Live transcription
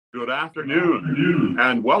Good afternoon,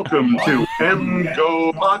 and welcome to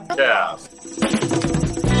MGoPodcast.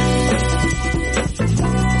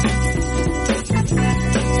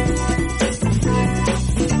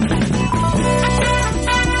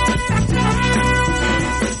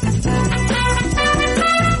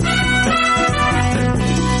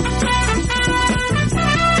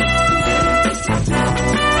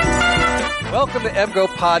 Welcome to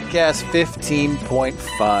MGoPodcast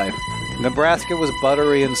 15.5. Nebraska was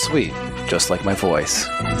buttery and sweet, just like my voice.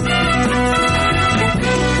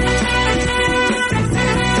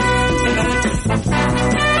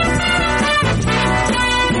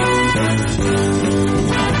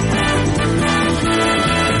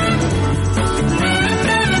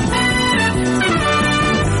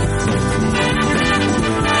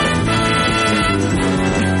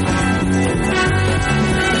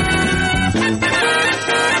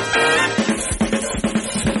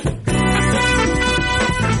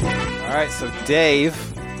 So Dave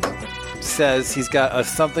says he's got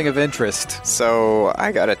something of interest. So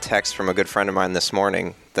I got a text from a good friend of mine this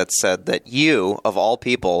morning that said that you, of all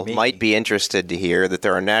people, might be interested to hear that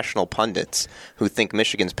there are national pundits who think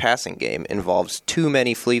Michigan's passing game involves too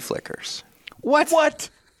many flea flickers. What?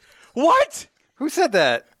 Who said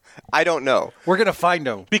that? I don't know. We're going to find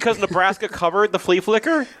them. Because Nebraska covered the flea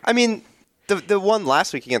flicker? I mean, the one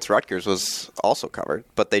last week against Rutgers was also covered,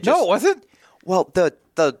 but they just... No, was it? Well, the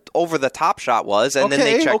over-the-top shot was, and then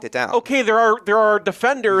they checked it down. Okay, there are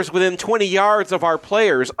defenders within 20 yards of our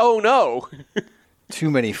players. Oh, no.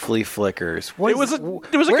 Too many flea flickers. It was a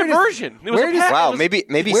conversion. Wow, maybe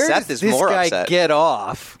Seth is more upset. Where does this guy get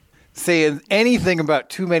off saying anything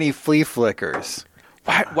about too many flea flickers?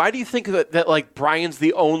 Why do you think that like Brian's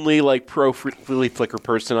the only like pro flea flicker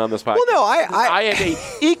person on this podcast? Well, no, I am a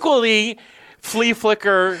equally flea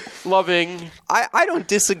flicker loving. I don't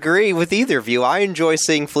disagree with either of you. I enjoy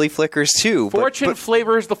seeing flea flickers too. Fortune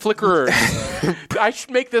flavors the flickerer. I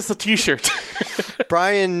should make this a T-shirt.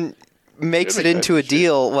 Brian makes it into a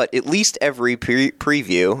deal, at least every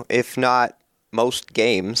preview, if not most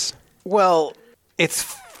games. Well,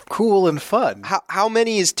 it's cool and fun. How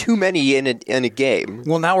many is too many in a game?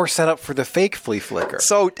 Well, now we're set up for the fake flea flicker.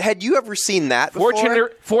 So, had you ever seen that before?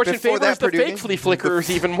 Fortune favors the fake flea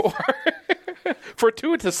flickers even more.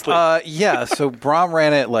 Fortuitously. Yeah, so Brom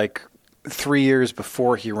ran it like 3 years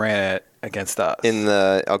before he ran it against us.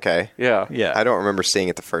 Okay. Yeah. I don't remember seeing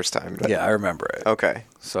it the first time. But. Yeah, I remember it. Okay.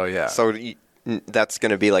 So, yeah. So, that's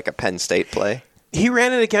going to be like a Penn State play? He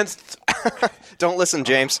ran it against... Don't listen,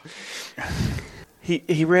 James.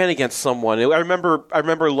 He ran against someone. I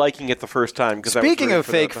remember liking it the first time. Speaking of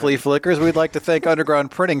fake flea flickers, we'd like to thank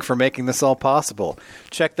Underground Printing for making this all possible.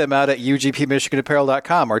 Check them out at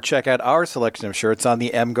ugpmichiganapparel.com or check out our selection of shirts on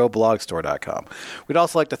the MGoBlogstore.com. We'd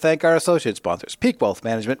also like to thank our associate sponsors, Peak Wealth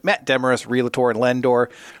Management, Matt Demarest, Realtor and Lendor,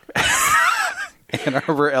 Ann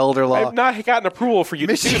Arbor Elder Law. I have not gotten approval for you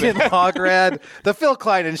Michigan to do that. Law Grad, the Phil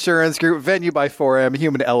Klein Insurance Group, Venue by 4M,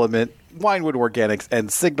 Human Element, Winewood Organics, and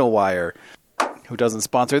Signal Wire. Who doesn't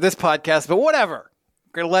sponsor this podcast, but whatever.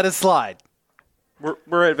 We're going to let it slide.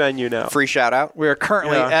 We're at Venue now. Free shout out. We are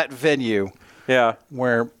currently at Venue. Yeah.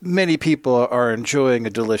 Where many people are enjoying a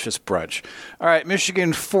delicious brunch. All right,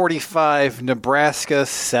 Michigan 45, Nebraska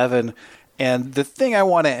 7. And the thing I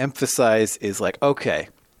want to emphasize is okay,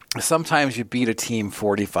 sometimes you beat a team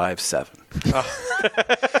 45-7.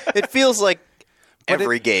 It feels like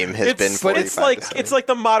every game has been 45. It's like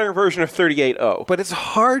the modern version of 38-0. But it's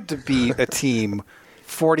hard to beat a team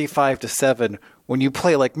 45-7 when you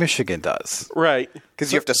play like Michigan does. Right.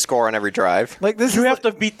 Because you have to score on every drive. You have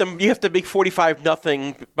to beat them. You have to make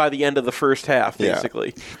 45-0 by the end of the first half,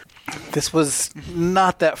 basically. Yeah. This was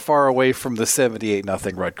not that far away from the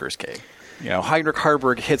 78-0 Rutgers game. Heinrich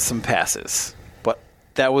Harburg hit some passes, but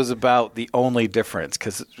that was about the only difference.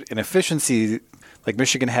 Because in efficiency,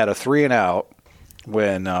 Michigan had a 3-and-out.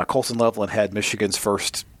 When Colson Loveland had Michigan's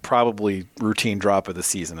first probably routine drop of the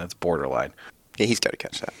season. It's borderline. Yeah, he's got to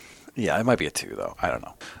catch that. Yeah, it might be a 2, though. I don't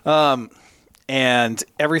know. And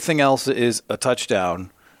everything else is a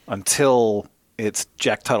touchdown until it's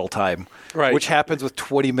Jack Tuttle time, which happens with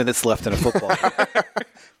 20 minutes left in a football game.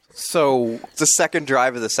 So it's the second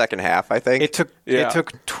drive of the second half, I think. It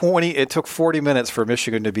took 40 minutes for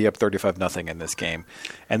Michigan to be up 35-0 in this game.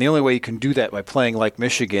 And the only way you can do that by playing like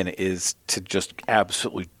Michigan is to just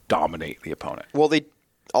absolutely dominate the opponent. Well, they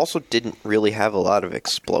also didn't really have a lot of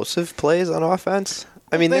explosive plays on offense.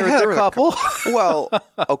 I mean, they had a couple. Well,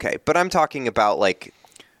 okay, but I'm talking about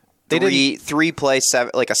three play,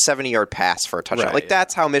 like a 70-yard pass for a touchdown. Right,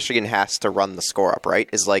 that's how Michigan has to run the score up, right?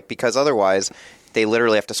 Is because otherwise they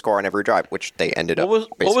literally have to score on every drive, which they ended up. What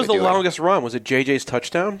was the doing. longest run? Was it JJ's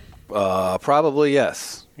touchdown? Probably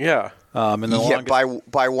yes. Yeah. And the Yeah,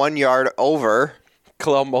 longest... by 1 yard over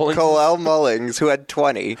Kalel Mullings, who had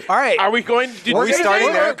 20. All right. Are we going? Are we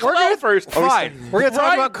starting there? We're going first. Fine. We're going to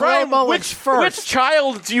talk about Kalel Mullings first. Which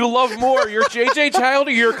child do you love more, your JJ child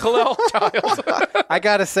or your Kalel child? I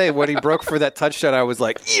got to say, when he broke for that touchdown, I was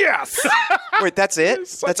like, yes! Wait, that's it?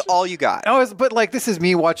 That's all you got? But like, this is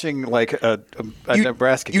me watching like a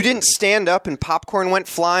Nebraska You game. didn't stand up and popcorn went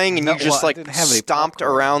flying and No, you just well, I like didn't have any stomped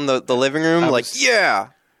popcorn. around the living room yeah.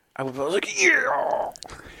 I was like, yeah!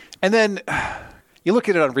 And then... You look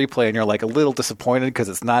at it on replay and you're like a little disappointed because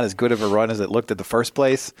it's not as good of a run as it looked in the first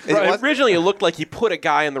place. Right, originally, it looked like he put a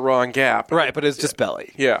guy in the wrong gap. Right, but it's just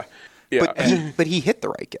belly. Yeah. But he hit the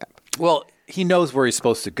right gap. Well, he knows where he's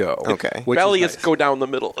supposed to go. Okay. which Belly is is go down the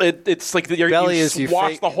middle. It's like you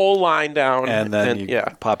wash the whole line down. and then you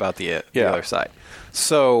pop out the other side.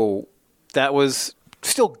 So that was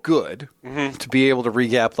still good to be able to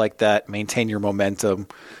re-gap like that, maintain your momentum,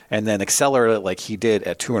 and then accelerate it like he did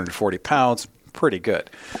at 240 pounds. Pretty good.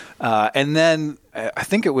 And then I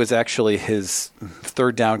think it was actually his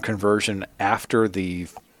third down conversion after the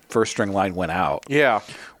first string line went out. Yeah.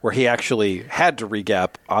 Where he actually had to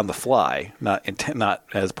re-gap on the fly, not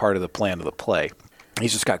as part of the plan of the play.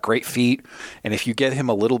 He's just got great feet. And if you get him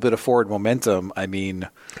a little bit of forward momentum, I mean...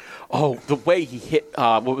 Oh, the way he hit,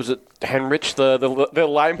 what was it, Henrich, the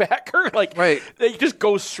linebacker? Like, right. He just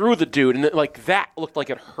goes through the dude, and like that looked like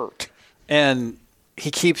it hurt. And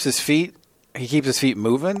he keeps his feet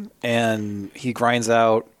moving, and he grinds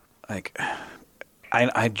out like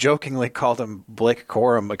I jokingly called him Blake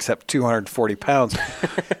Corum, except 240 pounds.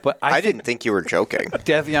 But I didn't think you were joking.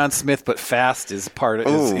 Devion Smith, but fast is part of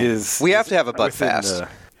is. We have to have a but fast.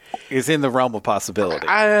 Is in the realm of possibility.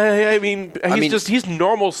 I mean, he's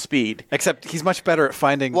normal speed. Except he's much better at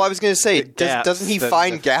finding. Well, I was going to say, doesn't he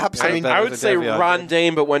find gaps? I would say Ron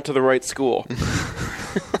Dane, but went to the right school.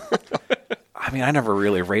 I mean, I never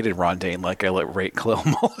really rated Ron Dane like I rate Kalel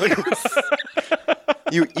Mullings.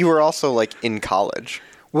 You were also like in college.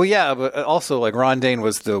 Well, yeah, but also like Ron Dane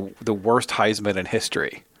was the worst Heisman in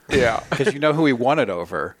history. Yeah, because you know who he won it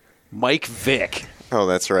over? Mike Vick. Oh,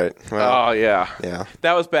 that's right. Well, oh, yeah. Yeah.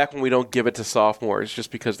 That was back when we don't give it to sophomores just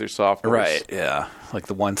because they're sophomores. Right, yeah. Like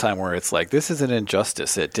the one time where it's like, this is an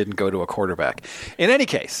injustice. It didn't go to a quarterback. In any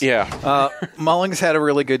case, Mullings had a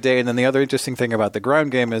really good day. And then the other interesting thing about the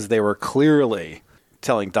ground game is they were clearly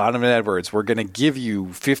telling Donovan Edwards, we're going to give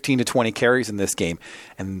you 15 to 20 carries in this game.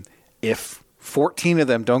 And if 14 of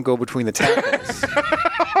them don't go between the tackles,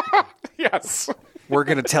 yes, we're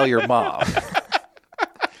going to tell your mom.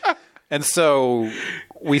 And so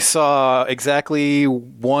we saw exactly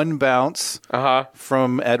one bounce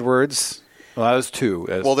from Edwards. Well, that was two.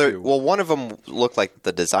 Well, one of them looked like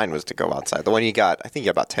the design was to go outside. The one you got, I think you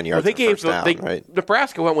got about 10 yards. Well, first down, right?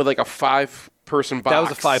 Nebraska went with like a 5-person box. That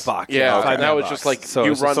was a 5-box. Yeah, okay. that was just like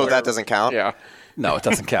you run. So that doesn't count. Yeah. No, it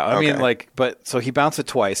doesn't count. I mean, so he bounced it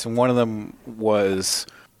twice, and one of them was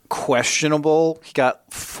questionable. He got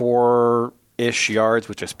 4-ish yards,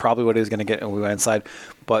 which is probably what he was going to get when we went inside.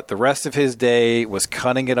 But the rest of his day was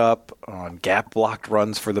cutting it up on gap-blocked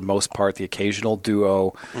runs for the most part, the occasional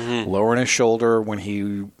duo, lowering his shoulder when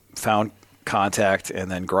he found contact, and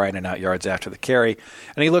then grinding out yards after the carry.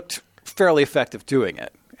 And he looked fairly effective doing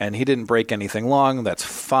it. And he didn't break anything long. That's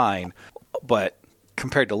fine. But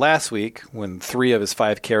compared to last week, when 3 of his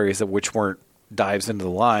 5 carries, of which weren't dives into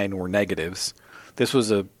the line, were negatives, this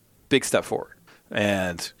was a big step forward.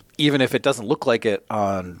 And even if it doesn't look like it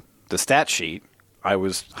on the stat sheet, I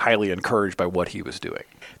was highly encouraged by what he was doing.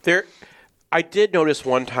 I did notice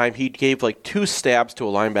one time he gave like 2 stabs to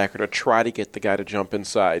a linebacker to try to get the guy to jump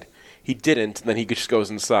inside. He didn't, and then he just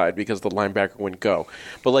goes inside because the linebacker wouldn't go.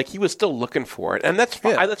 But like he was still looking for it, and that's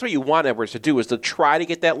fine. Yeah. That's what you want Edwards to do, is to try to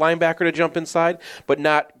get that linebacker to jump inside, but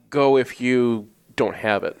not go if you don't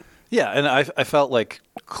have it. Yeah, and I felt like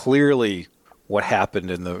clearly what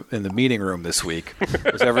happened in the meeting room this week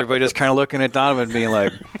was everybody just kind of looking at Donovan being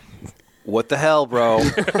like, what the hell, bro?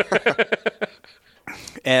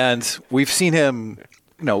 And we've seen him,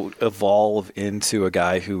 evolve into a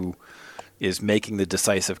guy who is making the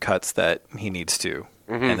decisive cuts that he needs to,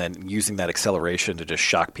 and then using that acceleration to just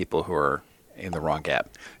shock people who are in the wrong gap.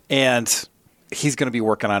 And he's going to be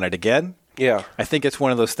working on it again. Yeah. I think it's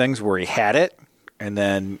one of those things where he had it, and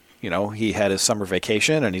then, he had his summer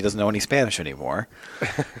vacation, and he doesn't know any Spanish anymore.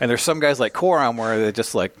 And there's some guys like Coram where they're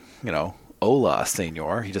just like, hola,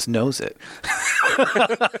 senor. He just knows it.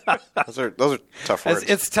 Those are tough words.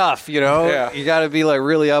 It's tough, Yeah. You got to be like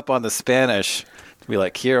really up on the Spanish to be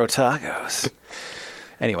like, quiero tacos.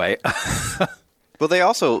 Anyway, Well, they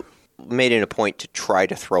also made it a point to try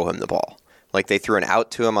to throw him the ball. Like, they threw an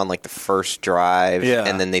out to him on, like, the first drive,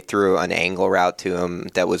 and then they threw an angle route to him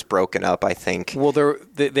that was broken up, I think. Well,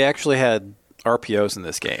 they actually had RPOs in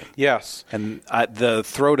this game. Yes. And the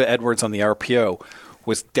throw to Edwards on the RPO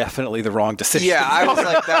was definitely the wrong decision. Yeah, I was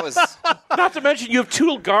like, that was... Not to mention, you have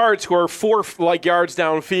two guards who are 4 yards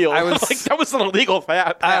downfield. I was like, that was an illegal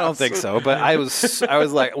pass. I don't think so, but I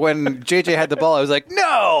was like, when JJ had the ball, I was like,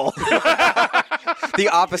 no! The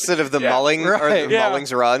opposite of the mulling, or the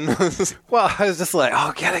Mullings run. Well, I was just like,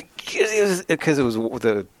 oh, get it. Because it was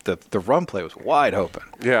the run play was wide open.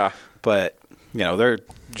 Yeah. But, they're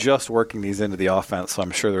just working these into the offense, so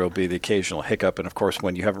I'm sure there will be the occasional hiccup. And, of course,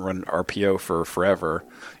 when you haven't run an RPO for forever,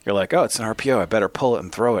 you're like, oh, it's an RPO. I better pull it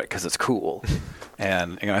and throw it because it's cool.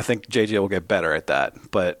 And I think JJ will get better at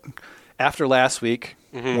that. But after last week,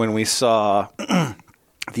 when we saw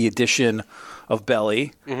the addition of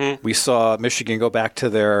Belly, we saw Michigan go back to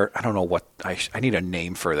their, I don't know what, I need a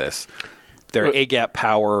name for this, their A-gap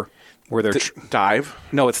power. Where they're dive?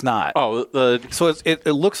 No, it's not. Oh, so it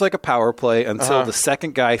looks like a power play until the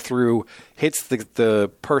second guy through hits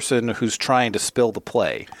the person who's trying to spill the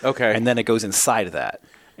play. Okay, and then it goes inside of that,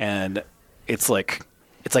 and it's like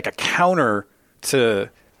a counter to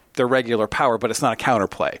the regular power, but it's not a counter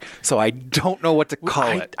play. So I don't know what to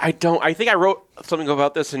call it. I think I wrote something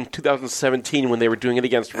about this in 2017 when they were doing it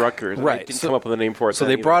against Rutgers. Right, I didn't come up with a name for it. So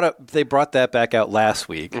they brought that back out last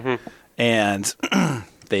week, and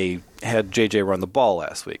they had JJ run the ball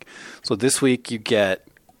last week. So this week you get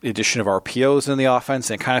the addition of RPOs in the offense,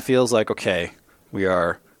 and it kind of feels like, okay, we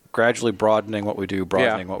are gradually broadening what we do,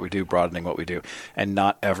 broadening what we do, and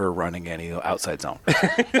not ever running any outside zone.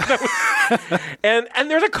 And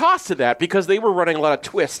there's a cost to that because they were running a lot of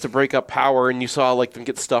twists to break up power, and you saw them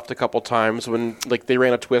get stuffed a couple times when they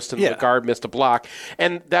ran a twist and the guard missed a block,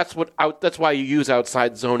 and that's why you use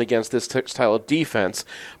outside zone against this style of defense.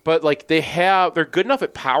 But they're good enough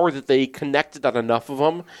at power that they connected on enough of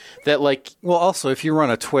them that well, also if you run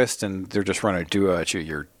a twist and they're just running a duo at you,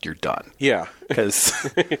 you're done. Yeah, because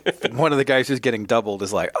one of the guys who's getting doubled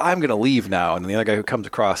is like, I'm going to leave now, and the other guy who comes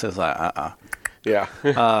across is like,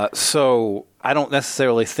 Yeah. So I don't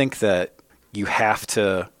necessarily think that you have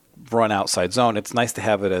to run outside zone. It's nice to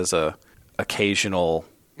have it as a occasional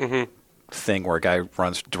thing where a guy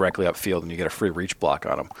runs directly upfield and you get a free reach block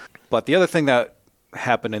on him. But the other thing that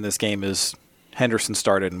happened in this game is Henderson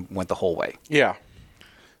started and went the whole way. Yeah.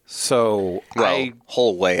 So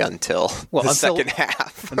whole way until the second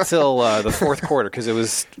half, until the fourth quarter, because it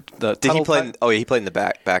was the. Did he play? He played in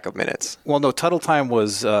the backup minutes. Well, no, Tuttle time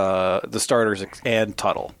was the starters and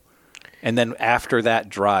Tuttle, and then after that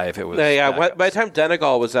drive, it was. Yeah. By the time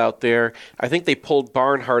Denegal was out there, I think they pulled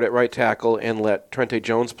Barnhart at right tackle and let Trente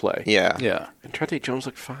Jones play. Yeah. And Trente Jones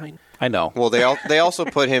looked fine. I know. Well, they also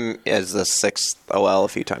put him as the sixth OL a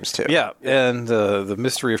few times too. Yeah, and the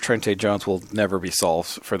mystery of Trente Jones will never be solved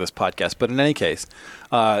for this podcast. But in any case,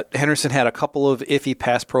 Henderson had a couple of iffy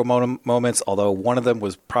pass pro moments, although one of them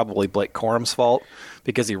was probably Blake Corum's fault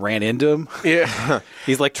because he ran into him. Yeah,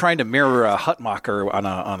 he's trying to mirror a Hutmacher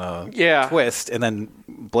on a twist, and then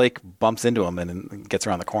Blake bumps into him and gets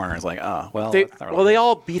around the corner. And is like, they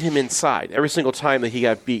all beat him inside every single time that he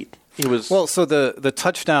got beat. So the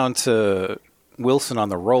touchdown to Wilson on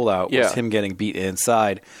the rollout was him getting beat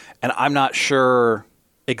inside, and I'm not sure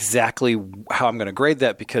exactly how I'm going to grade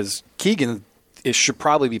that because Keegan should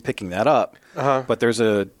probably be picking that up. But there's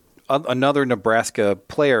another Nebraska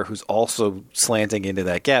player who's also slanting into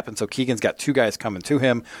that gap, and so Keegan's got two guys coming to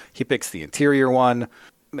him. He picks the interior one,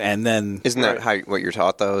 and then isn't that what you're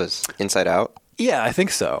taught though? Is inside out? Yeah, I think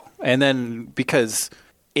so. And then because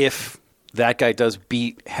if that guy does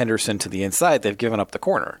beat Henderson to the inside, they've given up the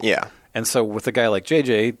corner. Yeah. And so with a guy like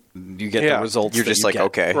JJ, you get the results. You're just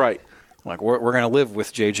okay. Right. We're going to live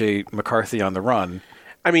with JJ McCarthy on the run.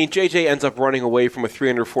 I mean, JJ ends up running away from a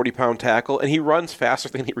 340-pound tackle, and he runs faster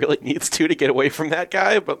than he really needs to get away from that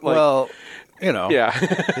guy. But Yeah.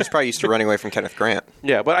 He's probably used to running away from Kenneth Grant.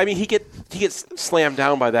 Yeah, but I mean, he gets slammed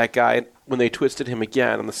down by that guy when they twisted him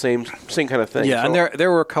again on the same kind of thing. Yeah, and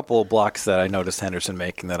there were a couple of blocks that I noticed Henderson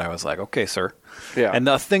making that I was like, okay, sir. Yeah. And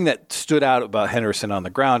the thing that stood out about Henderson on the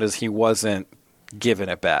ground is he wasn't giving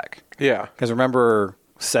it back. Yeah. Because remember,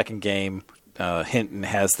 second game, Hinton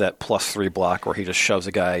has that +3 block where he just shoves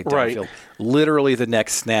a guy downfield. Right. Literally the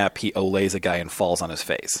next snap, he olays a guy and falls on his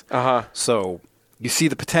face. So you see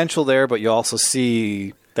the potential there, but you also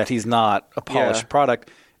see that he's not a polished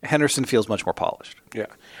product. Henderson feels much more polished. Yeah.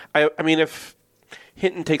 I mean, if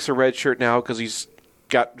Hinton takes a red shirt now because he's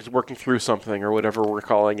is working through something or whatever we're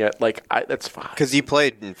calling it. Like, that's fine. Because he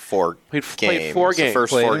played in 4 games. Played 4 games. The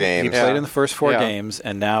first 4 games. He played in the first 4 games,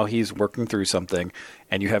 and now he's working through something.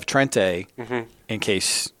 And you have Trente in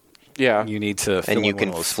case you need to fill and you in can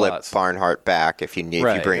one of those flip spots. Barnhart back if you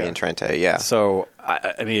bring in Trente. Yeah. So,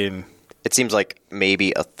 I mean... It seems like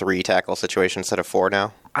maybe a 3-tackle situation instead of 4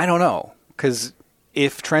 now. I don't know. Because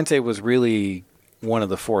if Trente was really one of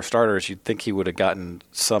the 4 starters, you'd think he would have gotten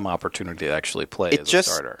some opportunity to actually play as a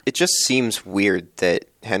starter. It just seems weird that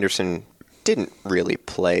Henderson didn't really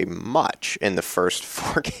play much in the first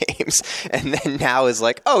 4 games, and then now is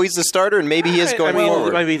like, oh, he's the starter, and maybe he is going forward.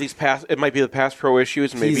 It might be the pass pro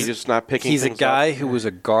issues, and maybe just not picking. He's a things guy up. who was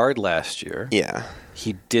a guard last year. Yeah,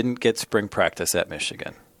 he didn't get spring practice at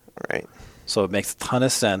Michigan. Right. So it makes a ton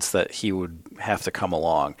of sense that he would have to come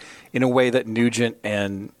along in a way that Nugent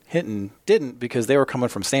and Hinton didn't, because they were coming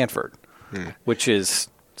from Stanford, which is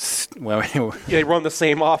they run the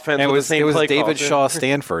same offense. It was David Shaw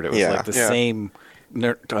Stanford. It was like the same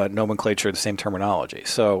nomenclature, the same terminology.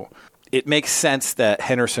 So it makes sense that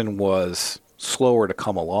Henderson was slower to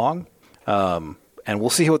come along. And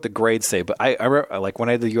we'll see what the grades say. But I like when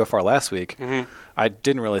I did the UFR last week, I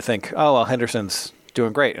didn't really think, oh, well, Henderson's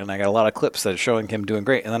doing great. And I got a lot of clips that are showing him doing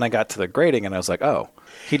great. And then I got to the grading, and I was like, oh,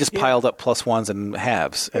 he just piled up +1s and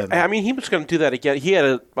halves. And I mean, he was going to do that again. He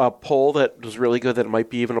had a poll that was really good that it might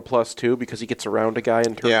be even a +2 because he gets around a guy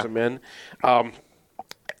and turns him in.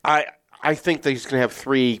 I think that he's going to have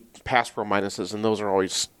 3 pass pro minuses, and those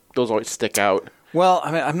always stick out. Well,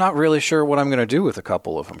 I mean, I'm not really sure what I'm going to do with a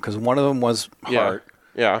couple of them, because one of them was Hart.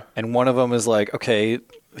 Yeah. And one of them is like, okay,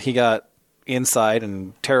 he got inside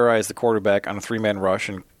and terrorized the quarterback on a 3-man rush,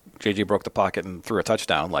 and JJ broke the pocket and threw a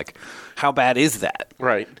touchdown. Like, how bad is that?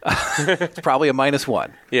 Right. It's probably a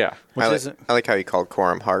 -1. Yeah. I like how you called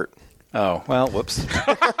Corum Hart. Oh, well, whoops.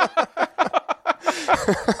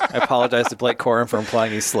 I apologize to Blake Corum for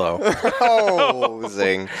implying he's slow. Oh,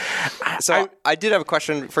 zing. So I did have a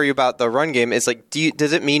question for you about the run game. It's like,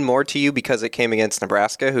 does it mean more to you because it came against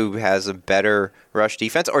Nebraska, who has a better rush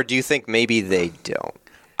defense, or do you think maybe they don't?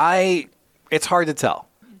 It's hard to tell.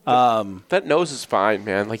 That nose is fine,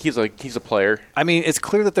 man. Like, he's a player. I mean, it's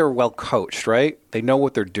clear that they're well coached, right? They know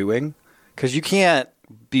what they're doing, because you can't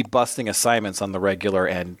be busting assignments on the regular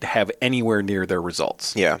and have anywhere near their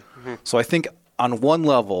results. Yeah. So I think on one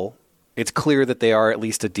level, it's clear that they are at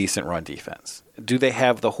least a decent run defense. Do they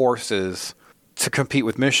have the horses to compete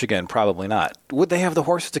with Michigan? Probably not. Would they have the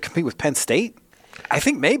horses to compete with Penn State? I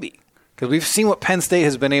think maybe. Because we've seen what Penn State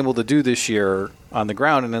has been able to do this year on the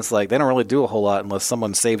ground, and it's like they don't really do a whole lot unless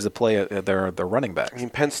someone saves a play at their running back. I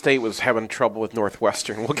mean, Penn State was having trouble with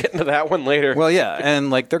Northwestern. We'll get into that one later. Well, yeah,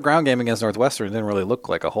 and like their ground game against Northwestern didn't really look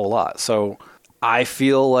like a whole lot. So I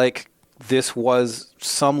feel like this was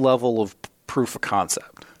some level of proof of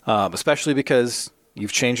concept, especially because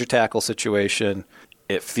you've changed your tackle situation.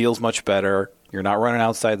 It feels much better. You're not running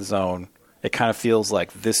outside the zone. It kind of feels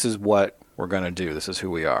like this is what we're going to do. This is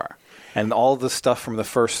who we are. And all the stuff from the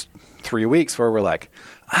first 3 weeks where we're like,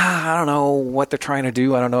 I don't know what they're trying to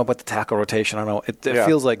do. I don't know about the tackle rotation. I don't know. It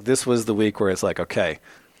feels like this was the week where it's like, okay,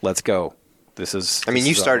 let's go. This is. I mean,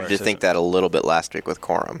 you started to think that a little bit last week with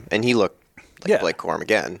Corum, and he looked like Blake Corum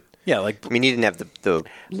again. Yeah, like I mean, he didn't have the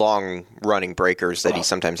long running breakers that he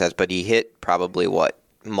sometimes has, but he hit probably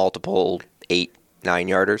multiple 8-9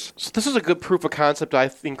 yarders. So this is a good proof of concept, I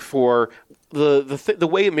think, for the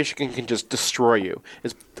way Michigan can just destroy you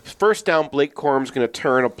is first down. Blake Corum's going to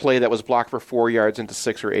turn a play that was blocked for 4 yards into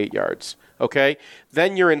 6 or 8 yards. Okay,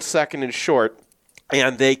 then you're in second and short,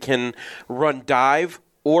 and they can run dive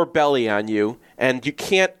or belly on you, and you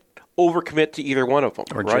can't overcommit to either one of them.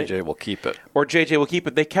 Or right? JJ will keep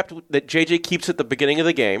it. They kept that JJ keeps it at the beginning of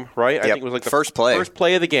the game, right? Yep. I think it was like the first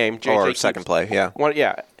play of the game. JJ or second play, yeah.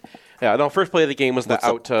 Yeah, no, first play of the game was the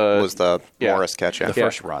Morris catch. Yeah. The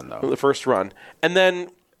first run, though. The first run. And then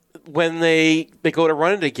when they go to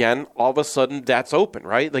run it again, all of a sudden that's open,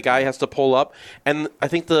 right? The guy has to pull up. And I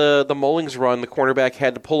think the Mullings run, the cornerback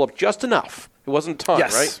had to pull up just enough. It wasn't a ton,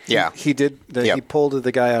 right? Yeah. He did. He pulled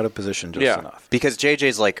the guy out of position just enough. Because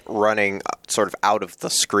JJ's like running sort of out of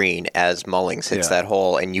the screen as Mullings hits that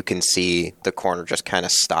hole, and you can see the corner just kind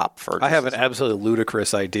of stop for. I have an absolutely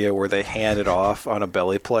ludicrous idea where they hand it off on a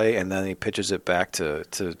belly play, and then he pitches it back to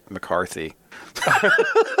McCarthy.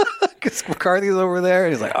 Because McCarthy's over there,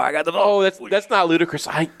 and he's like, "Oh, I got the ball." Oh, that's not ludicrous.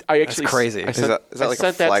 I actually that's crazy. Is that like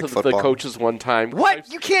sent that to the coaches one time.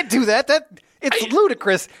 What? You can't do that. It's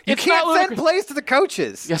ludicrous. You can't send plays to the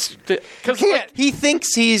coaches. Yes, you can't. He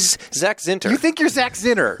thinks he's Zach Zinter. You think you're Zach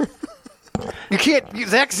Zinter. You can't.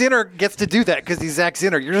 Zach Zinter gets to do that because he's Zach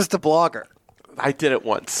Zinter. You're just a blogger. I did it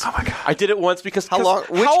once. Oh my God. I did it once because How long?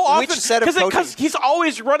 how often? Which set of coaching? Because he's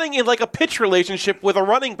always running in like a pitch relationship with a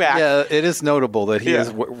running back. Yeah, it is notable that he is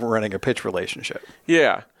running a pitch relationship.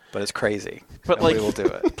 Yeah. But it's crazy. But Nobody like, will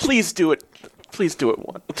do it. Please do it. Please do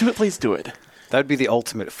it. Please do it. That'd be the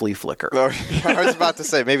ultimate flea flicker. Oh, I was about to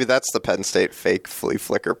say, maybe that's the Penn State fake flea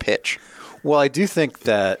flicker pitch. Well, I do think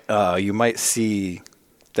that you might see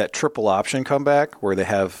that triple option come back where they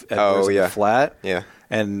have Edwards in the flat. Yeah.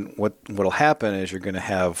 And what'll happen is you're going to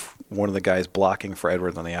have one of the guys blocking for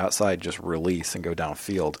Edwards on the outside just release and go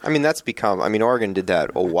downfield. I mean, Oregon did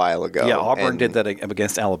that a while ago. Yeah, Auburn did that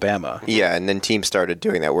against Alabama. Yeah, and then teams started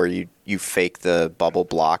doing that where you fake the bubble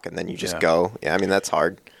block and then you just go. Yeah, I mean, that's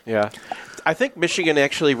hard. Yeah. I think Michigan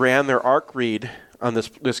actually ran their arc read on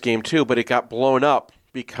this game too, but it got blown up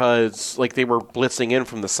because like they were blitzing in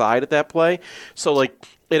from the side at that play. So like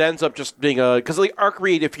it ends up just being because the arc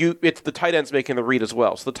read, it's the tight end's making the read as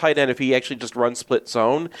well. So the tight end, if he actually just runs split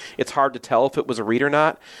zone, it's hard to tell if it was a read or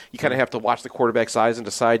not. You kind of have to watch the quarterback's eyes and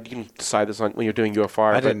decide. You can decide this when you're doing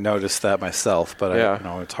UFR. I didn't notice that myself, but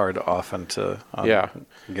it's hard often to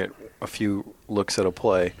get a few looks at a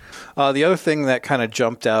play. The other thing that kind of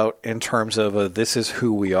jumped out in terms of this is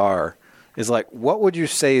who we are is like, what would you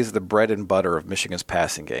say is the bread and butter of Michigan's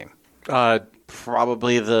passing game?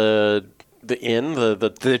 Probably the dig.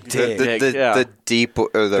 The deep or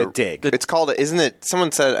the dig. It's called, isn't it?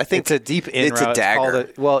 Someone said, I think it's a deep in it's route. a dagger.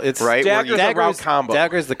 It's right. Dagger's a route combo.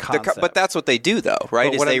 Dagger's the concept. But that's what they do, though,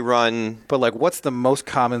 right? Is they run. But like, what's the most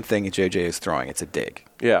common thing JJ is throwing? It's a dig.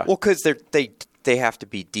 Yeah. Well, because they have to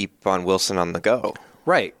be deep on Wilson on the go.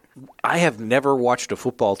 Right. I have never watched a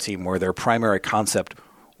football team where their primary concept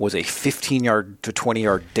was a 15-yard to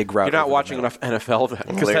 20-yard dig route. You're not watching enough NFL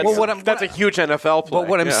then, because that's a huge NFL play. But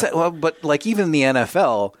what I'm saying, but like even in the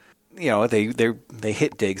NFL, they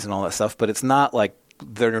hit digs and all that stuff, but it's not like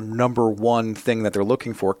their number one thing that they're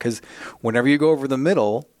looking for because whenever you go over the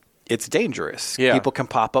middle, it's dangerous. Yeah. People can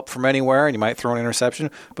pop up from anywhere, and you might throw an interception.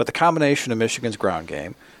 But the combination of Michigan's ground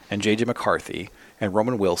game and J.J. McCarthy and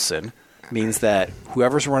Roman Wilson means that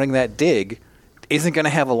whoever's running that dig isn't going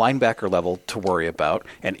to have a linebacker level to worry about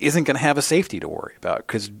and isn't going to have a safety to worry about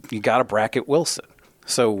because you got to bracket Wilson.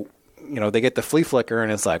 So, they get the flea flicker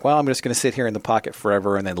and it's like, well, I'm just going to sit here in the pocket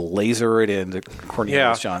forever and then laser it into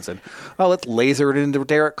Cornelius Johnson. Oh, let's laser it into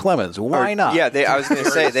Derek Clemens. Why not? Yeah, I was going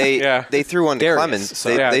to say they threw one to Darius, Clemens.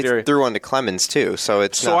 They threw one to Clemens too. So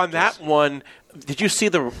it's so on that one. Did you see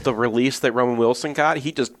the release that Roman Wilson got?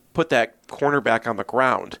 He just put that cornerback on the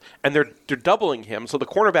ground, and they're doubling him. So the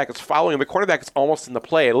cornerback is following him. The cornerback is almost in the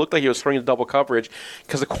play. It looked like he was throwing the double coverage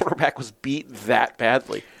because the cornerback was beat that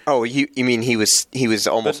badly. Oh, you mean he was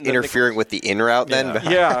almost interfering with the in route then?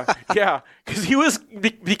 Yeah, because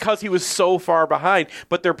he was so far behind.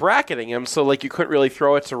 But they're bracketing him, so like you couldn't really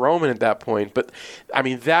throw it to Roman at that point. But I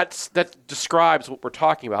mean that describes what we're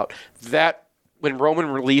talking about. That when Roman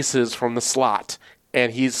releases from the slot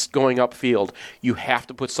and he's going upfield, you have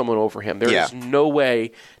to put someone over him. There is no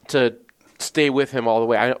way to stay with him all the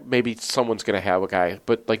way. Maybe someone's going to have a guy,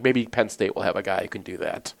 but like maybe Penn State will have a guy who can do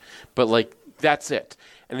that. But like that's it.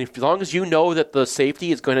 And as long as you know that the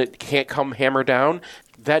safety can't come hammer down,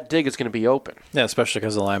 that dig is going to be open. Yeah, especially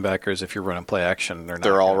because the linebackers, if you're running play action,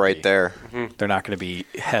 they're all right there. Mm-hmm. They're not going to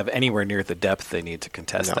have anywhere near the depth they need to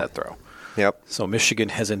contest that throw. Yep. So Michigan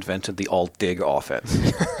has invented the all-dig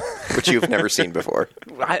offense. Which you've never seen before.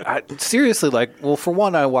 I seriously, for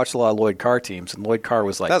one, I watched a lot of Lloyd Carr teams, and Lloyd Carr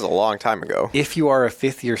was like... That was a long time ago. If you are a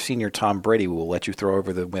fifth-year senior Tom Brady, we will let you throw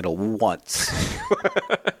over the middle once.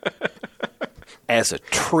 As a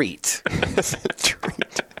treat.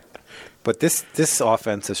 But this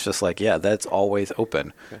offense is just like, that's always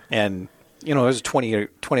open. And, there's a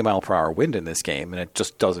 20-mile-per-hour wind in this game, and it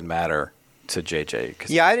just doesn't matter to JJ.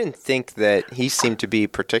 Yeah, I didn't think that he seemed to be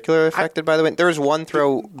particularly affected by the wind. There was one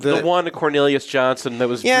throw, the one to Cornelius Johnson that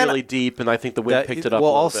was really deep, and I think the wind picked it up.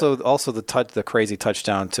 Well, also the crazy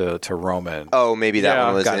touchdown to Roman. Oh, maybe that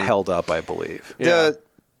one was got held up, I believe.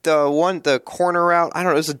 The corner route, I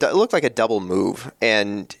don't know. It looked like a double move,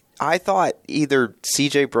 and I thought either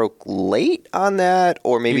CJ broke late on that,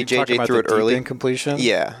 or maybe JJ threw it early. Incompletion.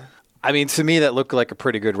 Yeah. I mean, to me, that looked like a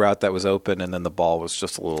pretty good route that was open, and then the ball was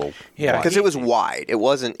just a little because it was wide. It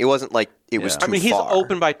wasn't like it was too far. I mean, he's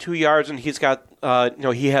open by 2 yards, and he's got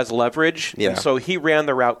he has leverage. Yeah. And so he ran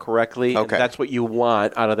the route correctly, and that's what you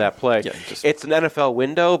want out of that play. Yeah, it's an NFL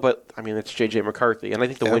window, but I mean, it's J.J. McCarthy, and I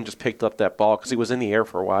think the wind just picked up that ball because he was in the air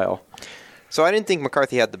for a while. So I didn't think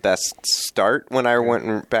McCarthy had the best start when I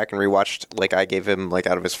went back and rewatched. Like, I gave him, like,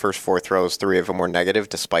 out of his first 4 throws, 3 of them were negative,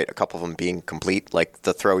 despite a couple of them being complete. Like,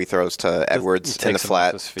 the throw he throws to Edwards in the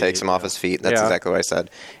flat takes him off his feet. That's exactly what I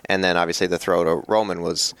said. And then, obviously, the throw to Roman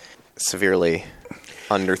was severely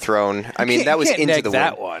underthrown. I mean, that was into the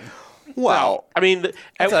that wind. one. Well, I mean,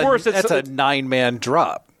 at worst, that's a 9-man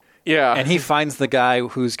drop. Yeah. And he finds the guy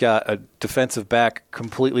who's got a defensive back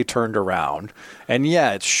completely turned around. And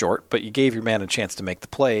yeah, it's short, but you gave your man a chance to make the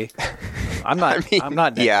play. I'm not. I'm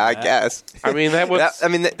not. Yeah, I guess. I mean, that was.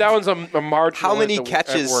 that one's a marginal. How many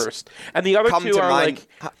catches at worst? And the other two are mind?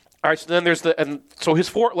 Like. All right, so then there's so his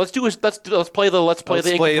 4. Let's play the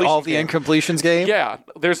all the incompletions game. Yeah,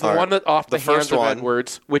 there's the one that off the hands first one of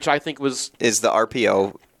Edwards, which I think is the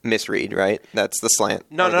RPO misread, right? That's the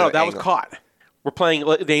slant. No, that was caught. We're playing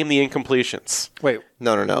name the incompletions. Wait,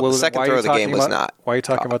 no. Well, the second throw of the game was not. Why are you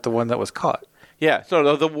talking about the one that was caught? Yeah,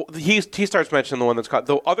 so he starts mentioning the one that's caught.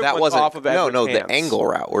 The other that one's wasn't off of Edwards' hands. The angle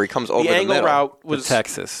route where he comes over the middle. The angle route was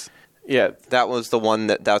Texas. Yeah, that was the one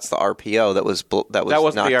that's the RPO that was wasn't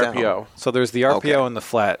the RPO. Down. So there's the RPO in the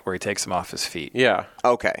flat where he takes him off his feet. Yeah.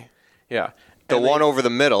 Okay. Yeah. The one over the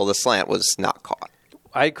middle, the slant, was not caught.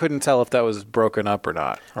 I couldn't tell if that was broken up or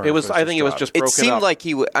not. Or it was. I think it was just broken up. It seemed like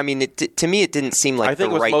he. I mean, to me, it didn't seem like I think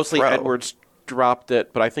the it was right mostly throw. Edwards dropped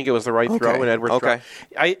it, but I think it was the right throw, and Edwards dropped.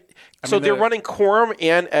 So mean, they're running Corum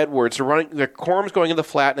and Edwards. They're Corum's going in the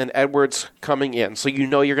flat, and then Edwards coming in. So you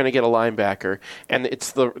know you're going to get a linebacker, and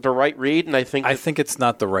it's the right read. And I think it's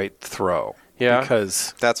not the right throw. Yeah,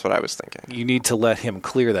 because that's what I was thinking. You need to let him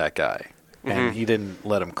clear that guy, and he didn't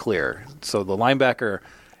let him clear. So the linebacker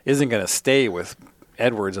isn't going to stay with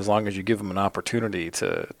Edwards as long as you give him an opportunity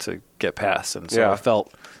to get past. And so I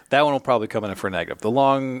felt that one will probably come in for a negative. The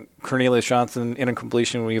long Cornelius Johnson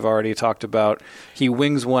incompletion we've already talked about. He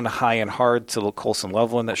wings one high and hard to Colson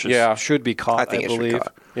Loveland that should be caught, I believe.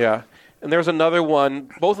 Yeah. And there's another one.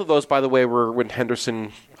 Both of those, by the way, were when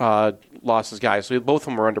Henderson lost his guy. So both of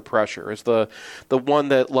them were under pressure. It's the one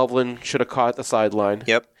that Loveland should have caught at the sideline.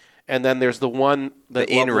 Yep. And then there's the one that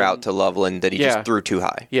the in route to Loveland that he just threw too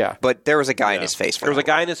high. Yeah. But there was a guy in his face. There was a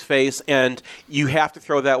guy in his face, and you have to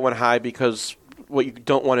throw that one high because what you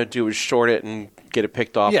don't want to do is short it and get it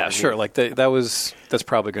picked off. Yeah, sure. Like that's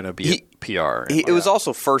probably going to be PR. It was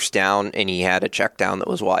also first down, and he had a check down that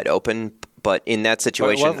was wide open. But in that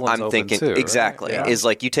situation, I'm thinking too, exactly right? is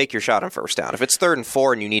like you take your shot on first down. If it's 3rd and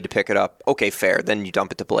 4 and you need to pick it up, okay, fair. Then you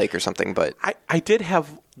dump it to Blake or something. But I did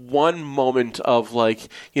have one moment of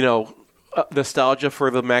nostalgia for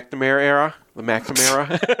the McNamara era. The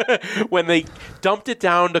McNamara, when they dumped it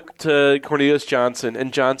down to Cornelius Johnson,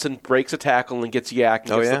 and Johnson breaks a tackle and gets yacked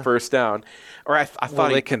and gets the first down. Or I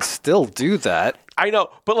thought they can still do that. I know,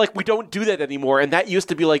 but we don't do that anymore, and that used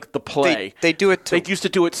to be the play. They do it. They used to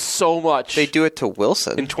do it so much. They do it to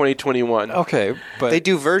Wilson in 2021. Okay, but they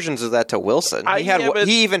do versions of that to Wilson.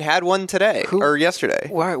 He even had one today or yesterday.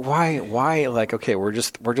 Why? Okay, we're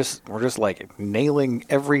just nailing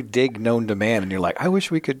every dig known to man, and you're like, I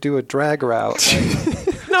wish we could do a drag route.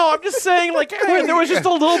 No, I'm just saying, there was just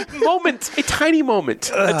a little moment, a tiny moment,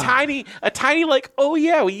 a tiny, oh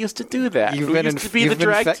yeah, we used to do that. You've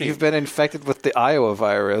been infected with the Iowa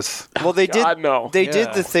virus. Well, they did. No. They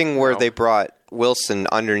did the thing where they brought Wilson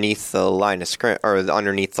underneath the line of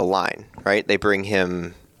underneath the line, right? They bring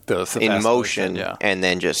him in motion and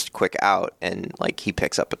then just quick out, and he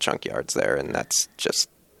picks up a chunk yards there, and that's just.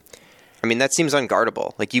 I mean, that seems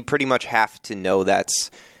unguardable. You pretty much have to know that's.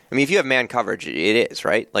 I mean, if you have man coverage, it is,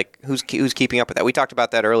 right? Who's keeping up with that? We talked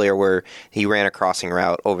about that earlier where he ran a crossing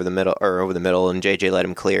route over the middle, and JJ let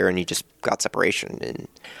him clear, and he just got separation. And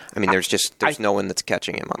I mean, there's no one that's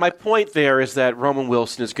catching him. My point there is that Roman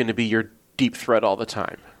Wilson is going to be your deep threat all the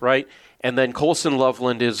time, right? And then Colson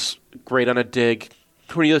Loveland is great on a dig.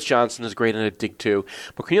 Cornelius Johnson is great on a dig too.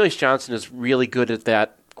 But Cornelius Johnson is really good at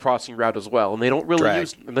that crossing route as well, and they don't really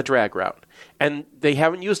use the drag route. And they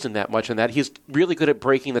haven't used him that much in that. He's really good at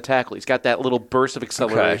breaking the tackle. He's got that little burst of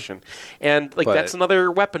acceleration. Okay. And that's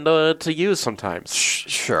another weapon to use sometimes.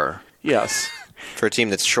 Sure. Yes. For a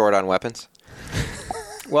team that's short on weapons?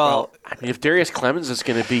 Well, I mean, if Darius Clemens is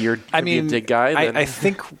going to be your dig guy, then I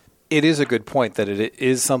think it is a good point that it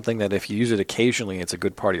is something that if you use it occasionally, it's a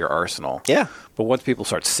good part of your arsenal. Yeah. But once people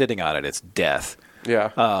start sitting on it, it's death.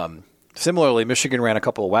 Yeah. Similarly, Michigan ran a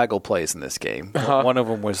couple of waggle plays in this game. One of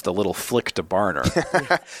them was the little flick to Barner.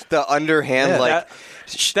 The underhand,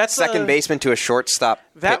 that's second baseman to a shortstop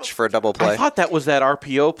pitch for a double play. I thought that was that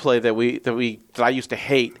RPO play that I used to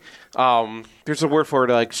hate. There's a word for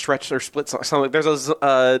it, stretch or split something. There's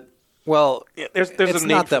a well, there's it's a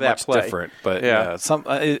name not for that much play. different, but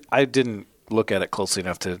I didn't look at it closely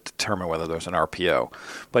enough to determine whether there's an RPO.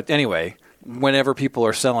 But anyway, whenever people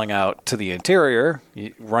are selling out to the interior,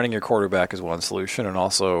 running your quarterback is one solution. And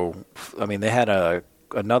also, I mean, they had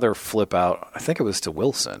another flip out. I think it was to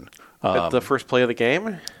Wilson. At the first play of the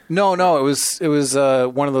game? No, it was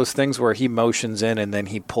one of those things where he motions in and then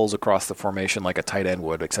he pulls across the formation like a tight end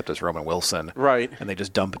would, except it's Roman Wilson. Right. And they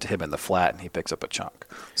just dump it to him in the flat and he picks up a chunk.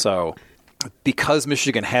 So because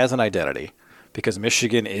Michigan has an identity, because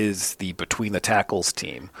Michigan is the between the tackles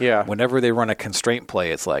team, whenever they run a constraint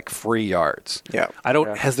play, it's like free yards. Yeah.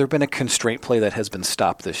 Has there been a constraint play that has been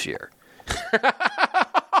stopped this year?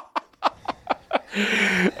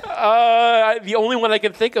 The only one I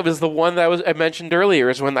can think of is the one that I mentioned earlier.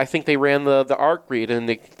 Is when I think they ran the arc read and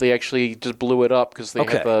they actually just blew it up because they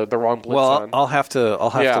had the wrong blitz on. I'll have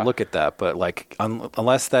to look at that. But like,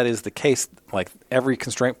 unless that is the case, like every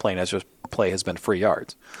constraint play has been free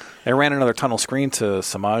yards. They ran another tunnel screen to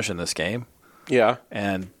Samaj in this game. Yeah,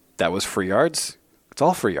 and that was free yards. It's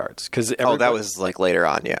all free yards because that was like later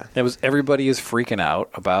on. Yeah, it was. Everybody is freaking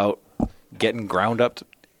out about getting ground up.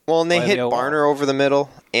 Well, and they hit Barner over the middle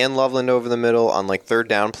and Loveland over the middle on like third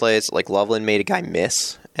down plays. Like Loveland made a guy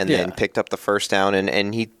miss and then picked up the first down.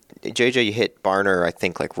 And JJ hit Barner, I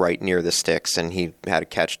think, like right near the sticks, and he had a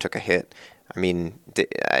catch, took a hit. I mean,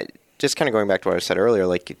 just kind of going back to what I said earlier,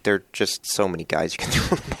 like there are just so many guys you can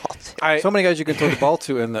throw the ball to. So many guys you can throw the ball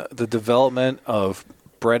to, and the development of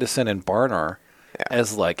Bredesen and Barner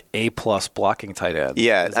as like A-plus blocking tight ends.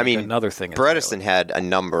 Yeah, like I mean, another thing. Bredesen had a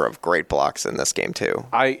number of great blocks in this game too.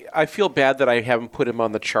 I feel bad that I haven't put him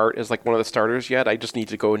on the chart as like one of the starters yet. I just need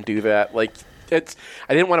to go and do that. Like I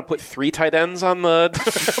didn't want to put 3 tight ends on the.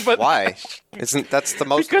 But why? That's the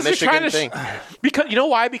most Michigan thing? Because you know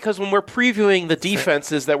why? Because when we're previewing the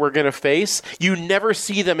defenses that we're going to face, you never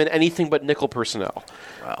see them in anything but nickel personnel.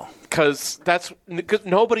 Wow. Because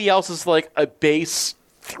nobody else is like a base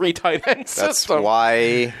 3 tight end system. That's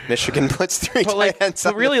why Michigan puts 3 tight ends.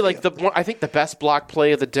 But really, like I think the best block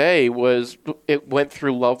play of the day was it went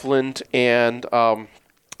through Loveland and.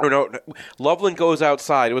 Loveland goes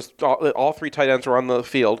outside. It was all 3 tight ends were on the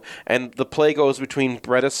field, and the play goes between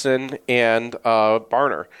Bredesen and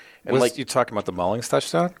Barner. And was you talking about the Mullings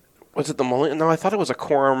touchdown? Was it the Mullings? No, I thought it was a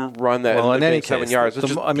Corum run that in any case, 7 case, yards. the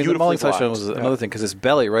Mullings touchdown was another thing because it's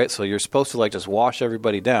belly, right? So you're supposed to like just wash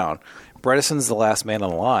everybody down. Bredesen's the last man on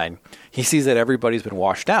the line. He sees that everybody's been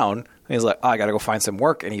washed down, and he's like, I got to go find some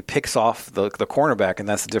work, and he picks off the cornerback, and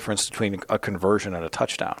that's the difference between a conversion and a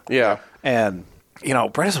touchdown. Yeah. And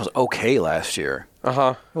Bredesen was okay last year.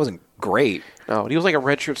 Uh-huh. It wasn't great. No, he was like a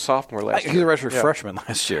redshirt sophomore last year. He was a redshirt freshman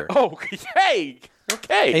last year. Oh, hey!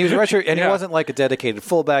 Okay. And he was a redshirt, and he wasn't like a dedicated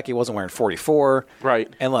fullback. He wasn't wearing 44.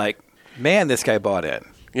 Right. And like, man, this guy bought in.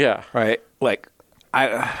 Yeah. Right? Like,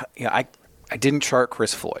 I didn't chart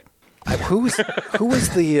Chris Floyd. Who was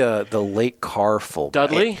the late Carr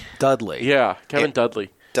fullback? Dudley. Yeah, Kevin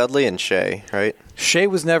Dudley. Dudley and Shea, right? Shea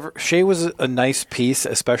was a nice piece,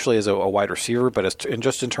 especially as a wide receiver, but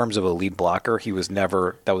just in terms of a lead blocker, he was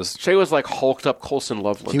never. Shea was like hulked up Colson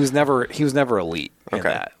Loveland. He was never elite in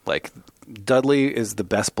that. Like Dudley is the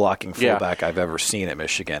best blocking fullback I've ever seen at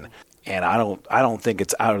Michigan, and I don't think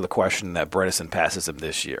it's out of the question that Bredesen passes him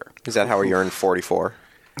this year. Is that how he earned 44?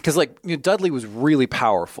 Because Dudley was really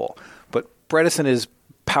powerful, but Bredesen is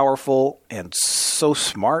powerful and so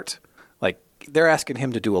smart. Like they're asking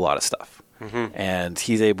him to do a lot of stuff, and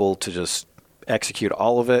he's able to just execute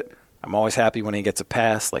all of it. I'm always happy when he gets a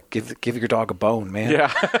pass. Like give your dog a bone, man.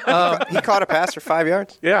 Yeah, he caught a pass for 5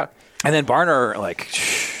 yards. Yeah, and then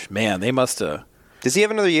Barner, man, they must have. Does he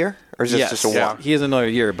have another year, or is this just a one? He has another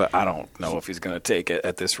year, but I don't know if he's going to take it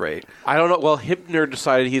at this rate. I don't know. Well, Hibner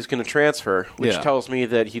decided he's going to transfer, which tells me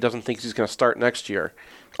that he doesn't think he's going to start next year.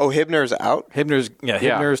 Oh, Hibner's out?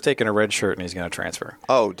 Hibner's taking a red shirt and he's going to transfer.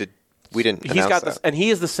 Oh, we didn't announce that. And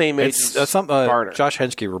he is the same age as Barner. Josh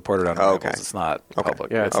Henschke reported on Rebels. Okay. It's not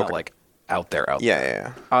public. Yeah, it's not like out there.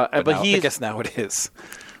 Yeah. But now, I guess now it is.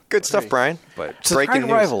 Good stuff, Brian. But breaking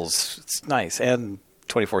Rivals. It's nice. And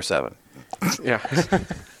 24/7. Yeah.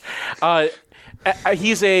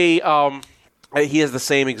 He has the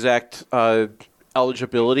same exact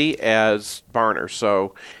eligibility as Barner,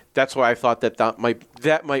 so that's why I thought that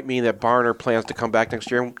might mean that Barner plans to come back next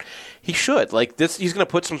year. He should. Like this, he's going to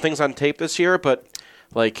put some things on tape this year, but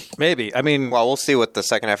like maybe. I mean, well, we'll see what the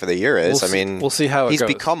second half of the year is. We'll see how it he's goes.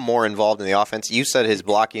 become more involved in the offense. You said his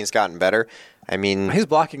blocking's gotten better. I mean, his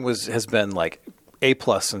blocking has been like A+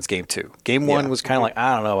 since game 2. Game 1 was kind of like,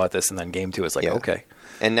 I don't know about this, and then game 2 is like, okay.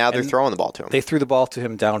 And now they're throwing the ball to him. They threw the ball to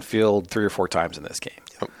him downfield 3 or 4 times in this game.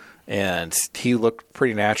 Yep. And he looked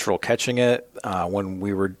pretty natural catching it. When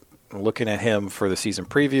we were looking at him for the season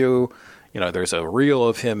preview, there's a reel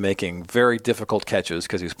of him making very difficult catches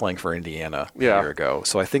because he was playing for Indiana a year ago.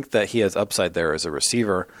 So I think that he has upside there as a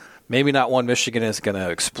receiver. Maybe not one Michigan is going to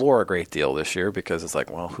explore a great deal this year because it's like,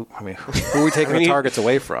 well, who are we taking the targets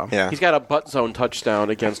away from? Yeah. He's got a butt zone touchdown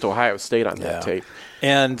against Ohio State on that tape.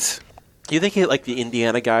 And do you think the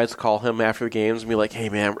Indiana guys call him after the games and be like, hey,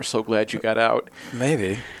 man, we're so glad you got out?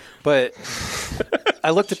 Maybe. But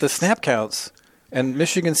I looked at the snap counts, and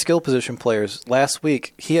Michigan skill position players last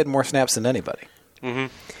week, he had more snaps than anybody. Mm-hmm.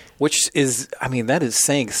 Which is, that is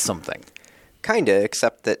saying something. Kind of,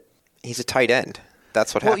 except that he's a tight end.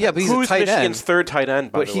 That's what happened. Yeah, but he's Who's a tight Michigan's end. third tight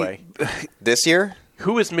end, by the way? This year?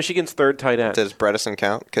 Who is Michigan's third tight end? Does Bredesen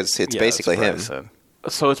count? Because it's basically him.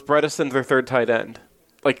 So it's Bredesen, their third tight end.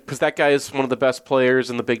 Because that guy is one of the best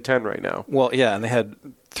players in the Big Ten right now. Well, yeah, and they had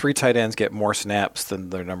 3 tight ends get more snaps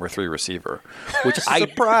than their number 3 receiver, which I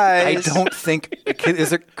don't think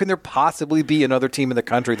can there possibly be another team in the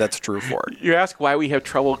country that's true for it. You ask why we have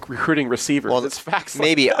trouble recruiting receivers. Well, it's facts.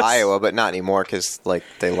 Maybe like this. Iowa, but not anymore because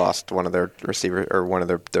they lost one of their receivers or one of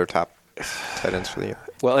their top tight ends for the year.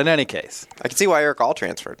 Well, in any case, I can see why Eric All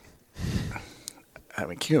transferred.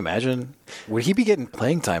 Can you imagine? Would he be getting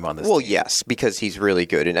playing time on this? Well, team? yes, because he's really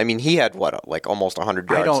good, and he had almost 100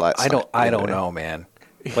 yards last night. I don't know, man.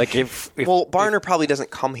 Like if Barner probably doesn't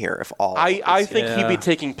come here if All. I think he'd be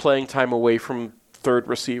taking playing time away from third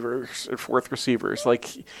receivers or fourth receivers.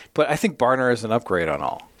 But I think Barner is an upgrade on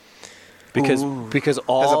All because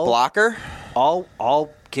All as a blocker,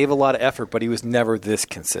 All gave a lot of effort, but he was never this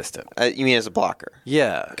consistent. You mean as a blocker?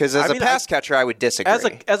 Yeah, because as a pass catcher, I would disagree.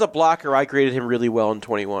 As a blocker, I graded him really well in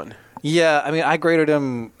 21. Yeah, I graded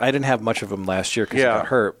him. I didn't have much of him last year because he got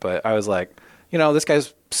hurt, but I was like, this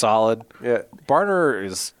guy's solid. Yeah, Barner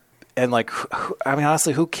is, and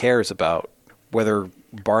honestly, who cares about whether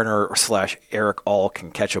Barner / Eric All can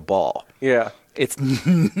catch a ball? Yeah. It's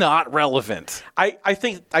not relevant. I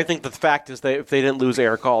think the fact is that if they didn't lose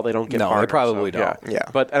Eric All, they don't get Barner. They probably don't. Yeah.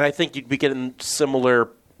 And I think you'd be getting similar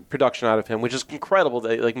production out of him, which is incredible.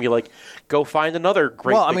 They can be go find another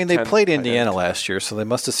great. Well, they played Indiana last year, so they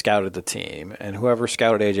must have scouted the team, and whoever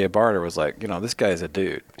scouted AJ Barner was like, this guy's a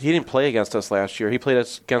dude. He didn't play against us last year. He played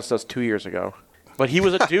against us 2 years ago. But he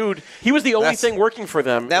was a dude. He was the only thing working for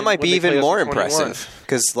them. That might be even more impressive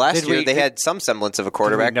because last year they had some semblance of a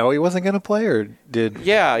quarterback. No, he wasn't going to play, or did?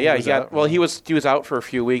 Yeah. He was out for a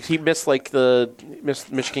few weeks. He missed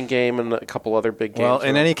missed Michigan game and a couple other big games. Well,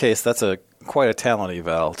 in any case, that's quite a talent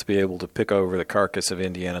eval to be able to pick over the carcass of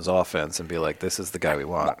Indiana's offense and be like, this is the guy we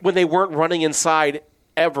want. When they weren't running inside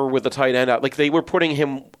ever with the tight end out, they were putting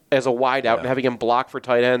him as a wide out and having him block for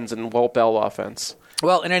tight ends and Walt Bell offense.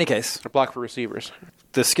 Well, in any case, or block for receivers.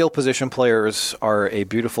 The skill position players are a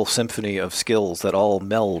beautiful symphony of skills that all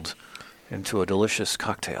meld into a delicious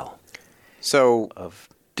cocktail. Of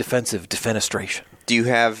defensive defenestration. Do you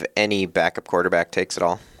have any backup quarterback takes at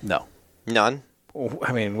all? No. None?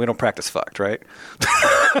 We don't practice fucked, right?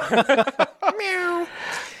 Meow.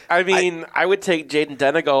 I would take Jaden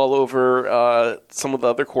Denegal over some of the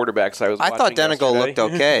other quarterbacks I was watching. I thought Denegal yesterday.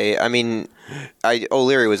 looked okay.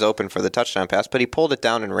 O'Leary was open for the touchdown pass, but he pulled it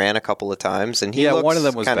down and ran a couple of times. And one of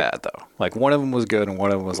them was bad, though. One of them was good, and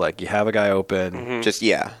one of them was you have a guy open.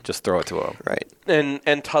 Mm-hmm. Just throw it to him. Right.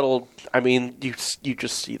 And Tuttle, you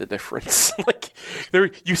just see the difference.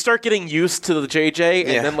 You start getting used to the JJ,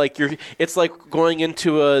 and then it's like going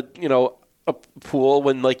into a pool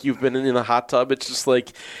when you've been in a hot tub. It's just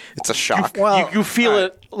it's a shock. You feel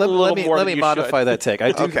it. Let me modify should. that take.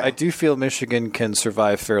 I do feel Michigan can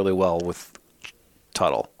survive fairly well with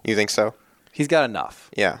Tuttle. You think so? He's got enough.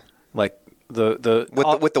 Yeah. With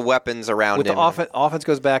the weapons around him. The offense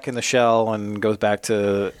goes back in the shell and goes back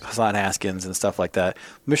to Hassan Haskins and stuff like that.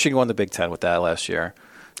 Michigan won the Big Ten with that last year.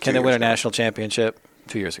 Can they win a national championship?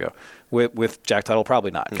 2 years ago. With Jack Tuttle,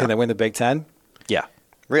 probably not. Can they win the Big Ten? Yeah.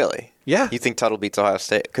 Really? Yeah. You think Tuttle beat Ohio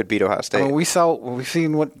State? We've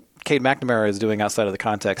seen what Cade McNamara is doing outside of the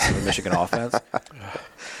context of the Michigan offense.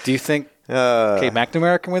 Do you think Cade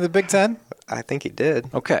McNamara can win the Big Ten? I think he did.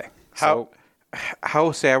 Okay.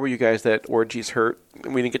 How sad were you guys that Orgy's hurt?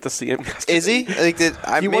 We didn't get to see him yesterday. Is he?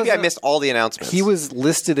 Maybe I missed all the announcements. He was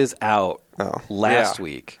listed as out last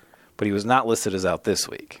week, but he was not listed as out this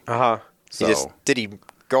week. Uh-huh. So did he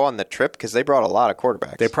go on the trip? Because they brought a lot of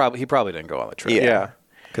quarterbacks. He probably didn't go on the trip. Yeah.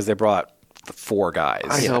 Because they brought the 4 guys.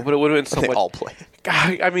 I know, but it would have been so they much. all play.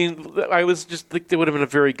 I was just it would have been a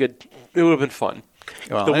very good. It would have been fun.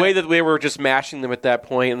 Well, the way that we were just mashing them at that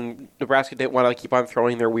point, and Nebraska didn't want to keep on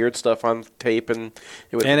throwing their weird stuff on tape, and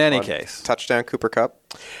it would. In any case, touchdown Cooper Kupp.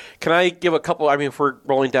 Can I give a couple? If we're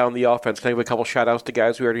rolling down the offense, can I give a couple shout outs to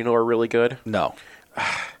guys we already know are really good? No.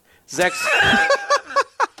 Zach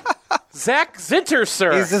Zach Zinter,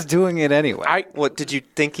 sir. He's just doing it anyway. What, did you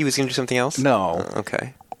think he was going to do something else? No.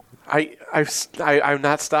 Okay. I'm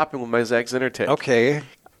not stopping with my Zach Zinter take. Okay.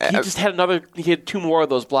 He just had he had two more of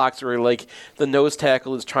those blocks where like the nose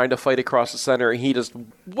tackle is trying to fight across the center and he just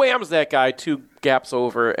whams that guy 2 gaps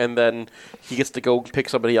over and then he gets to go pick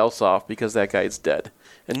somebody else off because that guy's dead.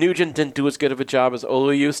 And Nugent didn't do as good of a job as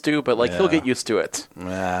Olu used to, but he'll get used to it.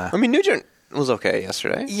 I mean, Nugent was okay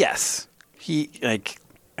yesterday. Yes.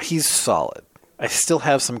 He's solid. I still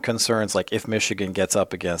have some concerns if Michigan gets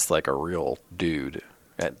up against a real dude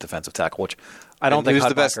at defensive tackle, which I don't think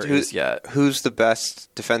Hudbacher is yet. Who's the best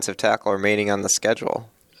defensive tackle remaining on the schedule?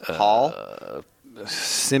 Hall?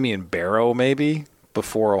 Simeon Barrow, maybe,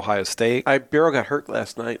 before Ohio State. Barrow got hurt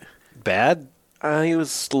last night. Bad? He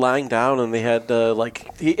was lying down, and they had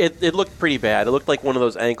it looked pretty bad. It looked like one of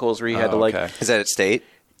those ankles where he had to okay. Is that at State?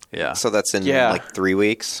 Yeah. So that's in 3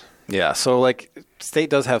 weeks. Yeah. So State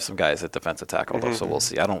does have some guys at defensive tackle, though. So we'll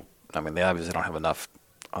see. They obviously don't have enough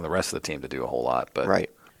on the rest of the team to do a whole lot, but right.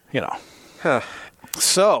 Huh.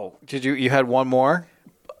 So you had one more?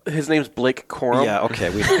 His name's Blake Corum. Yeah. Okay.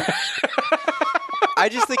 I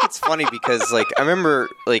just think it's funny because I remember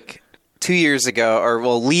 2 years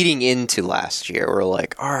ago, leading into last year, we're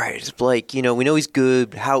like, all right, it's Blake. We know he's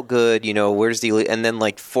good. How good? Where's the? And then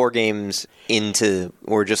 4 games into,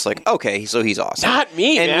 we're just like, okay, so he's awesome. Not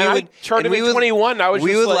me, and man. I charted him at 21.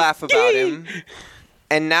 We would laugh about him.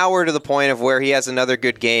 And now we're to the point of where he has another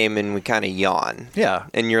good game, and we kind of yawn. Yeah.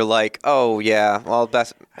 And you're like, oh yeah, well,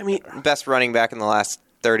 best running back in the last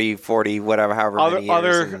 30, 40, whatever, however many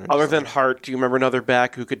years. Other than Hart, do you remember another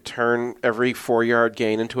back who could turn every 4-yard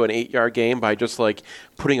gain into an 8-yard gain by just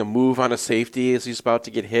putting a move on a safety as he's about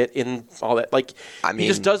to get hit in all that? He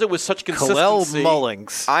just does it with such consistency. Kalel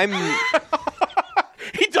Mullings.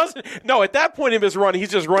 He doesn't. No, at that point in his run, he's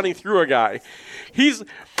just running through a guy.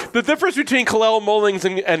 The difference between Kalel Mullings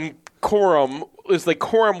and Corum is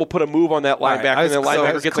Corum will put a move on that linebacker, and the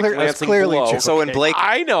linebacker gets a glancing blow. So when Blake,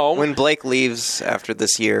 I know when Blake leaves after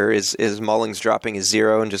this year, is Mullings dropping his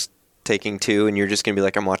 0 and just taking 2, and you're just going to be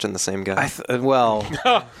like, I'm watching the same guy. I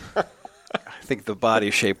think the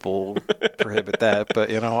body shape will prohibit that,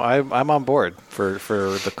 but I'm on board for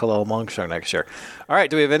the Kalel Mullings show next year. All right,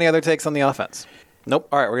 do we have any other takes on the offense? Nope.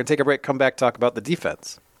 All right, we're going to take a break, come back, talk about the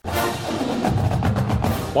defense.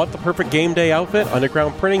 Want the perfect game day outfit?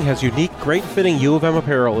 Underground Printing has unique, great-fitting U of M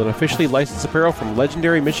apparel and officially licensed apparel from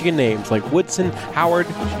legendary Michigan names like Woodson, Howard,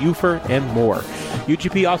 Ufer, and more.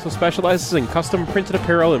 UGP also specializes in custom printed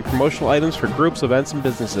apparel and promotional items for groups, events, and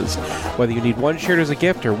businesses. Whether you need 1 shirt as a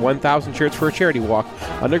gift or 1,000 shirts for a charity walk,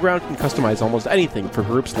 Underground can customize almost anything for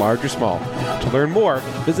groups large or small. To learn more,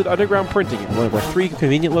 visit Underground Printing at one of our 3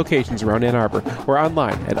 convenient locations around Ann Arbor or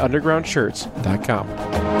online at undergroundshirts.com.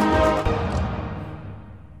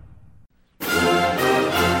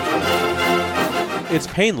 It's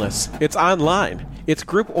painless. It's online. It's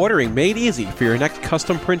group ordering made easy for your next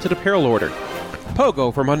custom printed apparel order.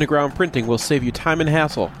 Pogo from Underground Printing will save you time and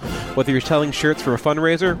hassle. Whether you're selling shirts for a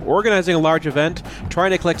fundraiser, organizing a large event,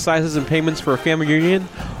 trying to collect sizes and payments for a family reunion,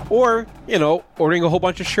 or, ordering a whole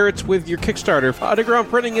bunch of shirts with your Kickstarter, Underground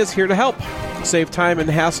Printing is here to help. Save time and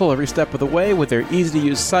hassle every step of the way with their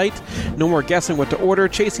easy-to-use site. No more guessing what to order,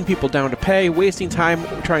 chasing people down to pay, wasting time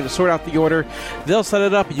trying to sort out the order. They'll set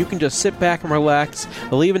it up, and you can just sit back and relax.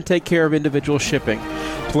 They'll even take care of individual shipping.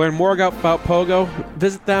 To learn more about Pogo,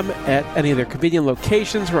 visit them at any of their convenient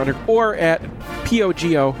locations or at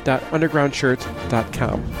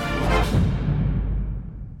pogo.undergroundshirts.com.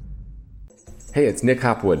 Hey, it's Nick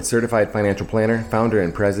Hopwood, Certified Financial Planner, founder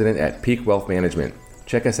and president at Peak Wealth Management.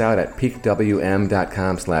 Check us out at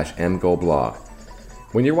peakwm.com/mgoblog.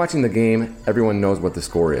 When you're watching the game, everyone knows what the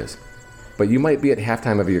score is. But you might be at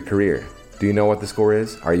halftime of your career. Do you know what the score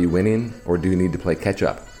is? Are you winning, or do you need to play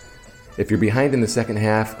catch-up? If you're behind in the second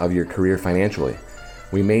half of your career financially,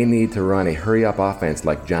 we may need to run a hurry-up offense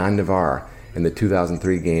like John Navarre in the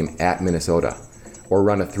 2003 game at Minnesota, or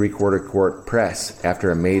run a three-quarter court press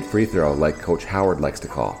after a made free throw like Coach Howard likes to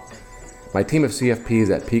call. My team of CFPs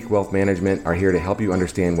at Peak Wealth Management are here to help you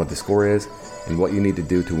understand what the score is and what you need to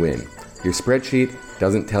do to win. Your spreadsheet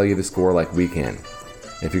doesn't tell you the score like we can.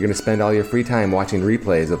 If you're going to spend all your free time watching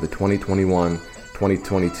replays of the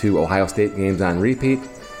 2021-2022 Ohio State games on repeat,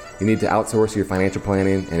 you need to outsource your financial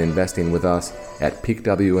planning and investing with us at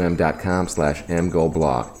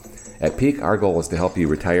peakwm.com/mgoblog. At Peak, our goal is to help you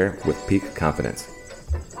retire with peak confidence.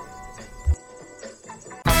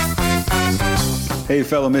 Hey,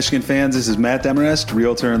 fellow Michigan fans, this is Matt Demarest,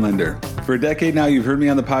 Realtor and Lender. For a decade now, you've heard me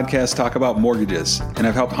on the podcast talk about mortgages, and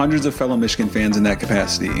I've helped hundreds of fellow Michigan fans in that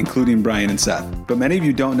capacity, including Brian and Seth. But many of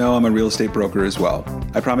you don't know I'm a real estate broker as well.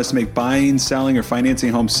 I promise to make buying, selling, or financing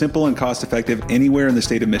a home simple and cost-effective anywhere in the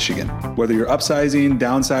state of Michigan. Whether you're upsizing,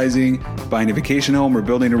 downsizing, buying a vacation home, or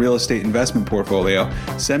building a real estate investment portfolio,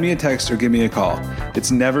 send me a text or give me a call.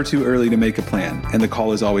 It's never too early to make a plan, and the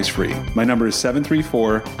call is always free. My number is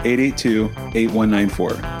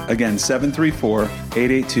 734-882-8194. Again,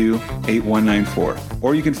 734-882-8194.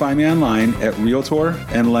 Or you can find me online at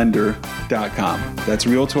realtorandlender.com. That's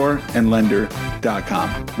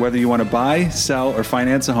realtorandlender.com. Whether you want to buy, sell, or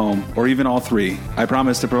finance a home, or even all three, I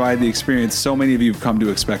promise to provide the experience so many of you have come to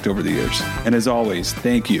expect over the years. And as always,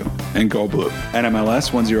 thank you, and go blue.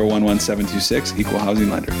 NMLS 1011726, Equal Housing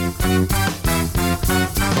Lender.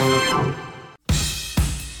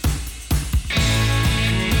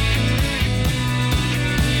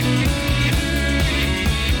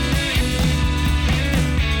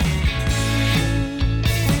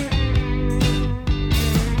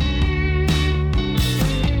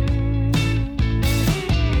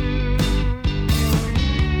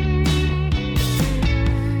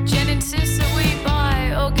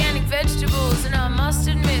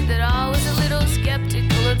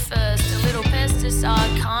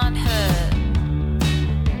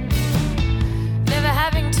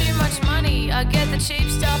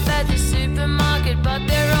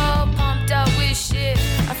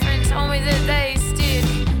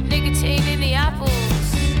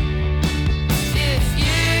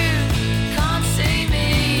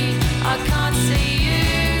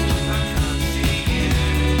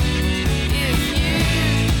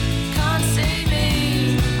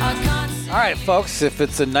 Folks, if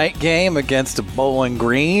it's a night game against a Bowling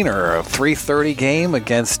Green or a 3:30 game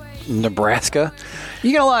against Nebraska,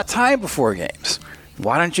 you get a lot of time before games.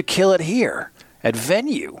 Why don't you kill it here at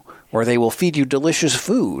Venue, where they will feed you delicious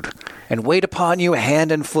food and wait upon you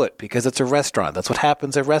hand and foot because it's a restaurant. That's what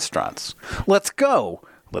happens at restaurants. Let's go.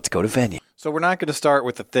 Let's go to Venue. So we're not going to start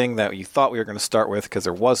with the thing that you thought we were going to start with because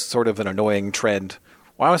there was sort of an annoying trend.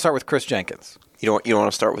 Why don't we start with Chris Jenkins? You don't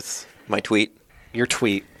want to start with my tweet? Your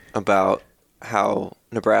tweet. About how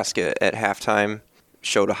Nebraska at halftime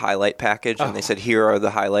showed a highlight package, and they said, here are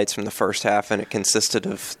the highlights from the first half, and it consisted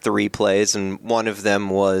of 3 plays, and one of them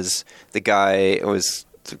was the guy was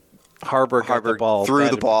Harburg threw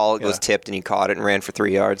the ball, it was tipped, and he caught it and ran for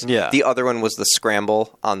 3 yards. Yeah. The other one was the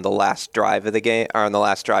scramble on the last drive of the game, or on the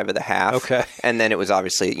last drive of the half. Okay. And then it was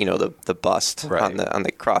obviously, the bust right. on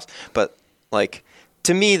the cross. But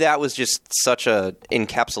to me, that was just such a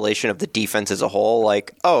encapsulation of the defense as a whole.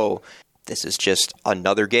 This is just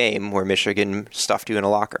another game where Michigan stuffed you in a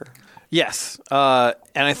locker. Yes. And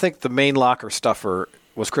I think the main locker stuffer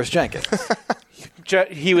was Chris Jenkins.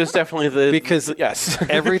 He was definitely because yes.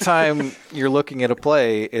 Every time you're looking at a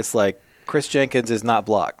play, it's like Chris Jenkins is not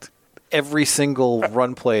blocked. Every single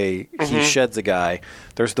run play, he sheds a guy.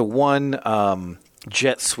 There's the one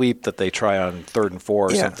jet sweep that they try on 3rd and 4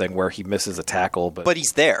 or something where he misses a tackle. But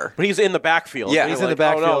he's there. But he's in the backfield. Yeah, he's in the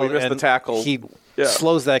backfield. Oh, no, he missed the tackle. He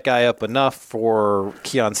slows that guy up enough for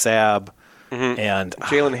Keon Sabb and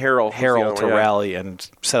Jalen Harrell to rally and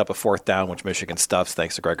set up a 4th down, which Michigan stuffs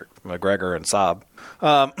thanks to McGregor and Saab.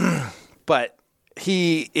 But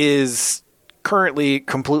he is currently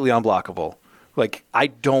completely unblockable. I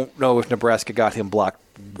don't know if Nebraska got him blocked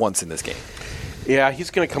once in this game. Yeah,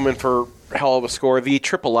 he's going to come in for a hell of a score. The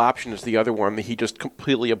triple option is the other one that he just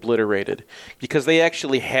completely obliterated because they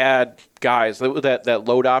actually had guys that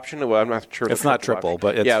load option. Well, I'm not sure it's not triple,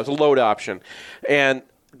 but it was a load option, and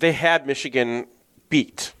they had Michigan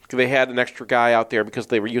beat. They had an extra guy out there because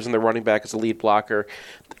they were using the running back as a lead blocker,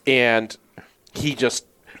 and he just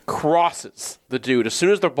crosses the dude as soon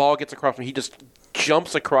as the ball gets across him. He just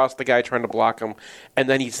jumps across the guy trying to block him, and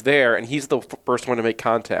then he's there, and he's the first one to make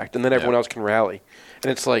contact, and then everyone else can rally.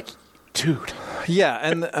 And it's like, dude. Yeah,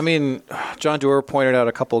 and I mean, John Doerr pointed out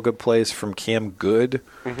a couple of good plays from Cam Good.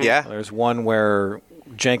 Mm-hmm. Yeah. There's one where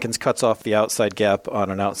Jenkins cuts off the outside gap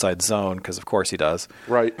on an outside zone, because of course he does.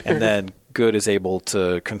 Right. And then Good is able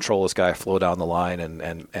to control his guy, flow down the line,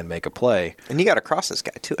 and make a play. And he got across this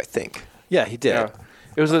guy, too, I think. Yeah, he did. Yeah.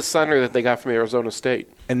 It was the center that they got from Arizona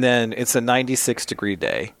State. And then it's a 96-degree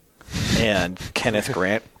day, and Kenneth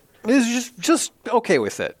Grant is just okay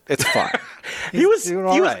with it. It's fine. He was doing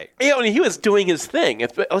all right. He was doing his thing,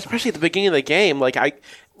 especially at the beginning of the game.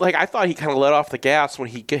 I thought he kind of let off the gas when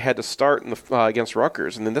he had to start against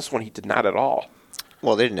Rutgers, and then this one he did not at all.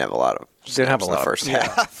 Well, they didn't have a lot of snaps in the first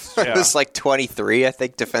half. Yeah. It was 23, I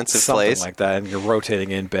think, defensive Something plays. like that, and you're rotating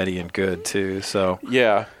in Betty and Good, too. So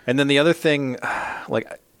yeah. And then the other thing,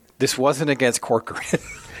 this wasn't against Corcoran.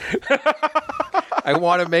 I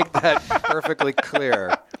want to make that perfectly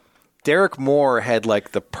clear. Derek Moore had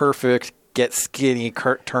the perfect get skinny,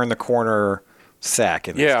 turn the corner sack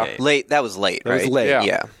in this game. Late. That was late, right? It was late,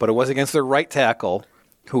 Yeah. But it was against their right tackle,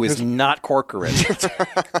 who is not Corcoran.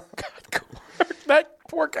 That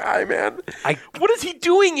poor guy, man. What is he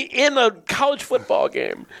doing in a college football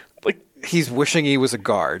game? Like, He's wishing he was a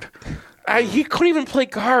guard. he couldn't even play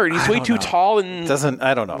guard. He's way too tall and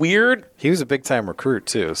I don't know. weird. He was a big-time recruit,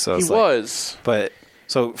 too. So He was. But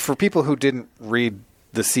so for people who didn't read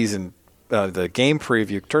the season, the game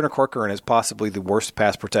preview, Turner Corcoran is possibly the worst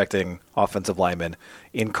pass-protecting offensive lineman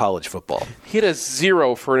in college football. He had a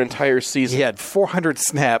 0 for an entire season. He had 400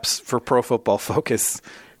 snaps for Pro Football Focus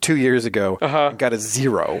 2 years ago and got a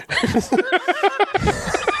 0.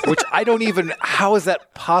 Which I don't even... How is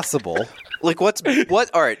that possible? Like, all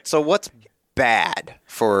right, so what's bad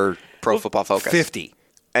for Pro Football Focus? 50.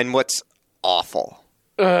 And what's awful?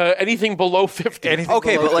 Anything below 50.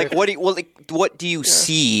 Okay, below but like, 50. what do you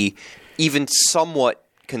see even somewhat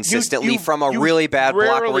consistently You from a really bad block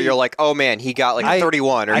where rarely- you're like, oh man, he got like a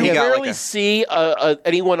 31 or he You got rarely like a... see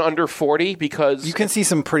anyone under 40 because You can see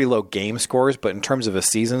some pretty low game scores, but in terms of a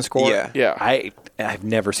season score, Yeah. I've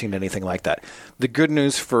never seen anything like that. The good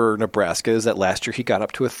news for Nebraska is that last year he got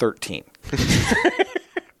up to a 13.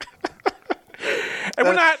 and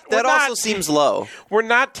That also seems low. We're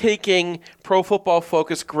not taking Pro Football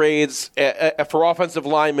Focus grades for offensive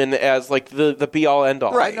linemen as like the be all end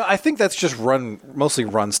all. Right. No, I think that's just mostly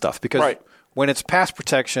run stuff because Right. when it's pass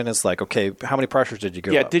protection, it's like, okay, how many pressures did you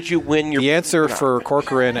give Yeah. up? Did you win your? The answer No. for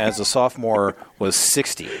Corcoran as a sophomore was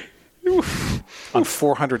 60 on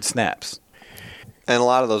 400 snaps. And a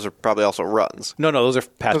lot of those are probably also runs. No, those are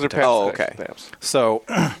pass Those are protection. Oh, pass okay. snaps. So,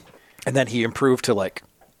 and then he improved to like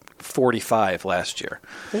 45 last year.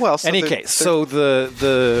 Well, so any they're- case, so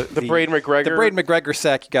the Braden McGregor- the Braden McGregor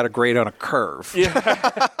sack, you got a grade on a curve.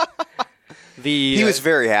 Yeah. He was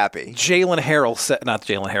very happy. Jalen Harrell sack, not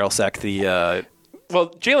Jalen Harrell sack. The Well,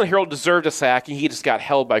 Jalen Harrell deserved a sack, and he just got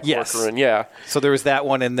held by Yes. Corcoran. Yeah. so there was that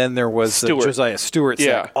one, and then there was Stewart. Josiah Stewart sack.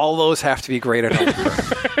 Yeah. All those have to be graded on the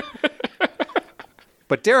curve.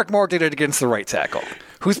 But Derek Moore did it against the right tackle,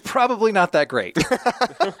 who's probably not that great.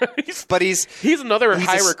 But he's Another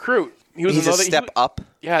high a- recruit. He was he's another a step up.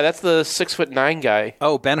 Yeah, that's the 6'9" guy.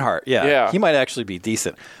 Oh, Ben Hart. Yeah. Yeah. He might actually be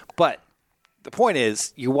decent. But the point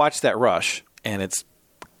is, you watch that rush, and it's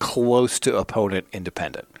close to opponent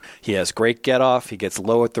independent. He has great get off. He gets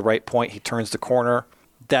low at the right point. He turns the corner.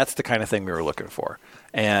 That's the kind of thing we were looking for.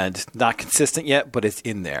 And not consistent yet, but it's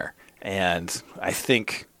in there. And I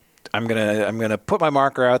think I'm gonna put my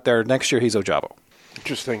marker out there. Next year, he's Ojabo.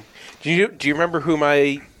 Interesting. Do you remember who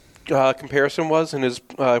my comparison was in his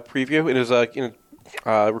preview, in his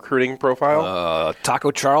recruiting profile?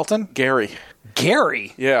 Taco Charlton? Gary.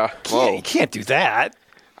 Gary? Yeah. You can't do that.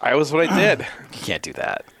 I was what I did. You can't do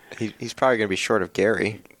that. He's probably going to be short of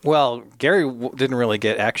Gary. Well, Gary didn't really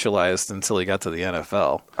get actualized until he got to the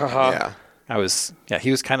NFL. Yeah.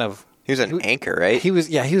 He was kind of... He was an anchor, right? He was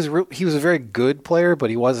a very good player, but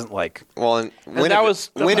he wasn't like... Well, and that was-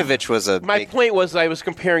 Winovich was a My big... point was I was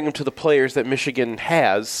comparing him to the players that Michigan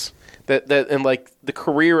has. That and like the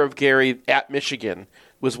career of Gary at Michigan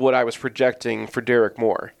was what I was projecting for Derek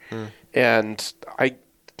Moore. And I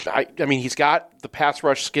mean, he's got the pass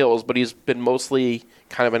rush skills, but he's been mostly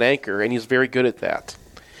kind of an anchor, and he's very good at that.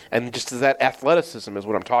 And just that athleticism is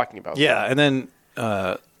what I'm talking about. Yeah, and then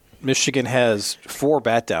Michigan has 4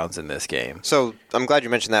 bat downs in this game. So I'm glad you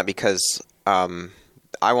mentioned that because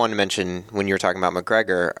I wanted to mention when you were talking about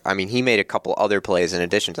McGregor, I mean, he made a couple other plays in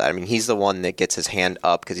addition to that. I mean, he's the one that gets his hand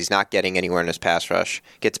up because he's not getting anywhere in his pass rush,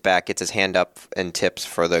 gets back, gets his hand up and tips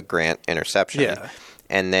for the Grant interception. Yeah.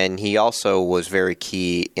 And then he also was very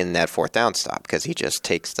key in that 4th down stop because he just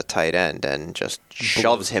takes the tight end and just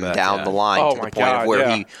shoves him back, down yeah. the line Oh to the my point of God,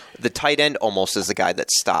 where yeah. the tight end almost is the guy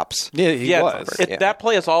that stops. Yeah, he was. Yeah. That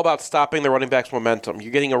play is all about stopping the running back's momentum.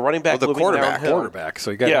 You're getting a running back Well, the moving quarterback. downhill. Quarterback,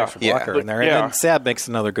 so you got Yeah. an extra blocker Yeah. in there. Yeah. And then Sab makes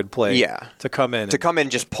another good play Yeah. to come in. To come in,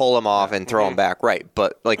 just pull him off and throw him back. Right.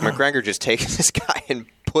 But like McGregor just takes this guy and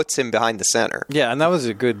puts him behind the center. Yeah, and that was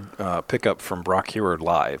a good pickup from Brock Heward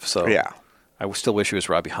live. So Yeah. I still wish he was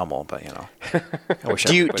Robbie Hummel, but I wish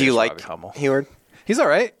Do you everybody was like Robbie Hummel. Heward? He's all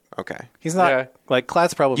right. Okay. He's not Yeah. like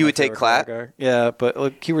Klatt's probably. You my would take favorite Klatt? guy. Yeah, but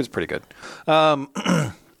look, Heward's pretty good.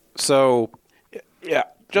 So Yeah.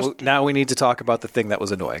 Just now we need to talk about the thing that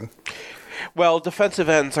was annoying. well, defensive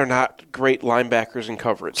ends are not great linebackers in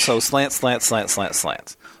coverage. So slant.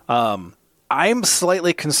 I'm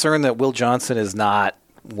slightly concerned that Will Johnson is not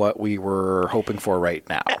what we were hoping for right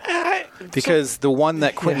now, because the one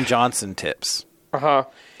that Quentin Johnson tips,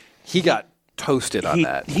 he got toasted on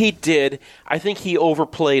that. He did. I think he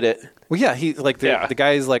overplayed it. Well, yeah, he like the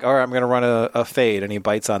guy's like, all right, I'm going to run a fade, and he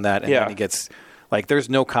bites on that, and Yeah. then he gets Like, there's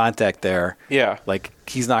no contact there. Yeah. Like,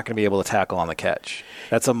 he's not going to be able to tackle on the catch.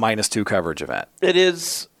 That's a -2 coverage event. It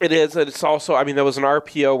is. And it's also, I mean, there was an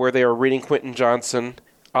RPO where they were reading Quentin Johnson,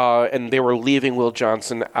 and they were leaving Will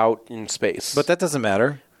Johnson out in space. But that doesn't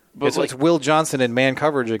matter. But It's Will Johnson in man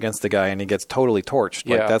coverage against the guy, and he gets totally torched.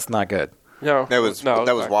 Yeah. Like, that's not good. No. That was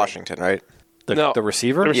Washington, right? The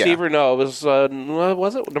receiver? The receiver, no. It was,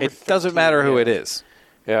 was it? Number It doesn't matter who it is.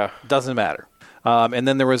 Yeah. Doesn't matter. And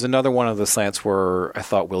then there was another one of the slants where I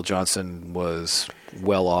thought Will Johnson was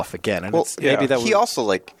well off again. And maybe that was, he also,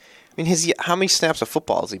 like, I mean, how many snaps of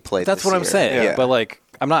football has he played that's this what I'm year? saying. Yeah. But, like,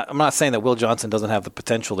 I'm not saying that Will Johnson doesn't have the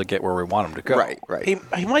potential to get where we want him to go. Right.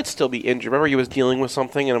 He might still be injured. Remember, he was dealing with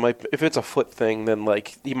something, and if it's a foot thing, then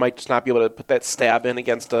like he might just not be able to put that stab in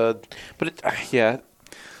against a. But yeah.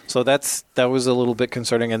 So that was a little bit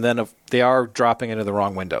concerning. And then they are dropping into the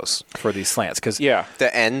wrong windows for these slants Yeah.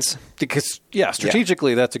 The ends. Because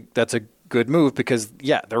strategically that's a good move because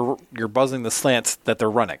you're buzzing the slants that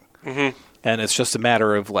they're running, and it's just a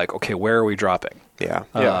matter of like, okay, where are we dropping? Yeah.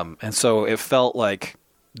 And so it felt like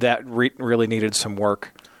that really needed some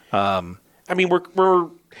work. I mean,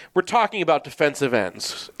 we're talking about defensive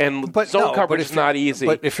ends, and zone coverage is not easy.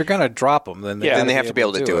 But if you're going to drop them, then they have to be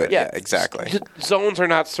able to do it. Yeah, exactly. Zones are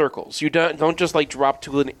not circles. You don't just like drop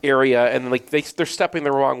to an area and like they're stepping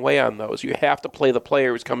the wrong way on those. You have to play the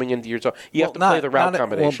player who's coming into your zone. You have to play the route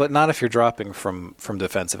combination. Well, but not if you're dropping from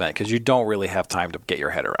defensive end because you don't really have time to get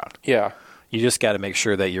your head around. Yeah. You just got to make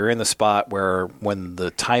sure that you're in the spot where when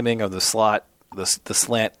the timing of the slot, the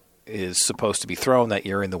slant is supposed to be thrown, that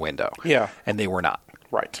you're in the window. Yeah. And they were not.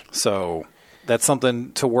 Right. So that's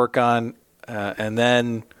something to work on. And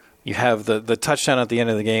then you have the touchdown at the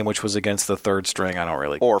end of the game, which was against the third string. I don't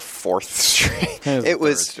really or fourth string. It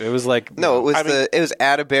was like it was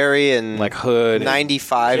Atterbury and like Hood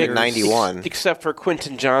 95 and 91. Except for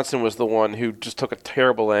Quentin Johnson was the one who just took a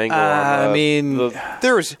terrible angle.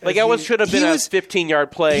 There was should have been a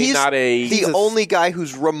 15-yard play, not a. The only guy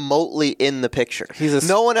who's remotely in the picture.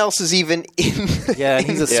 No one else is even in. And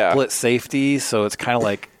he's a split safety, so it's kind of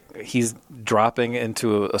like. He's dropping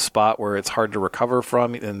into a spot where it's hard to recover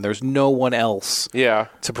from, and there's no one else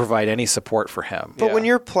to provide any support for him. But when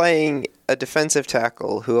you're playing a defensive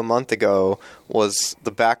tackle who a month ago was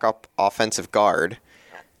the backup offensive guard,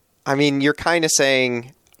 I mean, you're kind of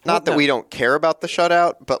saying, not that we don't care about the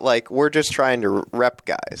shutout, but like we're just trying to rep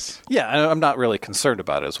guys. Yeah, I'm not really concerned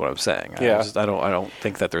about it is what I'm saying. I don't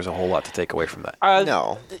think that there's a whole lot to take away from that.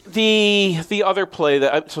 No. The other play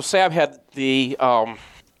so Sab had the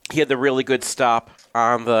he had the really good stop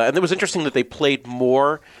on and it was interesting that they played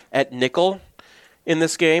more at nickel in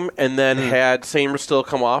this game and then had Samer still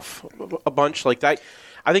come off a bunch like that.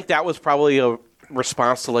 I think that was probably a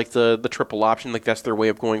response to like the triple option, like that's their way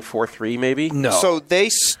of going 4-3 maybe. No. So they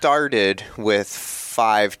started with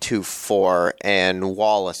 5-2-4 and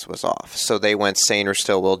Wallace was off. So they went Sainer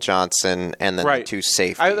still, Will Johnson, and then the two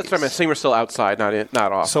safeties. That's what I meant. Samer's still outside, not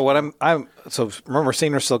off. So what so remember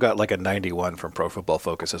Sainer still got like a 91 from Pro Football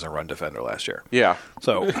Focus as a run defender last year. Yeah.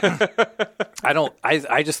 So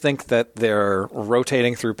I just think that they're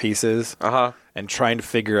rotating through pieces and trying to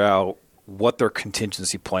figure out what their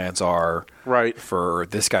contingency plans are for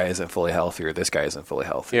this guy isn't fully healthy or this guy isn't fully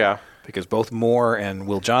healthy. Yeah. Because both Moore and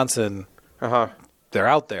Will Johnson they're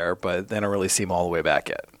out there, but they don't really seem all the way back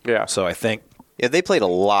yet. Yeah. So I think... Yeah, they played a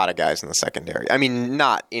lot of guys in the secondary. I mean,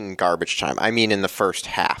 not in garbage time. I mean, in the first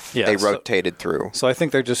half. Yeah, they rotated through. So I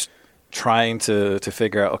think they're just trying to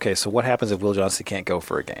figure out, okay, so what happens if Will Johnson can't go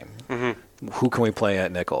for a game? Mm-hmm. Who can we play at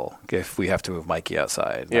nickel if we have to move Mikey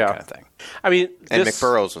outside? That kind of thing. I mean... And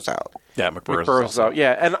McBurrows was out. Yeah, McBurrows was out.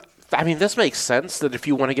 Yeah, and... I mean, this makes sense that if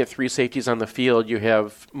you want to get three safeties on the field, you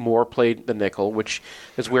have Moore played the nickel, which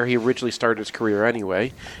is where he originally started his career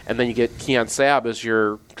anyway. And then you get Keon Sabb as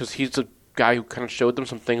because he's a guy who kind of showed them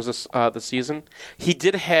some things this season. He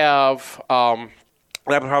did have, I'm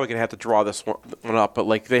probably going to have to draw this one up, but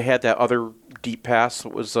like they had that other deep pass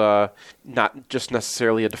that was not just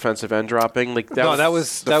necessarily a defensive end dropping. Like that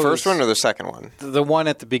was the first one or the second one? The one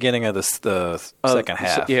at the beginning of the second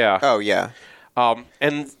half. Yeah. Oh, yeah.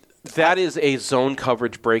 And that is a zone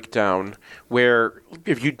coverage breakdown where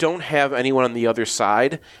if you don't have anyone on the other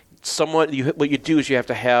side, what you do is you have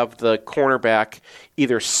to have the cornerback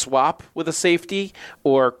either swap with a safety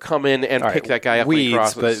or come in and pick that guy up when he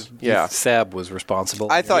crosses. But Sabb was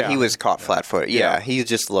responsible. I thought he was caught flat-footed. Yeah, he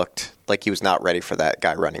just looked like he was not ready for that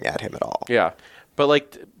guy running at him at all. Yeah, but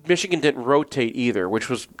like Michigan didn't rotate either, which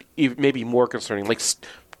was maybe more concerning. Like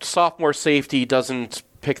sophomore safety doesn't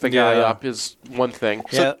pick the guy up is one thing.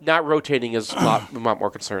 So not rotating is a lot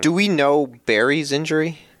more concerning. Do we know Barry's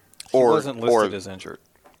injury? He wasn't listed as injured.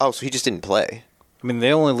 Oh, so he just didn't play. I mean,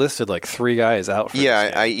 they only listed like 3 guys out for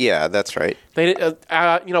this game. Yeah, that's right. They,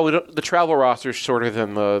 the travel roster is shorter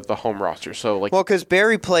than the home roster. So like, Well, because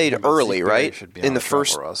Barry played early, Barry right? should be In on the the travel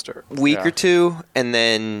first roster. week or two, and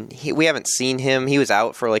then we haven't seen him. He was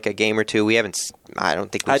out for like a game or two. I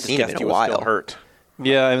don't think I we've just seen him guessed in he a was while. still hurt.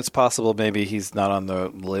 Yeah, and it's possible maybe he's not on the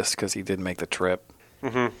list because he didn't make the trip.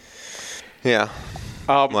 Yeah.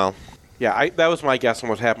 Well, Yeah, that was my guess on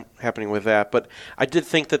what's happening with that. But I did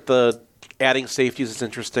think that the adding safeties is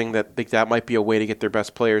interesting. That might be a way to get their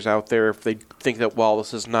best players out there if they think that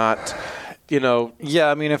Wallace is not, Yeah,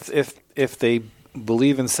 I mean, if they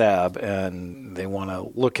believe in Sab and they want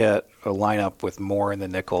to look at a lineup with Moore in the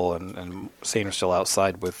nickel and Sainer still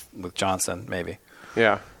outside with Johnson, maybe.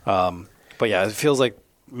 Yeah. But yeah, it feels like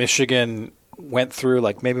Michigan went through,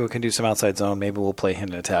 like, maybe we can do some outside zone, maybe we'll play him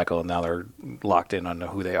in a tackle, and now they're locked in on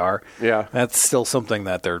who they are. Yeah. That's still something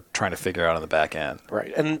that they're trying to figure out on the back end.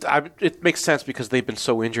 Right, and it makes sense because they've been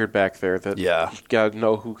so injured back there that you got to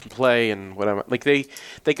know who can play and whatever. Like they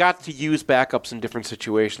got to use backups in different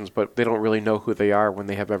situations, but they don't really know who they are when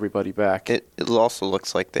they have everybody back. it also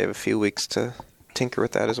looks like they have a few weeks to tinker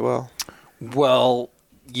with that as well. Well,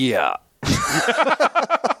 yeah.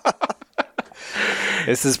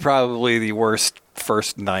 This is probably the worst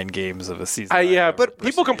first 9 games of a season. But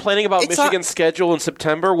people complaining about Michigan's schedule in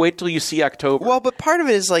September, wait till you see October. Well, but part of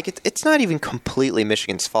it is like it's not even completely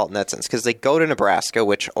Michigan's fault in that sense because they go to Nebraska,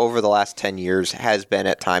 which over the last 10 years has been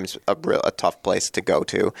at times a tough place to go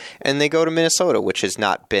to, and they go to Minnesota, which has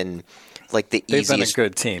not been like the They've easiest, been a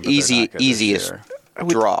good team, but they're not good easiest this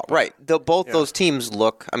draw. Right, both those teams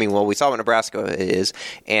look. I mean, well, we saw what Nebraska is,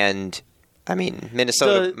 and I mean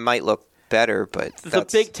Minnesota might look better, but the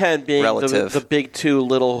Big Ten being relative. the Big Two,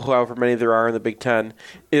 little however many there are in the Big Ten,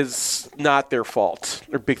 is not their fault.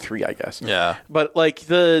 Or Big Three, I guess. Yeah. But like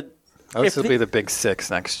this will be the Big 6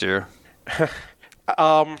 next year.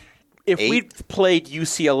 if we played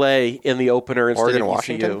UCLA in the opener instead Oregon, of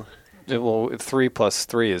Washington? ECU, 3 plus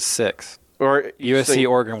 3 is 6. or USC,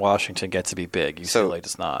 Oregon, Washington get to be big. UCLA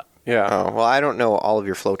does not. yeah. Oh, well, I don't know all of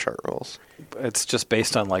your flowchart rules. It's just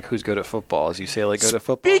based on like who's good at football. Is UCLA good at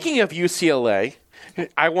football? Speaking of UCLA,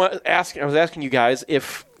 I was asking you guys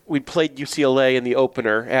if we played UCLA in the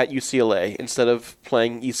opener at UCLA instead of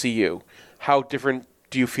playing ECU. How different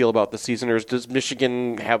do you feel about the season, or does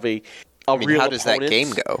Michigan have a real how does opponent? that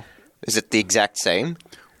game go? Is it the exact same?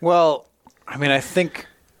 Well, I mean, I think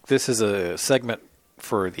this is a segment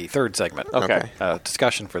for the third segment. Okay.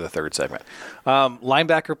 Discussion for the third segment.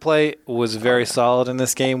 Linebacker play was very solid in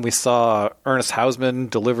this game. We saw Ernest Hausman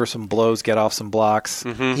deliver some blows, get off some blocks.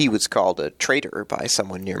 He was called a traitor by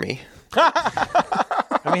someone near me.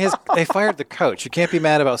 I mean, they fired the coach. You can't be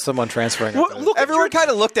mad about someone transferring. Look, Everyone kind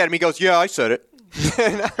of looked at him. He goes, "Yeah, I said it."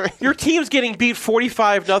 your team's getting beat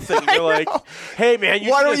 45-0. You're like, hey man,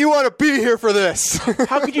 Why don't you want to be here for this?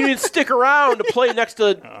 How could you even stick around to play next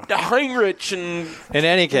to Heinrich and? In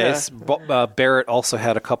any case, Barrett also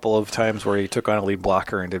had a couple of times where he took on a lead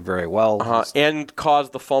blocker and did very well. And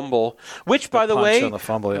caused the fumble, which, by the way, on the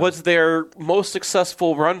fumble, yeah. was their most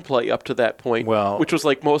successful run play up to that point. Well, which was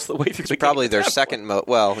like most of the way through the Probably game. their second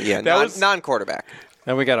non-quarterback.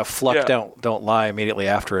 And we got a fluck don't lie immediately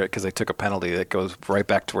after it because they took a penalty that goes right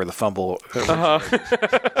back to where the fumble. And I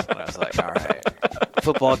was like, all right,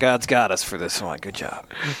 football gods got us for this one. Good job.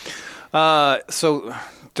 So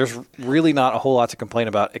there's really not a whole lot to complain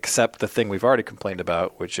about except the thing we've already complained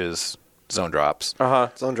about, which is zone drops. Zone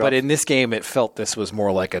drops. But in this game, it felt this was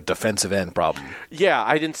more like a defensive end problem. Yeah,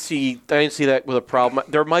 I didn't see that with a problem.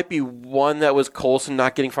 There might be one that was Colson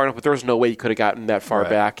not getting far enough, but there was no way you could have gotten that far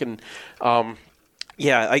back. And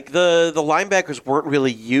yeah, like the linebackers weren't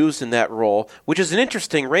really used in that role, which is an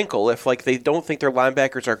interesting wrinkle. If like they don't think their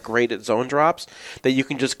linebackers are great at zone drops, that you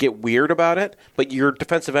can just get weird about it. But your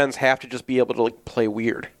defensive ends have to just be able to like play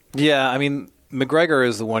weird. Yeah, I mean McGregor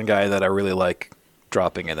is the one guy that I really like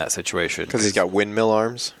dropping in that situation Because he's got windmill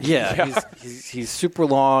arms. Yeah, he's super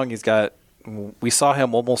long. We saw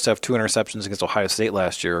him almost have 2 interceptions against Ohio State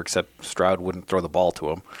last year, except Stroud wouldn't throw the ball to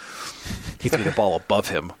him. He threw the ball above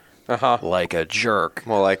him like a jerk.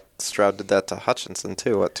 Well, like Stroud did that to Hutchinson,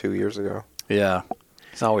 too, 2 years ago? Yeah.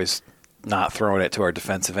 He's always not throwing it to our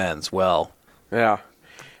defensive ends. Well, yeah,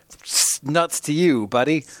 nuts to you,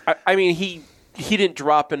 buddy. I mean, he didn't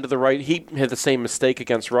drop into the right. He had the same mistake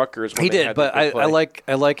against Rutgers. He did, but I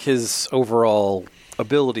like his overall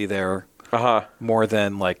ability there more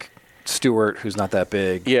than like Stewart, who's not that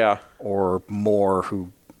big, or Moore,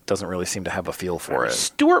 who doesn't really seem to have a feel for it.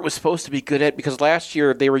 Stewart was supposed to be good at because last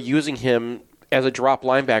year they were using him as a drop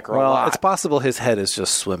linebacker a lot. Well, it's possible his head is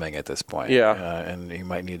just swimming at this point. Yeah. And he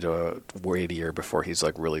might need to wait a year before he's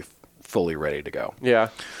like really fully ready to go. Yeah.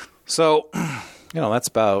 So, that's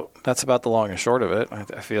about the long and short of it.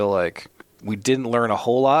 I feel like we didn't learn a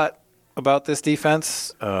whole lot about this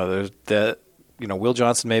defense. There's that, Will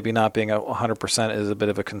Johnson maybe not being 100% is a bit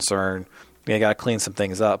of a concern. They got to clean some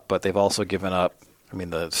things up, but they've also given up. I mean,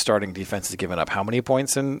 the starting defense has given up how many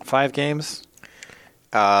points in 5 games?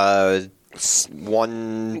 1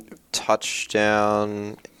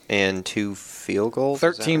 touchdown and 2 field goals.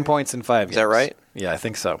 13 points in 5 games. Is that right? Yeah, I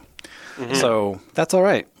think so. Mm-hmm. So that's all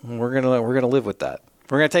right. We're gonna live with that.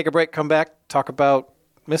 We're gonna take a break, come back, talk about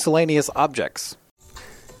miscellaneous objects.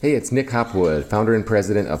 Hey, it's Nick Hopwood, founder and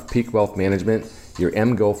president of Peak Wealth Management, your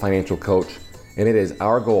MGO financial coach, and it is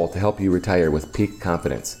our goal to help you retire with peak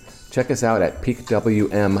confidence. Check us out at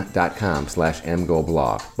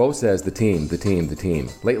peakwm.com/MGoblog. Bo says the team.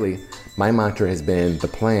 Lately, my mantra has been the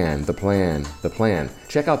plan.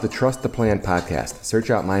 Check out the Trust the Plan podcast. Search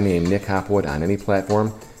out my name, Nick Hopwood, on any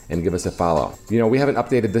platform and give us a follow. We haven't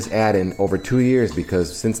updated this ad in over 2 years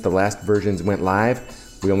because since the last versions went live,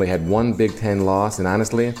 we only had 1 Big Ten loss, and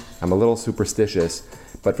honestly, I'm a little superstitious.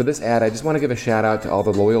 But for this ad, I just want to give a shout out to all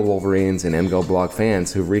the loyal Wolverines and MGoblog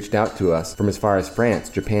fans who've reached out to us from as far as France,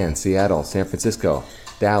 Japan, Seattle, San Francisco,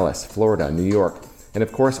 Dallas, Florida, New York, and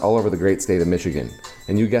of course all over the great state of Michigan.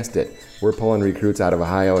 And you guessed it, we're pulling recruits out of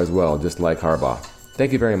Ohio as well, just like Harbaugh.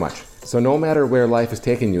 Thank you very much. So no matter where life has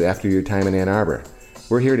taken you after your time in Ann Arbor,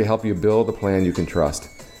 we're here to help you build a plan you can trust.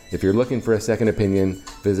 If you're looking for a second opinion,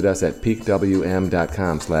 visit us at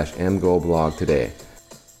peakwm.com/MGoblog today.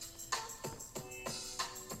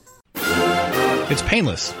 It's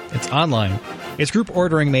painless. It's online. It's group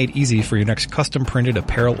ordering made easy for your next custom printed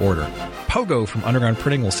apparel order. Pogo from Underground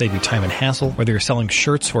Printing will save you time and hassle, whether you're selling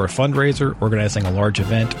shirts for a fundraiser, organizing a large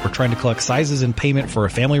event, or trying to collect sizes and payment for a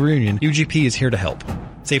family reunion. UGP is here to help.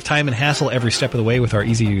 Save time and hassle every step of the way with our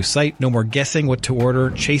easy-to-use site. No more guessing what to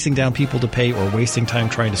order, chasing down people to pay, or wasting time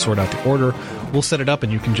trying to sort out the order. We'll set it up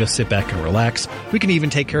and you can just sit back and relax. We can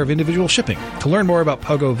even take care of individual shipping. To learn more about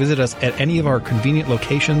Pogo, visit us at any of our convenient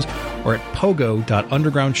locations or at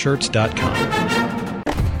pogo.undergroundshirts.com.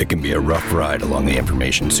 It can be a rough ride along the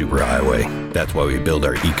information superhighway. That's why we build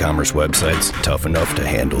our e-commerce websites tough enough to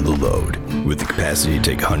handle the load. With the capacity to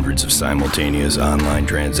take hundreds of simultaneous online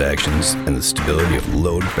transactions and the stability of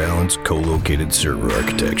load-balanced, co-located server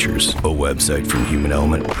architectures, a website from Human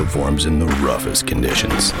Element performs in the roughest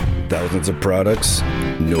conditions. Thousands of products?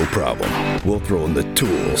 No problem. We'll throw in the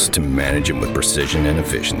tools to manage them with precision and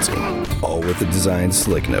efficiency. All with a design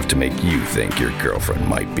slick enough to make you think your girlfriend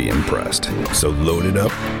might be impressed. So load it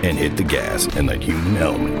up and hit the gas and let Human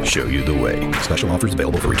Element show you the way. Special offers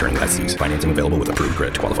available for returning lessees. Financing available with approved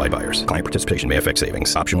credit to qualified buyers. Client participation may affect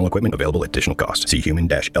savings. Optional equipment available at additional cost. See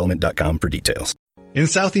human-element.com for details. In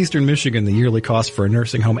southeastern Michigan, the yearly cost for a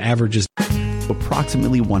nursing home averages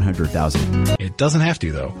approximately $100,000. It doesn't have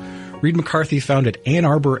to, though. Reed McCarthy founded Ann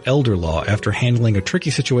Arbor Elder Law after handling a tricky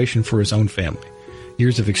situation for his own family.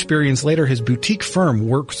 Years of experience later, his boutique firm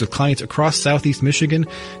works with clients across southeast Michigan,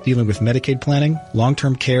 dealing with Medicaid planning,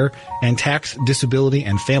 long-term care, and tax, disability,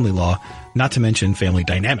 and family law, not to mention family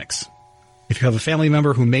dynamics. If you have a family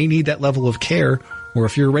member who may need that level of care, or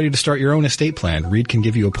if you're ready to start your own estate plan, Reed can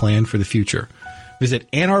give you a plan for the future. Visit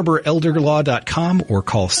AnnArborElderLaw.com or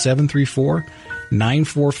call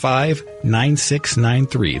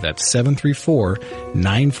 734-945-9693. That's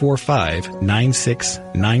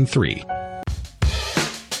 734-945-9693.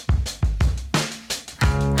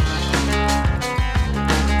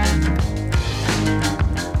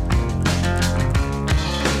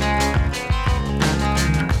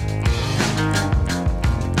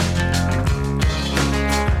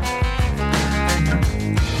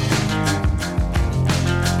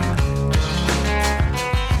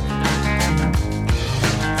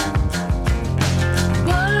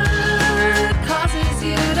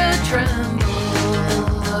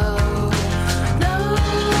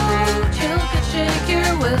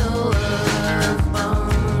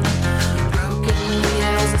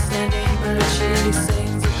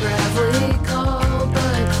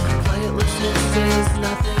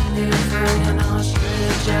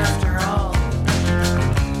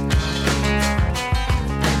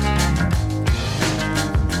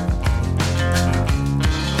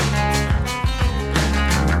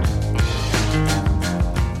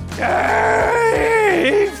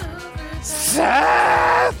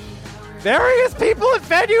 Various people at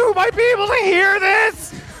venue who might be able to hear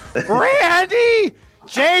this. Randy,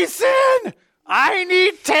 Jason, I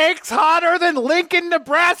need takes hotter than Lincoln,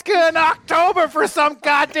 Nebraska in October for some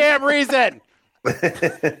goddamn reason.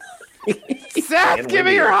 Seth, give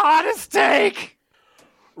me your hottest take.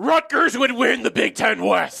 Rutgers would win the Big Ten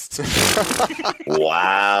West.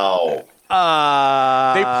 Wow.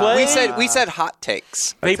 They play. We said hot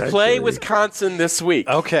takes. They play Wisconsin this week.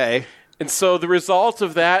 Okay. And so the result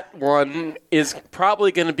of that one is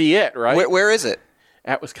probably going to be it, right? Where is it?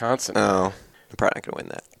 At Wisconsin. Oh, I'm probably not going to win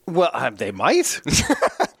that. Well, they might.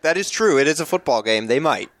 That is true. It is a football game. They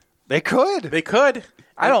might. They could. They could.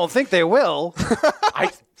 I don't think they will.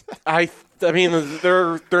 I mean,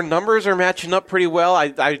 their numbers are matching up pretty well. I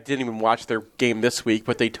didn't even watch their game this week,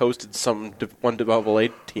 but they toasted one AA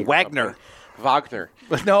team. Wagner.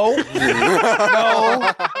 No.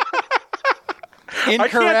 No.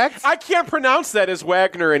 Incorrect. I can't pronounce that as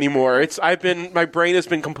Wagner anymore. My brain has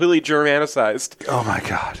been completely Germanicized. Oh my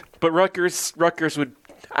God. But Rutgers would.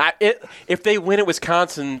 If they win at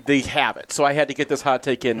Wisconsin, they have it. So I had to get this hot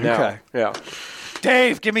take in now. Okay. Yeah.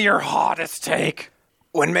 Dave, give me your hottest take.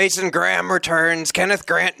 When Mason Graham returns, Kenneth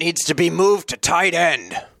Grant needs to be moved to tight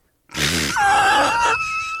end.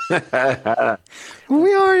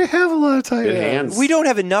 We already have a lot of tight Good ends. hands. We don't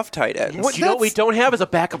have enough tight ends. You know what we don't have is a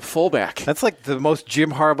backup fullback. That's like the most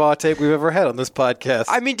Jim Harbaugh take we've ever had on this podcast.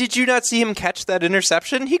 I mean, did you not see him catch that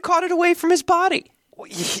interception? He caught it away from his body.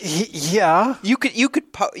 Yeah. You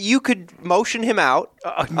could motion him out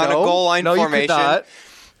on a no. goal line No, you formation, could not.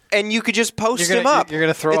 and you could just post him up. You're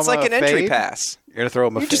going to throw him It's like a an entry fade? pass. You're going to throw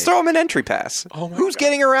him a You just fade. throw him an entry pass. Who's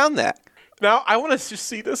getting around that? Now, I want to just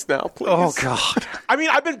see this now, please. Oh, God. I mean,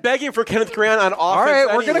 I've been begging for Kenneth Grant on offense. All right,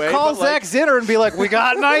 we're going to anyway, call but, like, Zach Zinner and be like, we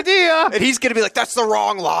got an idea. And he's going to be like, that's the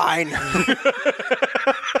wrong line.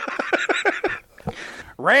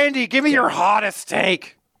 Randy, give me your hottest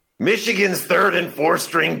take. Michigan's third and fourth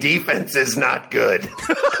string defense is not good.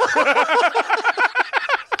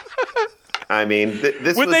 I mean,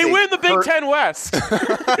 this Would was they a win the Big Ten West?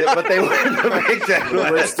 but they win the Big Ten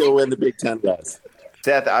Let's West. still win the Big Ten West.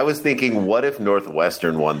 Seth, I was thinking, what if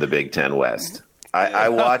Northwestern won the Big Ten West? I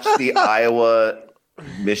watched the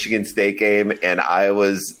Iowa-Michigan State game, and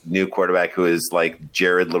Iowa's new quarterback, who is like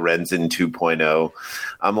Jared Lorenzen 2.0.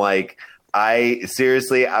 I'm like,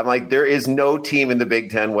 there is no team in the Big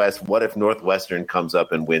Ten West. What if Northwestern comes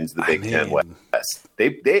up and wins the Big Ten West? They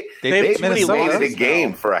made it a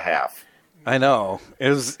game for a half. I know. It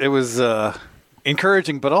was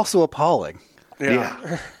encouraging, but also appalling.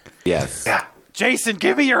 Yeah. Yes. Yeah. Jason,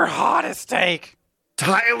 give me your hottest take.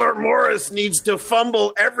 Tyler Morris needs to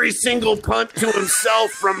fumble every single punt to himself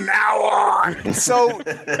from now on. So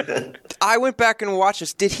I went back and watched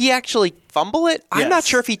this. Did he actually fumble it? I'm not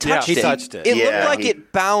sure if he touched it. He touched it. It looked like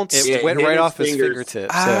it bounced. It went hit right his off his fingers.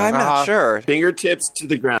 fingertips. I'm not sure. Fingertips to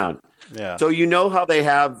the ground. Yeah. So you know how they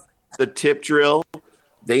have the tip drill?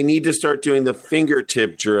 They need to start doing the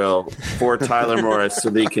fingertip drill for Tyler Morris so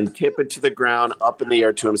they can tip it to the ground, up in the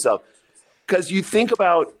air to himself. Because you think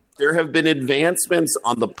about, there have been advancements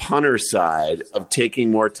on the punter side of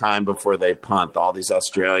taking more time before they punt. All these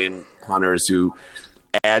Australian punters who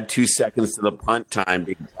add 2 seconds to the punt time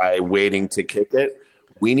by waiting to kick it.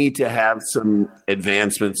 We need to have some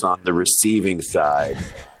advancements on the receiving side.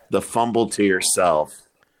 The fumble to yourself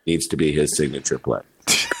needs to be his signature play.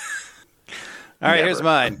 All right, here's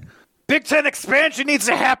mine. Big Ten expansion needs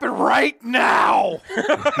to happen right now.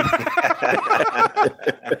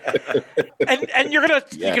 and you're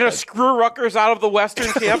gonna screw Rutgers out of the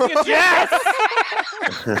Western Championship? Yes.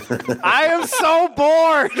 I am so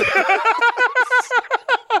bored.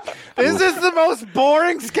 This is the most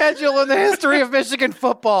boring schedule in the history of Michigan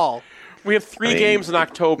football. We have 3 games in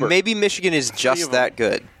October. Maybe Michigan is just that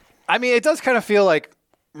good. I mean, it does kind of feel like,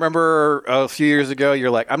 remember a few years ago, you're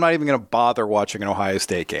like, I'm not even going to bother watching an Ohio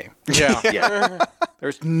State game. Yeah.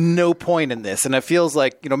 There's no point in this. And it feels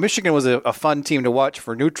like, Michigan was a fun team to watch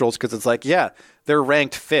for neutrals because it's like, yeah, they're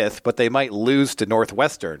ranked 5th, but they might lose to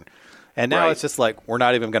Northwestern. And now it's just like, we're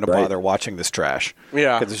not even going to bother watching this trash.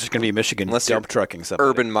 Yeah. Because it's just going to be Michigan dump trucking something.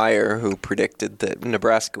 Urban Meyer, who predicted that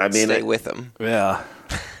Nebraska would stay with them. Yeah.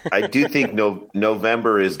 I do think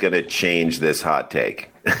November is going to change this hot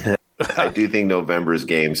take. I do think November's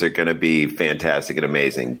games are going to be fantastic and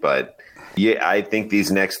amazing, but yeah, I think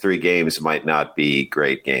these next 3 games might not be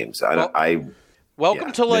great games.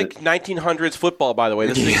 Welcome to 1900s football, by the way.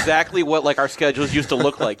 This is exactly what our schedules used to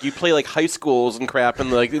look like. You play high schools and crap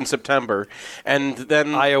in September, and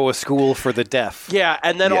then Iowa School for the Deaf. Yeah,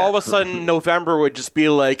 and then all of a sudden November would just be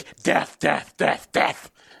like death, death, death, death.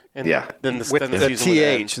 And then the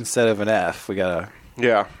TH instead of an F. We gotta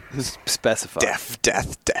specify. Death.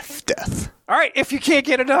 All right, if you can't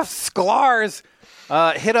get enough Sklar's,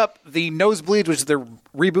 hit up the Nosebleed, which is the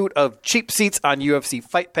reboot of Cheap Seats on UFC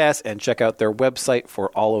Fight Pass, and check out their website for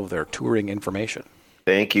all of their touring information.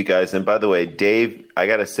 Thank you, guys. And by the way, Dave, I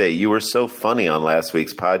got to say, you were so funny on last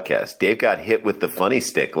week's podcast. Dave got hit with the funny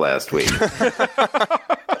stick last week.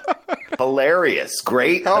 Hilarious.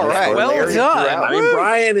 Great. All right. Well Hilarious done. throughout. I mean,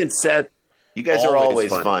 Brian and Seth. You guys are always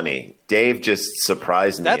funny. funny. Dave just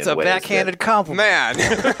surprised me. That's in a ways backhanded compliment.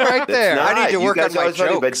 Man, right there. Not, I need to you work guys on my are always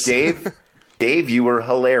funny, jokes. but Dave, you were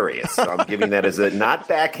hilarious. So I'm giving that as a not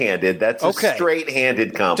backhanded. That's a Okay.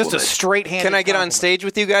 straight-handed compliment. Just a straight-handed Can I get on compliment. stage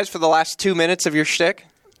with you guys for the last 2 minutes of your shtick?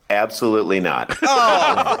 Absolutely not.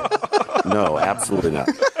 No, absolutely not.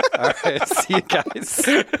 All right, see you guys.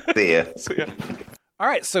 See ya. All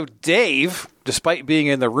right, so Dave, despite being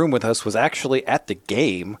in the room with us, was actually at the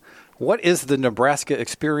game. What is the Nebraska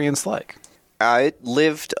experience like? It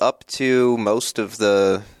lived up to most of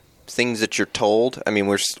the things that you're told. I mean,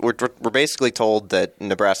 we're basically told that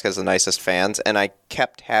Nebraska has the nicest fans, and I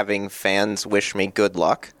kept having fans wish me good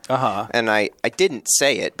luck. Uh-huh. And I didn't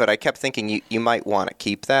say it, but I kept thinking you might want to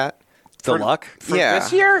keep that. The luck? Yeah.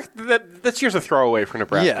 This year, this year's a throwaway for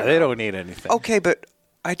Nebraska. Yeah, they don't need anything. Okay, but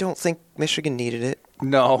I don't think Michigan needed it.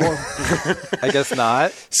 No, I guess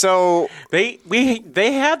not. So They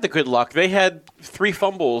had the good luck. They had 3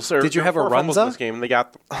 fumbles. Or Did you have a 4 fumbles runza? in this game? And they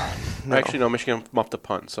got. Actually, no. Michigan muffed a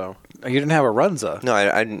punt. So You didn't have a runza. no,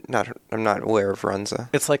 I'm not aware of Runza.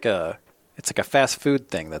 It's like a fast food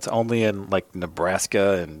thing that's only in like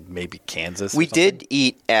Nebraska and maybe Kansas. or We something. did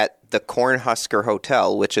eat at the Cornhusker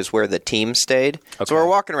Hotel, which is where the team stayed. Okay. So we were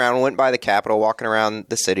walking around, we went by the Capitol, walking around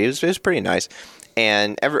the city. It was pretty nice.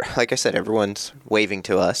 And like I said, everyone's waving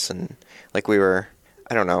to us, and like we were,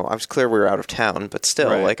 I don't know, I was clear we were out of town, but still,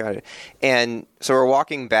 Right. and so we're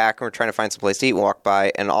walking back, and we're trying to find some place to eat. We walk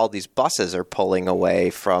by, and all these buses are pulling away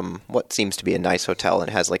from what seems to be a nice hotel, and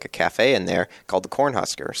it has like a cafe in there called the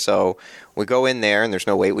Cornhusker. So we go in there, and there's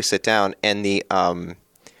no wait. We sit down, and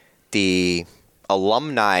the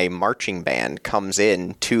alumni marching band comes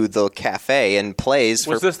in to the cafe and plays.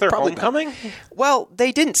 was for this their probably homecoming? Well,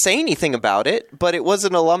 they didn't say anything about it, but it was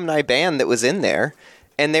an alumni band that was in there,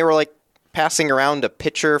 and they were like passing around a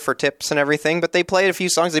pitcher for tips and everything. But they played a few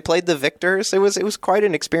songs. They played the Victors. It was quite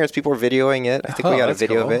an experience. People were videoing it. I think we got a that's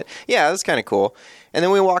video cool. of it. Yeah, it was kind of cool. And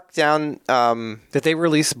then we walked down. Did they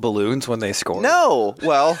release balloons when they scored? No,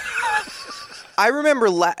 well, I remember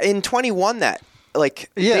in 21 that. Like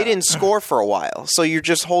Yeah. they didn't score for a while, so you're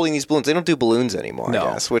just holding these balloons. They don't do balloons anymore, No.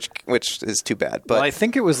 I guess, which is too bad. But Well, I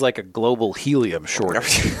think it was like a global helium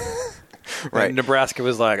shortage. Right. And Nebraska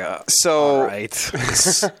was like, So- all right.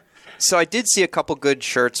 So I did see a couple good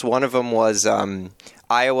shirts. One of them was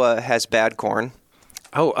Iowa has bad corn.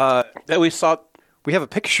 That we saw. We have a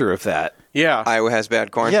picture of that. Yeah. Iowa has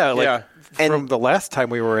bad corn. Yeah, like Yeah. And- from the last time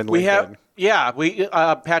we were in We Lincoln. have. Yeah,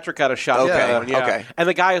 Patrick got a shot. Okay, at that one, yeah. okay. And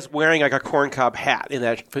the guy is wearing like a corncob hat in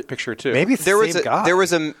that picture too. Maybe it's there the was same guy.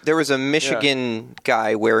 there was a Michigan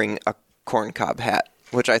guy wearing a corncob hat,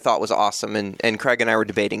 which I thought was awesome, and Craig and I were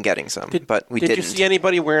debating getting some, but we Did didn't. you see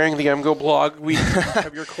anybody wearing the MGO blog? We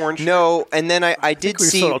have your corn shirt? No, and then I did we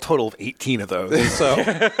see. sold a total of 18 of those. So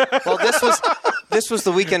Well, this was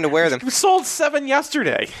the weekend to wear them. We sold 7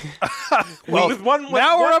 yesterday. well, With one-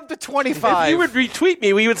 now we're one- up to 25. If you would retweet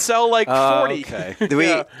me, we would sell like 40.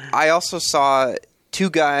 Okay. I also saw 2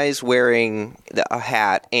 guys wearing a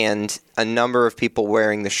hat and a number of people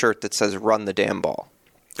wearing the shirt that says "Run the damn ball."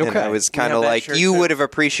 And Okay. I was We kind have of that like, shirt, you too. would have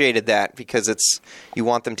appreciated that because you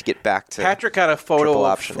want them to get back to. Patrick got a photo Triple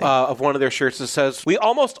of, optioning. of one of their shirts that says, "We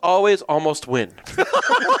almost always almost win."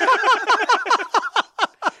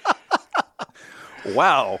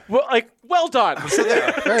 Wow. Well done.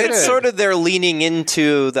 It's sort of they're leaning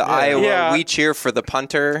into the Iowa. Yeah. We cheer for the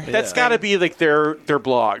punter. That's got to be like their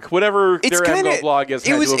blog, whatever It's their kind MGO of blog is.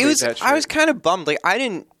 It was. had to It have was. made that I was shirt. kind of bummed. Like I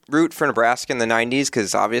didn't root for Nebraska in the '90s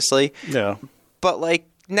because obviously, Yeah. but like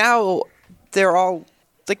now they're all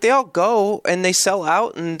like they all go and they sell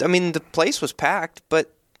out, and I mean the place was packed,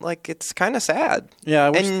 but like it's kind of sad. Yeah, I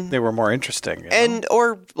wish And- they were more interesting. you know? And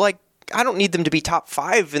or like I don't need them to be top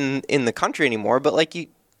 5 in the country anymore, but like you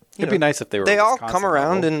It'd be nice if they were They all Wisconsin come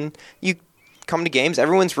around level. and you come to games.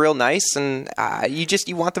 Everyone's real nice, and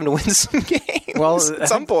you want them to win some games. Well, at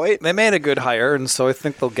some point. They made a good hire, and so I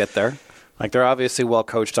think they'll get there. Like they're obviously well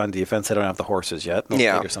coached on defense. They don't have the horses yet. They'll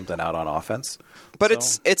Yeah. figure something out on offense. But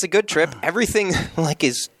So- it's a good trip. Everything like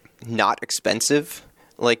is not expensive.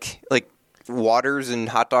 Like waters and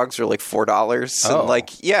hot dogs are like $4. Oh. And like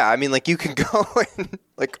I mean like you can go and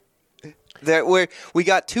like we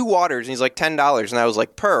got 2 waters and he's like $10 and I was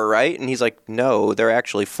like per, right? And he's like no, they're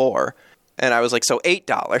actually $4. And I was like so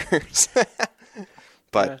 $8.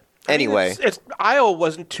 But Anyway, Iowa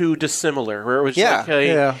wasn't too dissimilar, where it was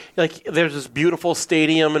like there's this beautiful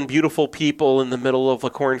stadium and beautiful people in the middle of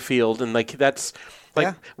a cornfield, and like that's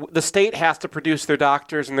like the state has to produce their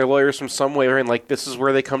doctors and their lawyers from somewhere, and like this is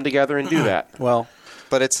where they come together and do that. Well,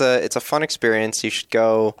 but it's a fun experience. You should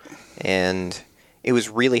go, and it was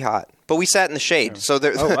really hot, but we sat in the shade. So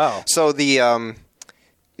there, so the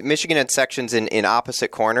Michigan had sections in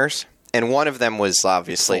opposite corners. And one of them was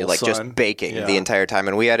obviously like just baking the entire time,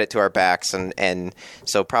 and we had it to our backs, and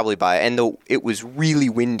so probably it was really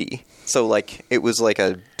windy. So like it was like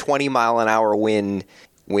a 20-mile-an-hour wind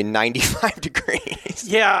 95 degrees.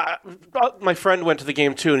 Yeah, my friend went to the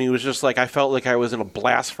game too, and he was just like, I felt like I was in a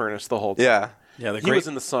blast furnace the whole time. Yeah. He was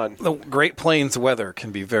in the sun. The Great Plains weather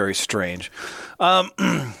can be very strange.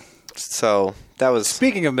 So that was.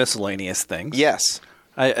 Speaking of miscellaneous things, yes.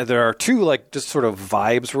 There are two, like, just sort of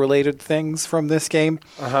vibes-related things from this game.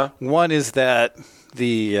 One is that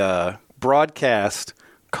the broadcast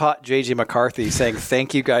caught J.J. McCarthy saying,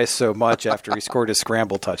 "Thank you guys so much," after he scored his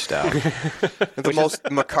scramble touchdown. The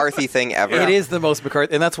most McCarthy thing ever. It is the most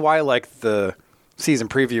McCarthy, and that's why, like, the season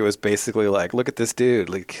preview is basically like, look at this dude.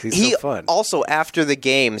 Like, he's so fun. Also, after the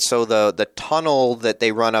game, so the tunnel that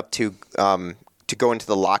they run up to go into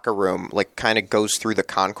the locker room, like, kind of goes through the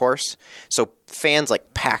concourse. So fans,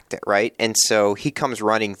 like, packed it, right? And so he comes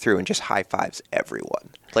running through and just high-fives everyone.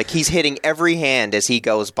 Like, he's hitting every hand as he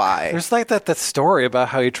goes by. There's, like, that story about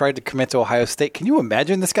how he tried to commit to Ohio State. Can you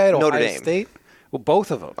imagine this guy at Ohio State? Well,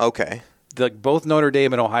 both of them. Okay. Both Notre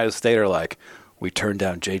Dame and Ohio State are like, we turned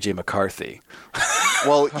down J.J. McCarthy.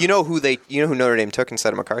 Well, you know who Notre Dame took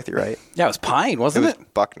instead of McCarthy, right? Yeah, it was Pine, wasn't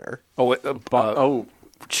it? Buckner.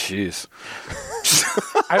 Jeez.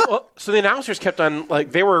 So the announcers kept on,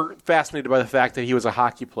 like, they were fascinated by the fact that he was a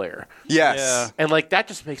hockey player. Yes. Yeah. And, like, that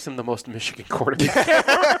just makes him the most Michigan quarterback.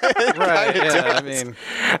 Right, yeah, I mean.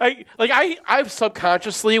 I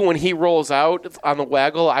subconsciously, when he rolls out on the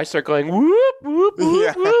waggle, I start going, whoop, whoop,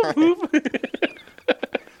 whoop, whoop, whoop.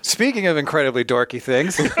 Speaking of incredibly dorky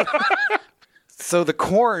things, so the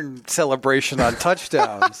corn celebration on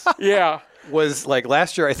touchdowns was, like,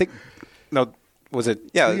 last year, I think, was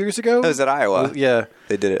it 2 years ago? It was at Iowa.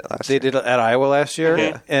 They did it last year. They did it at Iowa last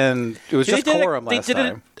year, and it was just Corum last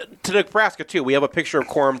time. They did it to Nebraska, too. We have a picture of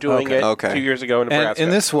Corum doing it 2 years ago in Nebraska. And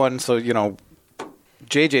in this one, so,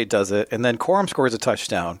 JJ does it, and then Corum scores a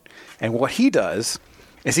touchdown, and what he does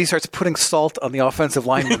is he starts putting salt on the offensive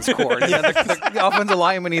lineman's corn, and then the offensive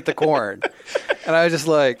lineman eat the corn. And I was just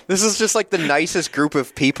like, this is just like the nicest group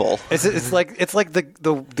of people. It's like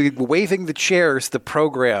the waving the chairs, the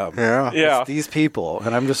program. Yeah. It's these people,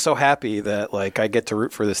 and I'm just so happy that, like, I get to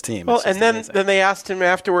root for this team. Well, and then they asked him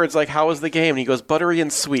afterwards, like, how was the game? And he goes, buttery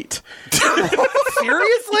and sweet.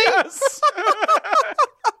 Seriously? Yes.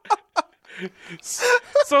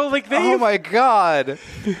 So, like, oh my god.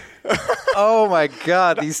 Oh my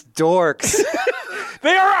god, these dorks.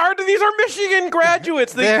 These are Michigan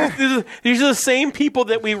graduates. These are the same people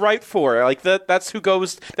that we write for. Like that's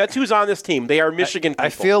who's on this team. They are Michigan people. I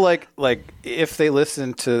feel like if they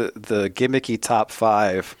listened to the gimmicky top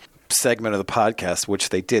 5 segment of the podcast, which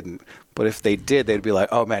they didn't, but if they did, they'd be like,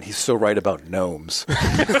 "Oh man, he's so right about gnomes."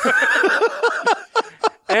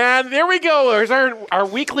 And there we go. There's our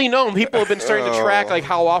weekly gnome. People have been starting to track, like,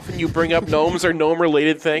 how often you bring up gnomes or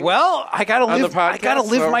gnome-related things. Well, I gotta live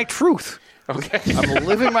my truth. Okay, I'm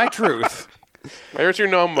living my truth. There's your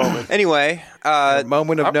gnome moment. Anyway,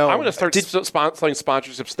 moment of gnome. I'm going to start selling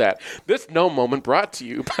sponsorship stat. This gnome moment brought to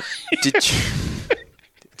you by Did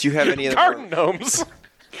you have any other garden gnomes?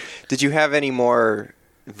 Did you have any more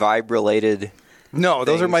vibe-related? No,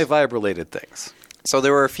 those are my vibe-related things. So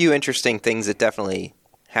there were a few interesting things that definitely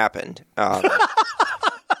happened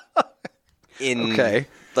in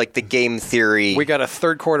like the game theory. We got a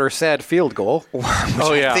third quarter sad field goal, which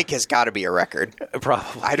I think has got to be a record.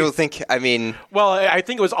 Probably. I don't think. I mean, well, I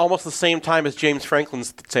think it was almost the same time as James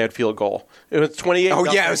Franklin's sad field goal. It was 28. Oh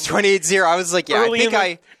yeah, it was 28-0. I was like, yeah,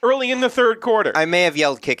 early in the third quarter. I may have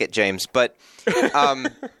yelled "kick it, James," but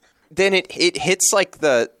then it hits like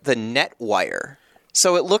the net wire,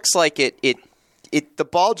 so it looks like the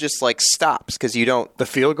ball just like stops because you don't. The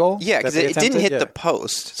field goal? Yeah, because it didn't hit the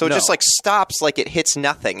post. So it just like stops, like it hits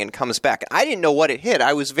nothing and comes back. I didn't know what it hit.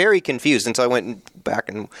 I was very confused until I went back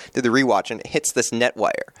and did the rewatch, and it hits this net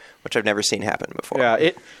wire, which I've never seen happen before.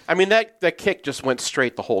 Yeah, that kick just went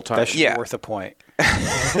straight the whole time. That should be worth a point.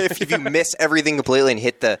 if you miss everything completely and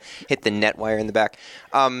hit the net wire in the back.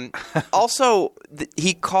 Also,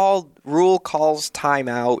 Rule calls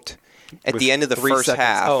timeout at the end of the first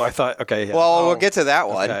half. Oh, I thought, okay. Yeah. Well, we'll get to that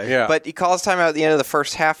one. Okay, yeah. But he calls timeout at the end of the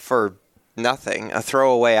first half for Nothing. A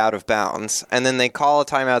throwaway out of bounds. And then they call a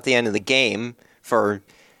timeout at the end of the game for,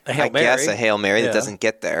 A Hail I Mary. guess, a Hail Mary Yeah. that doesn't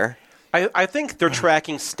get there. I think they're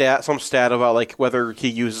tracking some stat about like whether he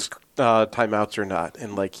uses timeouts or not,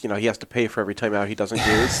 and like he has to pay for every timeout he doesn't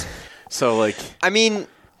use. So like, I mean,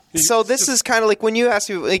 so this is kind of like when you ask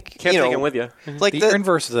me, like, can't take him with you. Like The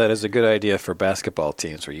inverse of that is a good idea for basketball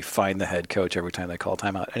teams where you find the head coach every time they call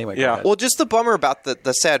timeout. Anyway, go ahead. Well, just the bummer about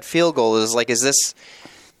the sad field goal is like, is this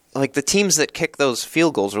like the teams that kick those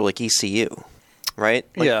field goals are like ECU, right?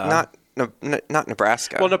 Like, Yeah. Not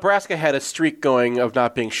Nebraska. Well, Nebraska had a streak going of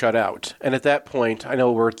not being shut out, and at that point, I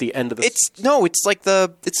know we're at the end of the. It's like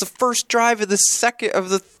it's the first drive of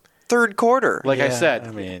the third quarter. Like I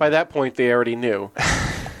said, by that point they already knew.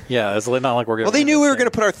 Yeah, it's not like we're going. Well, they knew we were going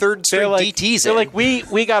to put our third string DTs They're in. like,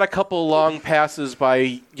 we got a couple long passes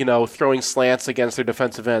by throwing slants against their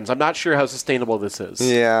defensive ends. I'm not sure how sustainable this is.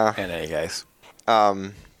 Yeah. And hey, guys.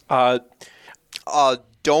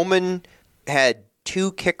 Doman had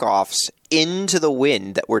 2 kickoffs into the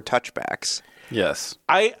wind that were touchbacks. Yes.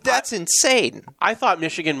 That's insane. I thought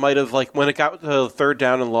Michigan might have, like, when it got to third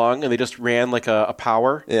down and long and they just ran like a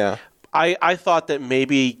power. Yeah. I thought that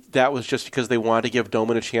maybe that was just because they wanted to give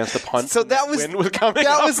Doman a chance to punt. So that was wind was coming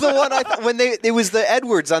that up. was the one I thought when it was the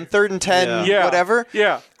Edwards on 3rd and 10 Yeah. whatever.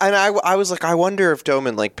 Yeah. And I was like, I wonder if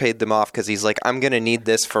Doman like paid them off because he's like, I'm going to need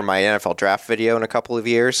this for my NFL draft video in a couple of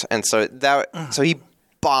years, and so he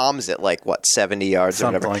bombs it like 70 yards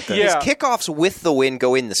Something or whatever. like that. His Yeah. kickoffs with the wind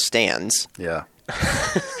go in the stands. Yeah.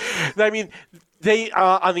 I mean, they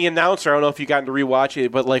on the announcer. I don't know if you gotten to rewatch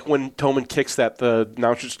it, but like when Doman kicks that, the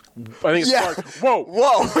announcer's, I think it's Yeah. like,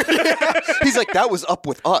 whoa. He's like, that was up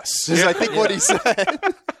with us, is I think what he said.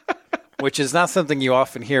 Which is not something you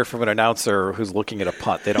often hear from an announcer who's looking at a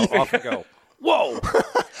punt. They don't often go, "Whoa!"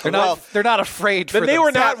 They're not afraid. Then for they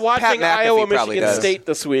were themselves. not watching Pat McAfee Iowa probably Michigan does. State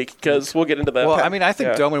this week because we'll get into that. Well, I mean, I think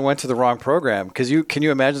Yeah. Doman went to the wrong program because can you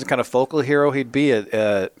imagine the kind of focal hero he'd be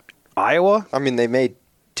at Iowa? I mean, they made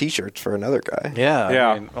T-shirts for another guy. Yeah. Yeah.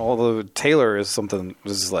 I mean, although Taylor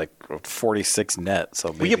is like 46 net,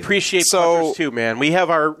 so maybe. We appreciate punters too, man. We have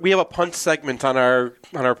a punt segment on our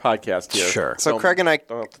podcast here. Sure. So Craig and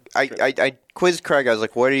I quizzed Craig. I was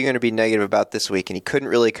like, what are you going to be negative about this week? And he couldn't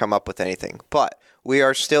really come up with anything. But we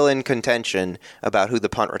are still in contention about who the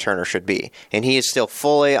punt returner should be. And he is still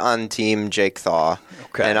fully on team Jake Thaw.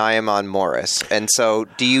 Okay. And I am on Morris. And so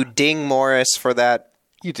do you ding Morris for that?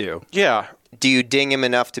 You do. Yeah. Do you ding him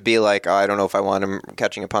enough to be like, oh, I don't know if I want him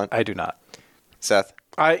catching a punt? I do not. Seth?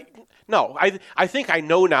 No, I think I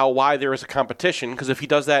know now why there is a competition, because if he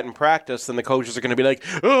does that in practice, then the coaches are going to be like,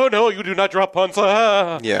 oh, no, you do not drop punts.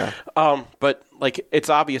 Ah. Yeah. But, like, it's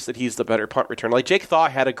obvious that he's the better punt return. Like, Jake Thaw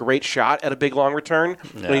had a great shot at a big, long return,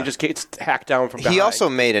 but he just gets hacked down from behind. He also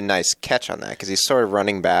made a nice catch on that because he's sort of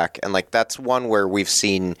running back, and, like, that's one where we've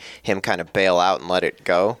seen him kind of bail out and let it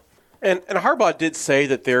go. And Harbaugh did say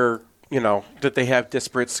that they're, that they have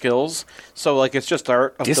disparate skills. So, like, it's just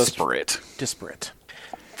art of disparate.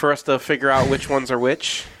 For us to figure out which ones are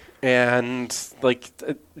which. And, like,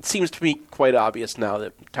 it seems to me quite obvious now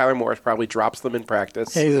that Tyler Morris probably drops them in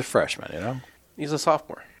practice. Yeah, he's a freshman, He's a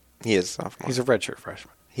sophomore. He is a sophomore. He's a redshirt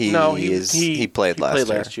freshman. He played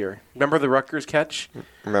last year. Remember the Rutgers catch?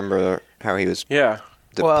 Remember how he was... Yeah.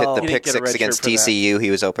 The He pick didn't get a six red against shirt for that. TCU,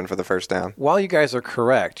 he was open for the first down. While you guys are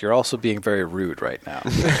correct, you're also being very rude right now.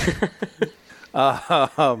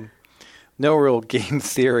 No real game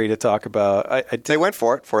theory to talk about. They went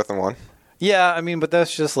for it, 4th and 1. Yeah, I mean, but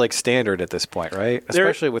that's just like standard at this point, right?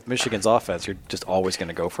 Especially with Michigan's offense, you're just always going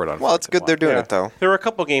to go for it on. Well, it's good they're doing it, though. There were a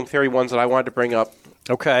couple game theory ones that I wanted to bring up.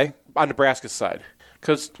 Okay. On Nebraska's side.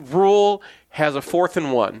 Because Rule has a 4th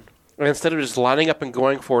and 1. And instead of just lining up and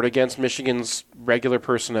going for it against Michigan's regular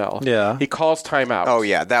personnel, he calls timeout. Oh,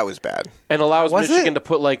 yeah, that was bad. And allows Michigan to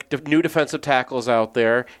put like new defensive tackles out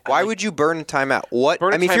there. Why would you burn timeout?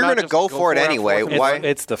 I mean, if you're going to go for it anyway, why?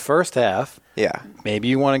 It's the first half. Yeah. Maybe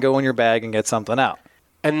you want to go in your bag and get something out.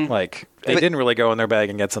 And like they didn't really go in their bag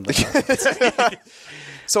and get something out.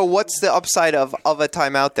 So what's the upside of a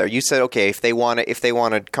timeout there? You said, okay, if they want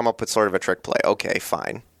to come up with sort of a trick play, okay,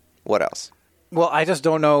 fine. What else? Well, I just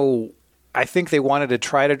don't know. I think they wanted to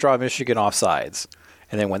try to draw Michigan off sides.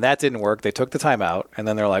 And then when that didn't work, they took the timeout, and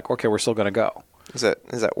then they're like, okay, we're still going to go. Is that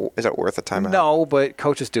worth a timeout? No, but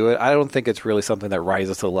coaches do it. I don't think it's really something that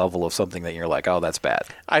rises to the level of something that you're like, oh, that's bad.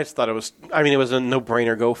 I just thought it was a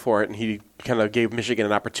no-brainer, go for it, and he kind of gave Michigan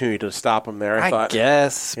an opportunity to stop him there. I thought,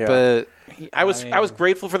 but... I was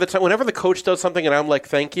grateful for the time. Whenever the coach does something and I'm like,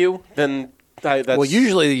 thank you, then Well,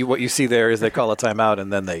 usually what you see there is they call a timeout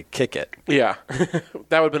and then they kick it. Yeah.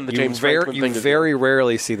 That would have been the James Franklin thing. You very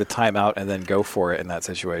rarely see the timeout and then go for it in that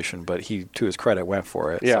situation, but he, to his credit, went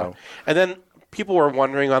for it. Yeah. So. And then people were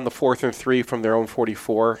wondering on the 4th and 3 from their own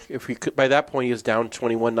 44 if we could. By that point, he was down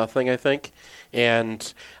 21-0, I think.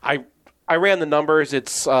 And I ran the numbers.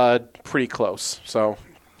 It's pretty close. So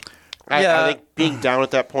I think being down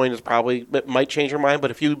at that point it might change your mind.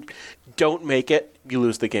 But if you don't make it, you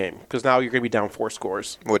lose the game because now you're going to be down 4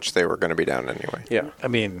 scores. Which they were going to be down anyway. Yeah. I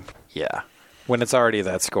mean, yeah. When it's already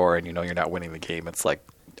that score and you know you're not winning the game, it's like,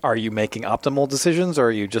 are you making optimal decisions or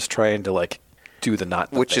are you just trying to do the not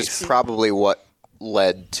in the Which face? is probably what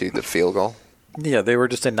led to the field goal. Yeah, they were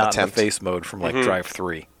just in not Attempt. in the face mode from drive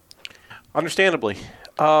 3. Understandably.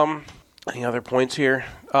 Any other points here?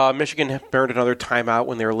 Michigan burned another timeout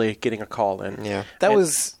when they were late getting a call in. Yeah. That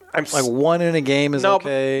was one in a game is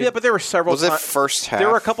okay. But there were several. Was it first half? There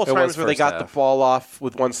were a couple It times was where they first got half. the ball off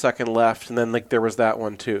with 1 second left, and then there was that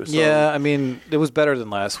one too. So. Yeah, I mean, it was better than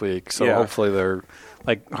last week, so hopefully they're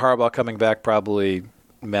Harbaugh coming back probably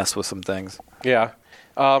mess with some things. Yeah.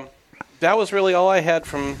 That was really all I had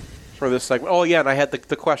for this segment. Oh, yeah, and I had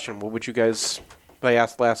the question. What would you guys – I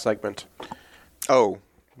asked last segment. Oh,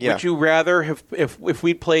 yeah. Would you rather have if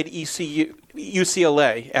we played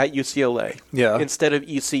UCLA at UCLA instead of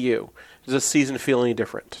ECU? Does this season feel any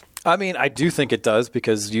different? I mean, I do think it does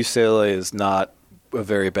because UCLA is not a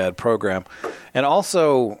very bad program. And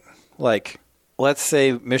also, let's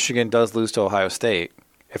say Michigan does lose to Ohio State.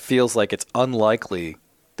 It feels like it's unlikely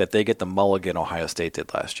that they get the mulligan Ohio State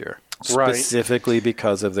did last year. Right. Specifically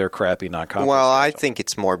because of their crappy non-conference. Well, I think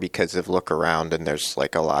it's more because of look around and there's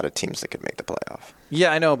a lot of teams that could make the playoff.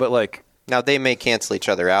 Yeah, I know, but now they may cancel each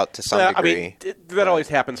other out to some degree. I mean, that always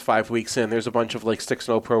happens 5 weeks in. There's a bunch of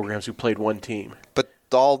 6-0 programs who played one team. But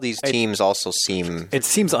all these teams also seem. It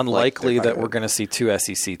seems unlikely that we're going to see 2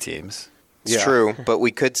 SEC teams. It's true, but we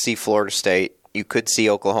could see Florida State. You could see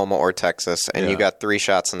Oklahoma or Texas, and you got 3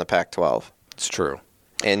 shots in the Pac-12. It's true.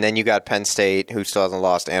 And then you got Penn State, who still hasn't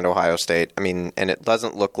lost, and Ohio State. I mean, and it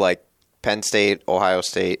doesn't look like Penn State, Ohio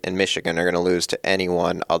State, and Michigan are going to lose to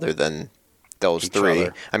anyone other than those three.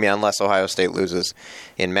 Other. I mean, unless Ohio State loses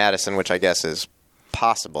in Madison, which I guess is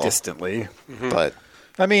possible. Distantly. But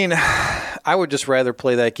I mean, I would just rather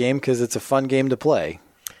play that game because it's a fun game to play.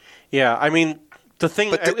 Yeah, I mean, the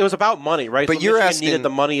thing, it was about money, right? But so you're Michigan asking, needed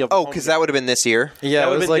the money of because that would have been this year. Yeah, That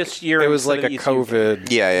it was would've been this year it was instead like a of ECU.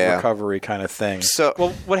 COVID recovery kind of thing. So,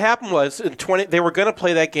 Well, what happened was they were going to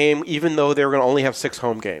play that game even though they were going to only have 6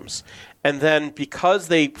 home games. And then because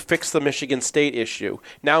they fixed the Michigan State issue,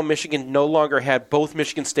 now Michigan no longer had both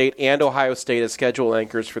Michigan State and Ohio State as schedule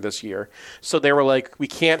anchors for this year. So they were like, we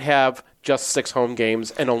can't have just 6 home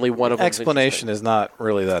games and only one of them. Explanation is not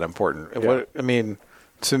really that important. Yeah. What, I mean,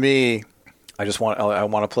 to me, I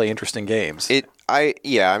want to play interesting games. I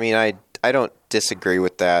don't disagree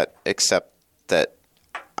with that, except that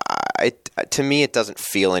to me it doesn't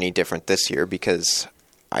feel any different this year because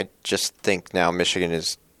I just think now Michigan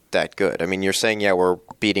is that good. I mean, you're saying we're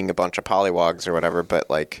beating a bunch of pollywogs or whatever, but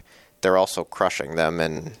they're also crushing them,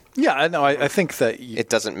 and yeah, I know. I think that it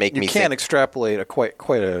doesn't make me. You can't extrapolate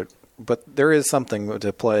but there is something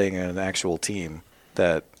to playing an actual team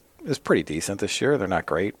that is pretty decent this year. They're not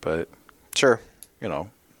great, but sure,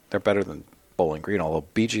 they're better than Bowling Green. Although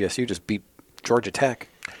BGSU just beat Georgia Tech.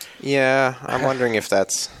 Yeah, I'm wondering if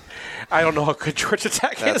that's. I don't know how good Georgia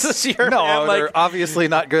Tech is this year. No, man. they're obviously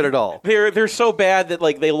not good at all. They're so bad that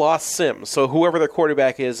they lost Sims. So whoever their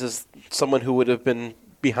quarterback is someone who would have been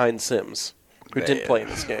behind Sims, who didn't play in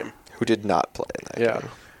this game. Who did not play in that game.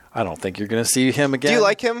 I don't think you're going to see him again. Do you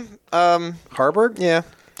like him? Harburg? Yeah.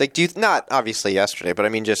 Do you not obviously yesterday, but I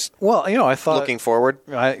mean just I thought looking forward.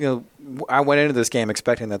 I went into this game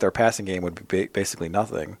expecting that their passing game would be basically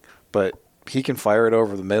nothing, but he can fire it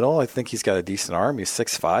over the middle. I think he's got a decent arm. He's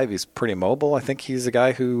 6'5". He's pretty mobile. I think he's a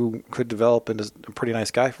guy who could develop into a pretty nice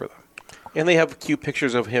guy for them. And they have cute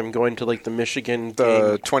pictures of him going to the Michigan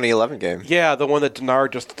the game. 2011 game. Yeah, the one that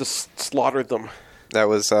Denard just slaughtered them. That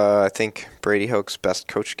was, I think, Brady Hoke's best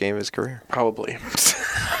coach game of his career. Probably.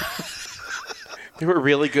 They were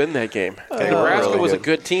really good in that game. Nebraska really was good. a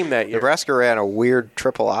good team that year. Nebraska ran a weird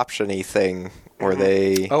triple option-y thing where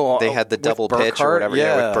they had the double pitch or whatever.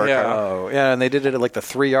 Yeah, with Burkhardt. Yeah. Oh, yeah, and they did it at the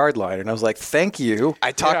 3-yard line, and I was like, "Thank you."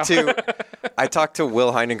 I talked to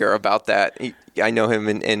Will Heininger about that. I know him,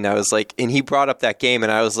 and I was like, and he brought up that game,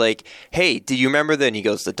 and I was like, "Hey, do you remember that?" And he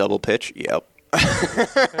goes, "The double pitch." Yep. But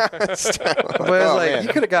you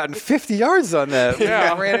could have gotten 50 yards on that.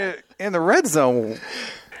 Yeah. You ran it in the red zone.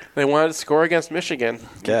 They wanted to score against Michigan.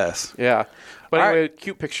 Guess. Yeah. But All anyway, right.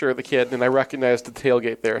 cute picture of the kid, and I recognized the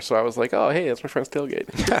tailgate there, so I was like, oh, hey, that's my friend's tailgate.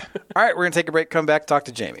 All right, we're going to take a break, come back, talk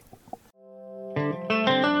to Jamie.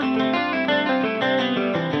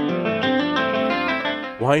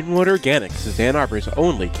 Winewood Organics is Ann Arbor's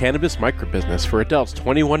only cannabis microbusiness for adults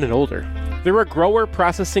 21 and older. They're a grower,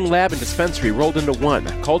 processing lab, and dispensary rolled into one,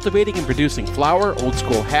 cultivating and producing flower,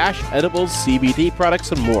 old-school hash, edibles, CBD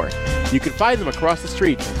products, and more. You can find them across the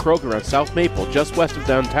street from Kroger on South Maple, just west of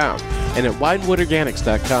downtown, and at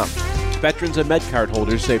winewoodorganics.com. Veterans and MedCard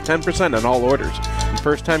holders save 10% on all orders, and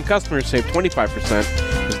first-time customers save 25%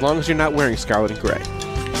 as long as you're not wearing scarlet and gray.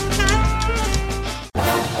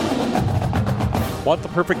 Want the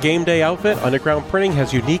perfect game day outfit? Underground Printing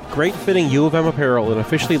has unique, great-fitting U of M apparel and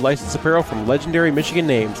officially licensed apparel from legendary Michigan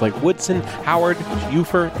names like Woodson, Howard,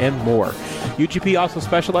 Ufer, and more. UGP also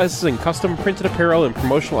specializes in custom printed apparel and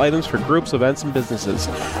promotional items for groups, events, and businesses.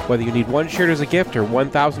 Whether you need one shirt as a gift or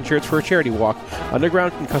 1,000 shirts for a charity walk,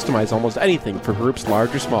 Underground can customize almost anything for groups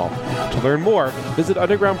large or small. To learn more, visit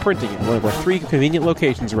Underground Printing at one of our 3 convenient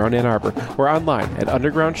locations around Ann Arbor or online at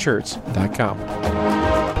undergroundshirts.com.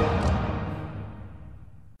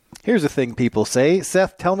 Here's a thing people say.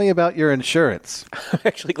 Seth, tell me about your insurance. I'm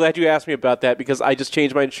actually glad you asked me about that because I just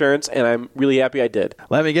changed my insurance, and I'm really happy I did.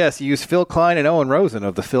 Let me guess, you use Phil Klein and Owen Rosen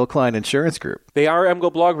of the Phil Klein Insurance Group. They are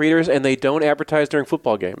MGO blog readers, and they don't advertise during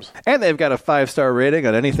football games. And they've got a 5-star rating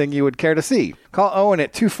on anything you would care to see. Call Owen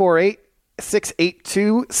at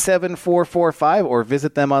 248-682-7445 or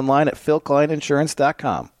visit them online at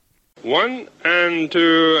philkleininsurance.com. 1 and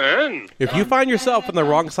 2 and... If you find yourself on the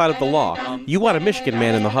wrong side of the law, you want a Michigan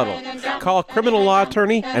man in the huddle. Call criminal law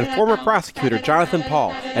attorney and former prosecutor Jonathan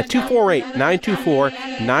Paul at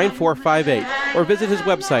 248-924-9458 or visit his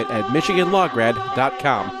website at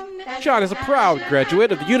michiganlawgrad.com. John is a proud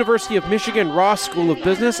graduate of the University of Michigan Ross School of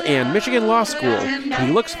Business and Michigan Law School, and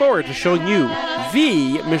he looks forward to showing you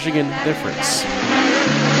the Michigan difference.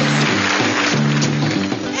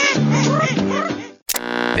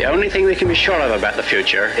 The only thing we can be sure of about the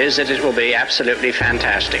future is that it will be absolutely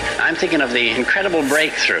fantastic. I'm thinking of the incredible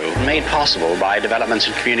breakthrough made possible by developments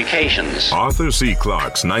in communications. Arthur C.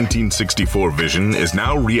 Clarke's 1964 vision is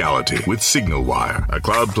now reality with SignalWire, a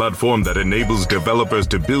cloud platform that enables developers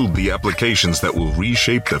to build the applications that will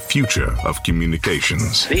reshape the future of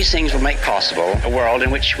communications. These things will make possible a world in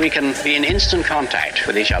which we can be in instant contact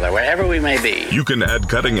with each other wherever we may be. You can add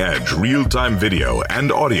cutting-edge, real-time video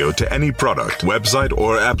and audio to any product, website,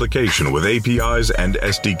 or application with APIs and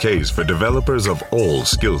SDKs for developers of all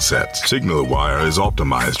skill sets. SignalWire is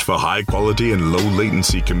optimized for high-quality and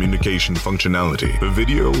low-latency communication functionality for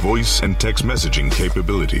video, voice, and text messaging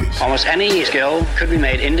capabilities. Almost any skill could be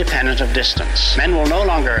made independent of distance. Men will no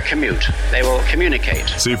longer commute. They will communicate.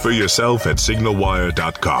 See for yourself at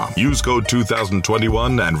signalwire.com. Use code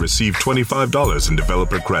 2021 and receive $25 in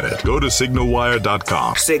developer credit. Go to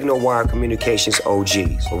signalwire.com. SignalWire Communications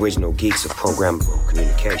OGs, original geeks of programmable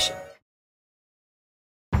communication.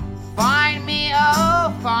 Find me,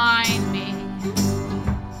 oh, find me.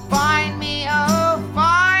 Find me, oh,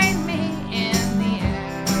 find me in the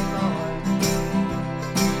air, Lord.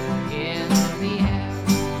 In the air.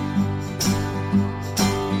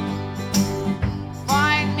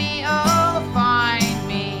 Find me, oh, find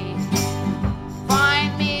me.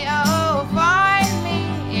 Find me, oh, find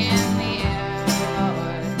me in the air,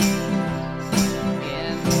 Lord.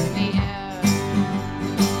 In the air.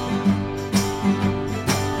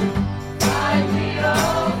 Find me,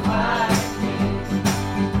 oh, find me.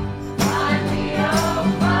 Find me, oh,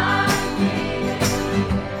 find me in the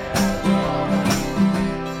air, Lord.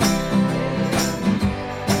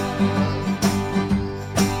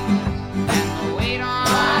 And the weight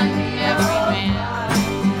on every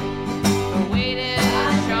man, the weight is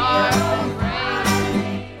sharp and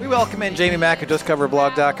brave. We welcome in Jamie Mack at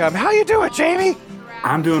JustCoverBlog.com. How you doing, Jamie?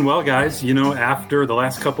 I'm doing well, guys. You know, after the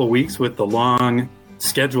last couple of weeks with the long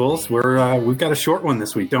schedules, we've got a short one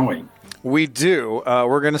this week, don't we? We do.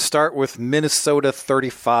 We're going to start with Minnesota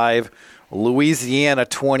 35, Louisiana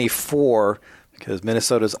 24, because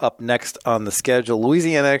Minnesota's up next on the schedule.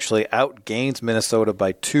 Louisiana actually outgains Minnesota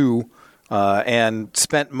by 2 and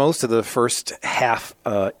spent most of the first half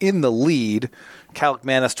in the lead. Cal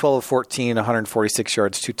McManus, 12 of 14, 146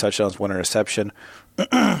 yards, 2 touchdowns, 1 interception.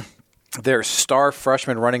 Their star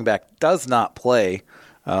freshman running back does not play,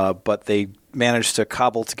 but they managed to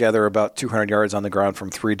cobble together about 200 yards on the ground from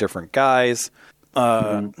 3 different guys.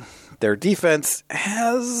 Their defense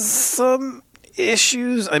has some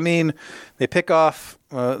issues. I mean, they pick off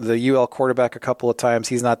the UL quarterback a couple of times.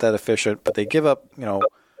 He's not that efficient, but they give up,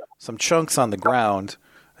 some chunks on the ground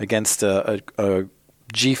against a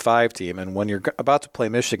G5 team. And when you're about to play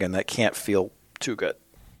Michigan, that can't feel too good.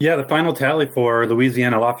 Yeah, the final tally for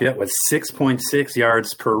Louisiana Lafayette was 6.6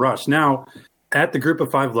 yards per rush. Now, at the group of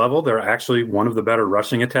 5 level, they're actually one of the better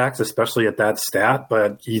rushing attacks, especially at that stat.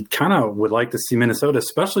 But you kind of would like to see Minnesota,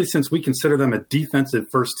 especially since we consider them a defensive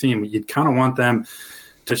first team. You'd kind of want them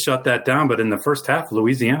to shut that down. But in the first half,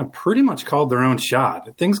 Louisiana pretty much called their own shot.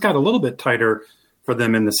 Things got a little bit tighter for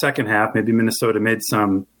them in the second half. Maybe Minnesota made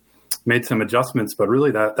some adjustments, but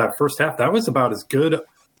really that first half, that was about as good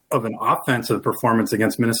of an offensive performance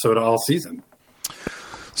against Minnesota all season.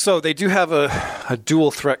 So they do have a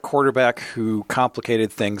dual threat quarterback who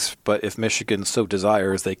complicated things, but if Michigan so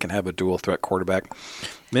desires, they can have a dual threat quarterback.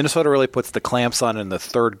 Minnesota really puts the clamps on in the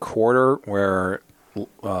third quarter, where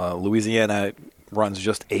Louisiana runs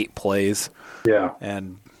just 8 plays. Yeah.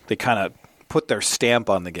 And they kind of put their stamp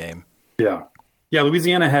on the game. Yeah. Yeah,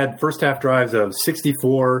 Louisiana had first half drives of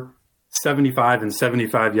 64, 75, and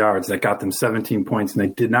 75 yards that got them 17 points, and they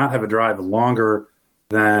did not have a drive longer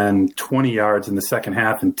than 20 yards in the second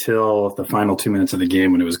half until the final 2 minutes of the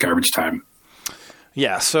game when it was garbage time.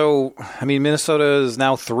 Yeah, so, I mean, Minnesota is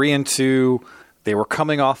now 3-2. They were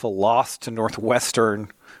coming off a loss to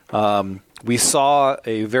Northwestern. We saw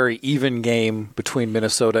a very even game between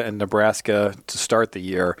Minnesota and Nebraska to start the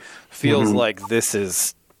year. Feels like this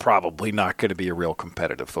is probably not going to be a real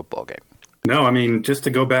competitive football game. No, I mean, just to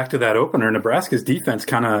go back to that opener, Nebraska's defense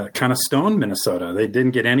kind of stoned Minnesota. They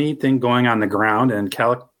didn't get anything going on the ground, and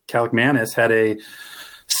Kalikmanis had a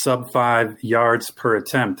sub-5 yards per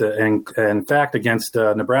attempt. And in fact, against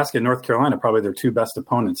Nebraska and North Carolina, probably their 2 best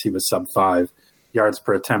opponents, he was sub-5 yards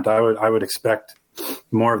per attempt. I would expect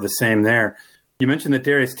more of the same there. You mentioned that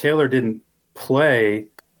Darius Taylor didn't play,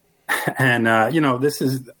 and this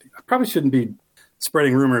is, I probably shouldn't be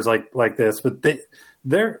spreading rumors like this, but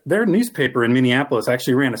their newspaper in Minneapolis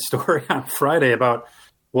actually ran a story on Friday about,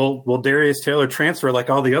 will Darius Taylor transfer like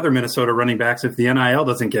all the other Minnesota running backs if the NIL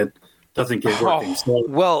doesn't get working?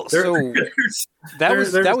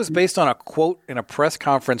 That was based on a quote in a press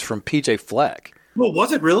conference from PJ Fleck. Well,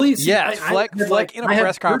 was it really? Yeah, Fleck in a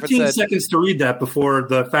press conference said, 13 said, seconds to read that before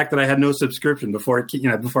the fact that I had no subscription before it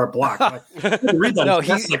blocked. I couldn't read that as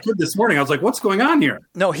fast as I could this morning. I was like, what's going on here?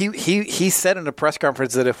 No, he said in a press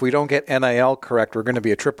conference that if we don't get NIL correct, we're going to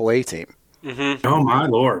be a AAA team. Mm-hmm. Oh, my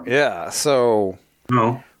Lord. Yeah, so...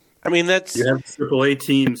 No. I mean, that's... You have AAA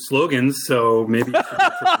team slogans, so maybe you should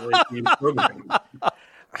have AAA team program.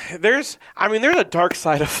 There's a dark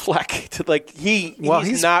side of Fleck.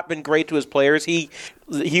 He's not been great to his players. He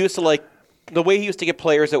used to the way he used to get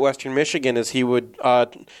players at Western Michigan is he would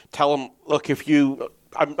tell them, look,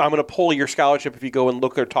 I'm going to pull your scholarship if you go and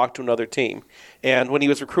look or talk to another team. And when he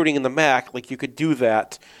was recruiting in the MAC, you could do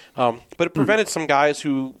that. But it prevented some guys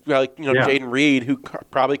who, Jaden Reed, who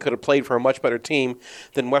probably could have played for a much better team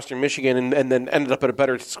than Western Michigan and then ended up at a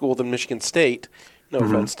better school than Michigan State. No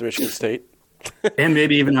offense to Michigan State. And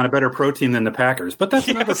maybe even on a better pro team than the Packers. But that's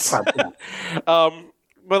another podcast.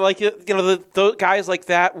 But the guys like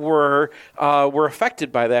that were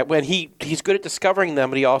affected by that. When he's good at discovering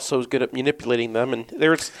them, but he also is good at manipulating them. And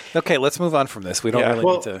there's okay. Let's move on from this. We don't really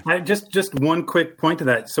need to. Just one quick point to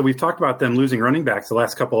that. So we've talked about them losing running backs the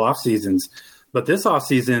last couple off seasons, but this off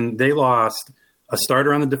season they lost a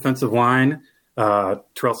starter on the defensive line,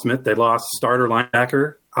 Terrell Smith. They lost starter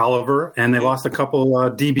linebacker Oliver, and they lost a couple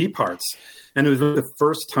DB parts. And it was the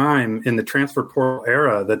first time in the transfer portal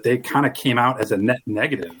era that they kind of came out as a net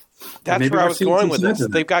negative. That's where I was going with this.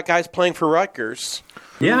 They've got guys playing for Rutgers.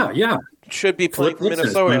 Yeah. Should be playing for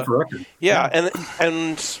Minnesota. For yeah,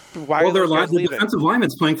 and why are those guys leaving? The defensive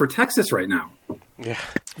lineman's playing for Texas right now. Yeah.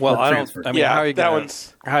 Well, how are you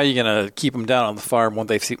going to keep them down on the farm once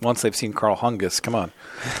they've seen Carl Hungus? Come on.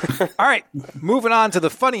 All right, moving on to the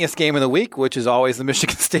funniest game of the week, which is always the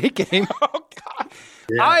Michigan State game. Oh God.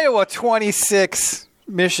 Yeah. Iowa 26,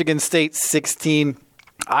 Michigan State 16.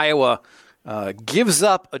 Iowa gives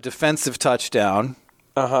up a defensive touchdown.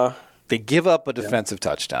 They give up a defensive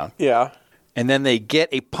touchdown. Yeah. And then they get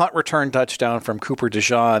a punt return touchdown from Cooper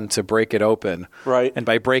DeJean to break it open. Right. And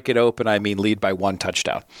by break it open, I mean lead by 1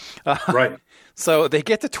 touchdown. Right. So they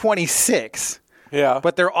get to 26. Yeah.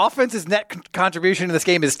 But their offense's net contribution to this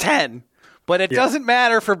game is 10. But it doesn't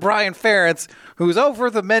matter for Brian Ferentz, who's over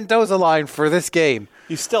the Mendoza line for this game.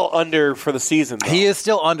 He's still under for the season, though. He is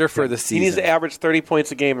still under for the season. He needs to average 30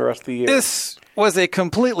 points a game the rest of the year. This was a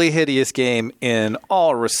completely hideous game in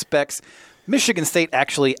all respects. Michigan State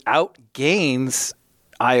actually outgains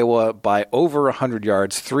Iowa by over 100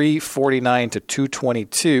 yards, 349 to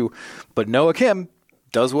 222. But Noah Kim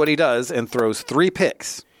does what he does and throws 3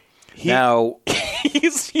 picks. Now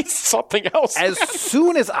he's something else. As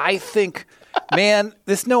soon as I think man,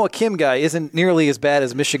 this Noah Kim guy isn't nearly as bad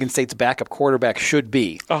as Michigan State's backup quarterback should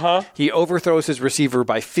be. He overthrows his receiver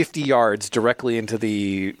by 50 yards directly into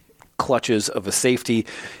the clutches of a safety.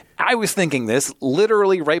 I was thinking this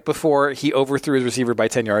literally right before he overthrew his receiver by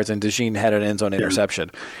 10 yards and DeJean had an end zone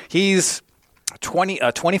interception. He's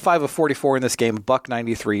 25 of 44 in this game,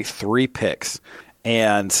 $193, 3 picks.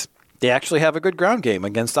 And they actually have a good ground game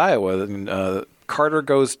against Iowa. And, Carter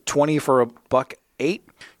goes 20 for $108.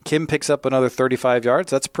 Kim picks up another 35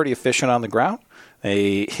 yards. That's pretty efficient on the ground.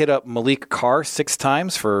 They hit up Malik Carr 6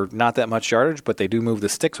 times for not that much yardage, but they do move the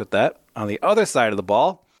sticks with that. On the other side of the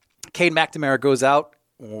ball, Cade McNamara goes out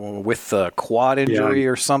with a quad injury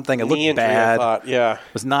or something. It looked bad. It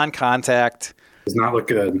was non-contact. Does not look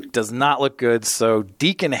good. Does not look good. So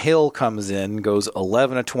Deacon Hill comes in, goes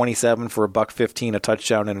 11 of 27 for $115, a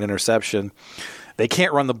touchdown and an interception. They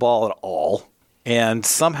can't run the ball at all. And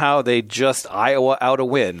somehow they just Iowa out a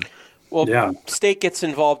win. Well, State gets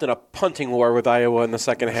involved in a punting war with Iowa in the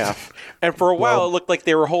second half. And for a while, it looked like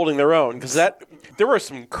they were holding their own because there were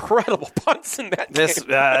some incredible punts in that game.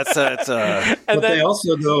 But they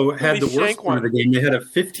also, though, had the worst one of the game. They had a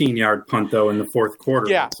 15-yard punt, though, in the fourth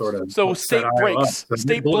quarter. Yeah. Sort of so State breaks.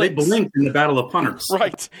 They blinked in the battle of punters.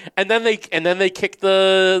 Right. And then they kicked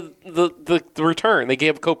the return. They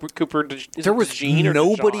gave Cooper there was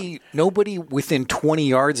nobody within 20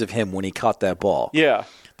 yards of him when he caught that ball. Yeah.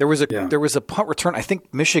 There was a punt return. I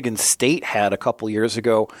think Michigan State had a couple years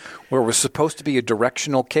ago where it was supposed to be a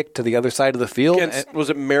directional kick to the other side of the field. Was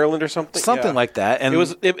it Maryland or something? Something like that. And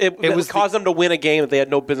it caused them to win a game that they had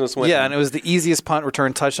no business winning. Yeah, and it was the easiest punt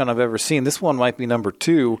return touchdown I've ever seen. This one might be number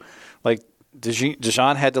 2. Like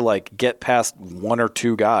DeJean had to get past 1 or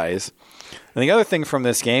 2 guys. And the other thing from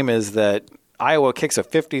this game is that Iowa kicks a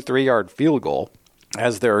 53-yard field goal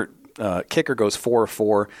as their kicker goes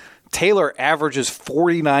 4-4. Taylor averages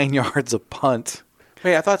 49 yards a punt.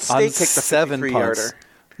 Wait, I thought State kicked the 7 punts.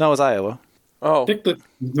 No, it was Iowa. Oh,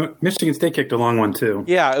 Michigan State kicked a long one too.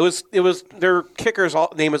 Yeah, it was their kicker's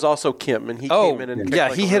name is also Kim, and he came in and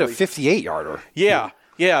kicked he hit a 58-yarder. Yeah,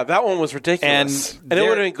 that one was ridiculous, and it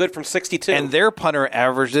would have been good from 62. And their punter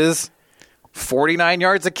averages 49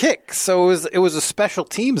 yards a kick. So it was a special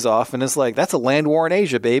teams off, and it's like, that's a land war in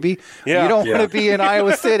Asia, baby. Yeah. You don't want to be in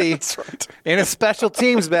Iowa City in a special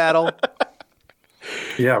teams battle.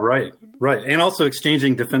 Yeah, right. And also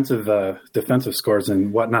exchanging defensive scores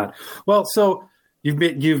and whatnot. Well, so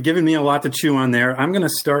you've given me a lot to chew on there. I'm going to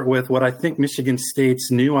start with what I think Michigan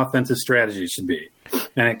State's new offensive strategy should be.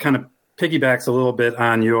 And it kind of piggybacks a little bit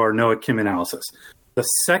on your Noah Kim analysis. The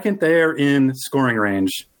second they're in scoring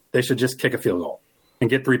range, they should just kick a field goal and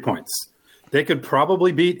get 3 points. They could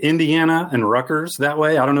probably beat Indiana and Rutgers that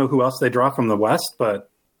way. I don't know who else they draw from the West, but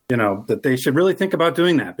that they should really think about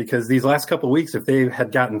doing that, because these last couple of weeks, if they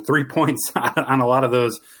had gotten 3 points on a lot of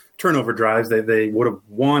those turnover drives, they would have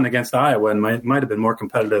won against Iowa and might have been more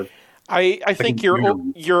competitive. I think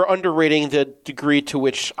you're underrating the degree to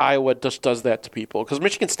which Iowa just does that to people, because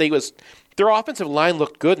Michigan State their offensive line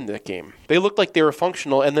looked good in that game. They looked like they were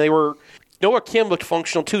functional, and Noah Kim looked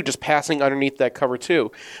functional too, just passing underneath that cover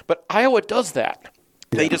too. But Iowa does that.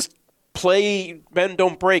 They just play bend,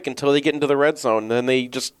 don't break until they get into the red zone, and then they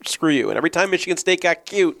just screw you. And every time Michigan State got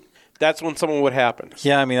cute, that's when something would happen.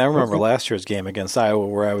 Yeah, I mean, I remember last year's game against Iowa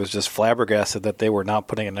where I was just flabbergasted that they were not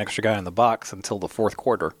putting an extra guy in the box until the fourth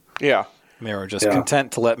quarter. Yeah. They were just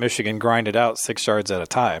content to let Michigan grind it out 6 yards at a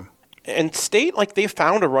time. And State, they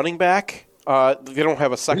found a running back. They don't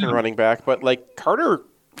have a second running back, but Carter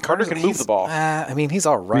can move the ball. He's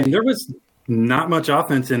all right. There was not much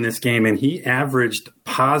offense in this game, and he averaged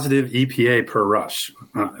positive EPA per rush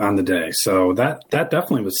on the day. So that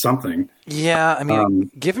definitely was something. Yeah,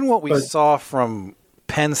 given what we saw from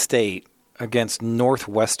Penn State against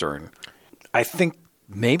Northwestern, I think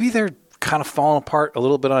maybe they're kind of falling apart a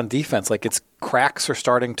little bit on defense. Its cracks are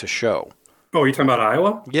starting to show. Oh, are you talking about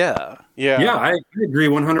Iowa? Yeah. Yeah, I agree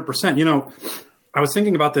 100%. I was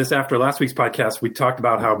thinking about this after last week's podcast. We talked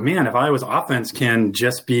about how, if Iowa's offense can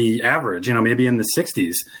just be average, maybe in the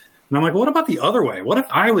 60s. And I'm like, what about the other way? What if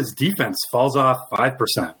Iowa's defense falls off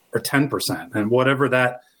 5% or 10% and whatever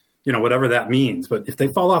that means? But if they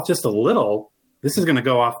fall off just a little, this is going to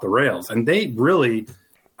go off the rails. And they really,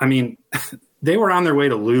 they were on their way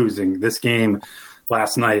to losing this game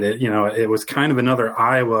last night. It was kind of another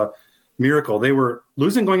Iowa miracle. They were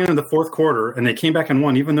losing going into the fourth quarter, and they came back and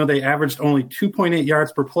won, even though they averaged only 2.8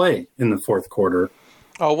 yards per play in the fourth quarter.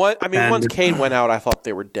 Oh, what? Once Cade went out, I thought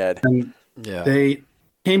they were dead. And they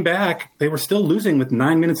came back. They were still losing with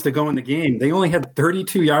 9 minutes to go in the game. They only had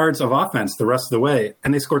 32 yards of offense the rest of the way,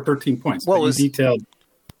 and they scored 13 points. Well, you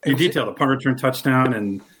detailed a punt return touchdown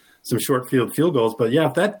and some short field goals. But yeah,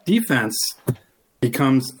 if that defense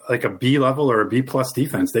becomes like a B level or a B plus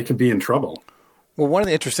defense, they could be in trouble. Well, one of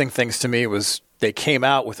the interesting things to me was they came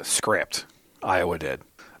out with a script, Iowa did.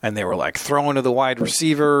 And they were like throwing to the wide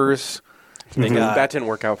receivers. That didn't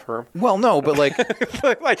work out for him. Well, no, but like,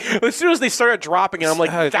 as soon as they started dropping it, I'm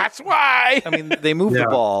like, that's why. I mean, they moved the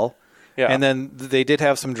ball. Yeah. And then they did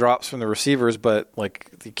have some drops from the receivers, but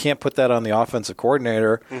like you can't put that on the offensive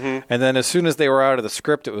coordinator. Mm-hmm. And then as soon as they were out of the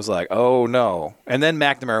script, it was like, oh no. And then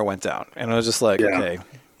McNamara went down, and I was just like, okay,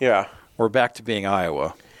 yeah, we're back to being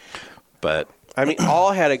Iowa. But I mean,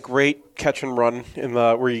 all had a great catch and run in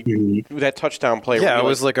the where you, that touchdown play. Yeah, it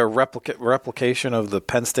was like a replication of the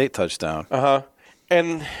Penn State touchdown.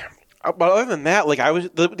 And but other than that, like I was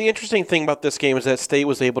the interesting thing about this game is that State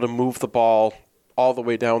was able to move the ball all the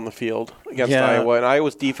way down the field against Iowa, and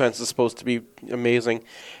Iowa's defense is supposed to be amazing.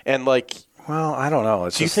 And like, well, I don't know.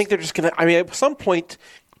 Do you think they're just gonna? I mean, at some point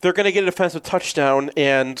they're gonna get a defensive touchdown,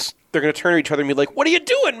 and they're gonna turn to each other and be like, "What are you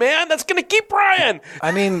doing, man? That's gonna keep Brian."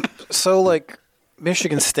 I mean, so like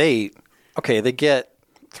Michigan State, okay, they get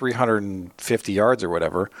 350 yards or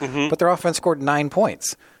whatever, but their offense scored 9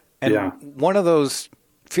 points, and one of those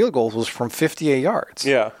field goals was from 58 yards.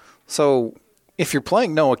 Yeah. So if you're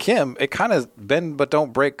playing Noah Kim, it kind of bend but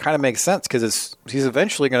don't break kind of makes sense because he's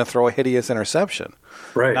eventually going to throw a hideous interception.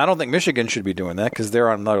 Right. And I don't think Michigan should be doing that because they're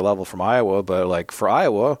on another level from Iowa. But like for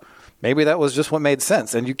Iowa, maybe that was just what made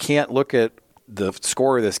sense. And you can't look at the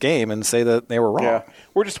score of this game and say that they were wrong. Yeah,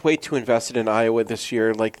 we're just way too invested in Iowa this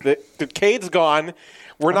year. Like the Cade's gone.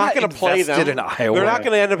 We're not going to play them. In Iowa. They're not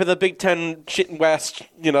going to end up in the Big Ten West,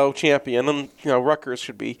 champion, and Rutgers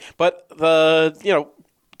should be. But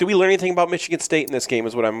do we learn anything about Michigan State in this game?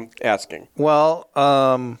 Is what I'm asking. Well,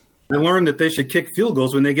 I learned that they should kick field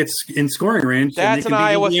goals when they get in scoring range. That's an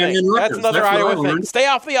Iowa thing. That's another Iowa thing. Stay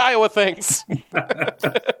off the Iowa things.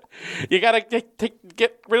 You got to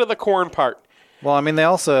get rid of the corn part. Well, I mean, they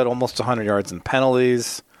also had almost 100 yards in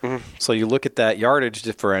penalties. So you look at that yardage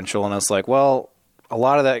differential, and it's like, well, a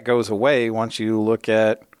lot of that goes away once you look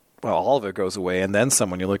at, well, all of it goes away, and then some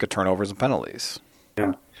when you look at turnovers and penalties.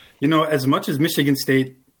 Yeah. As much as Michigan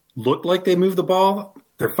State looked like they moved the ball,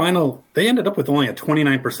 they ended up with only a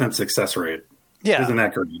 29% success rate. Yeah. Isn't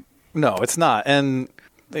that great? No, it's not. And,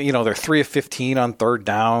 they're 3 of 15 on third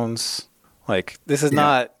downs. Like, this is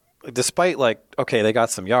not, despite, okay, they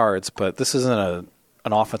got some yards, but this isn't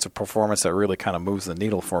an offensive performance that really kind of moves the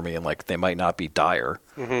needle for me, and, they might not be dire.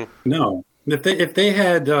 No. If they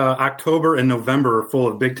had October and November full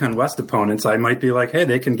of Big Ten West opponents, I might be like, hey,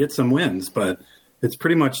 they can get some wins, but it's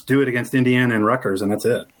pretty much do it against Indiana and Rutgers, and that's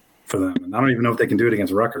it for them. And I don't even know if they can do it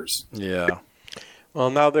against Rutgers. Yeah. Well,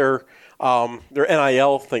 now their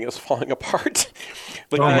NIL thing is falling apart.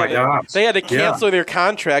 My gosh. They had to cancel their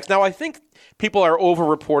contracts. Now, I think people are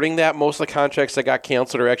over-reporting that. Most of the contracts that got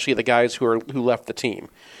canceled are actually the guys who left the team.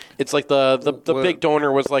 It's like the big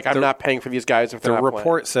donor was like, I'm not paying for these guys if they're not playing. The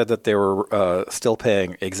report said that they were still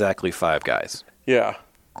paying exactly 5 guys. Yeah.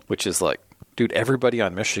 Which is like, dude, everybody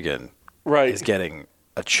on Michigan is getting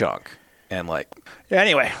a chunk. And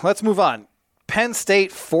anyway, let's move on. Penn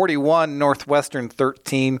State 41, Northwestern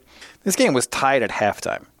 13. This game was tied at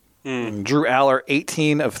halftime. Drew Aller,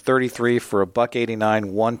 18 of 33 for a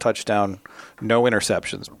 $189, 1 touchdown, no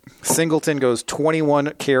interceptions. Singleton goes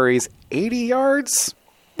 21 carries, 80 yards.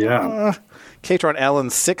 Yeah. Katron Allen,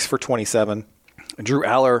 6 for 27. Drew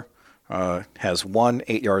Aller has 1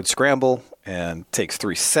 8-yard scramble and takes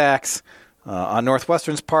 3 sacks. On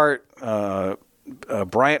Northwestern's part,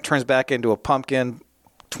 Bryant turns back into a pumpkin,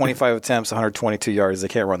 25 attempts, 122 yards. They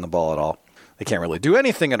can't run the ball at all. They can't really do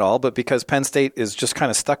anything at all, but because Penn State is just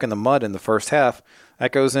kind of stuck in the mud in the first half,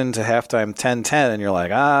 that goes into halftime 10-10, and you're like,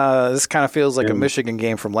 this kind of feels like a Michigan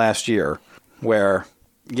game from last year where,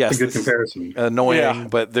 yes, it's a good comparison. Annoying,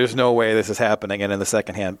 but there's no way this is happening, and in the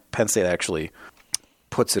second hand, Penn State actually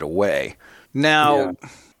puts it away. Now,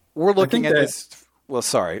 we're looking at this through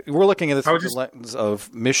the lens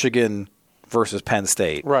of Michigan versus Penn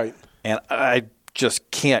State. Right. And I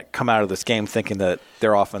just can't come out of this game thinking that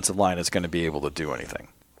their offensive line is going to be able to do anything.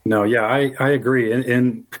 No, yeah, I agree.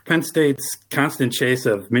 In Penn State's constant chase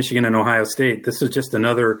of Michigan and Ohio State, this is just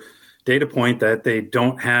another data point that they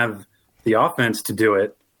don't have the offense to do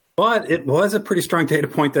it. But it was a pretty strong data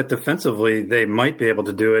point that defensively they might be able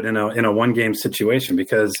to do it in a one-game situation,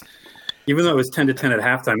 because even though it was 10-10 at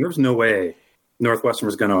halftime, there was no way Northwestern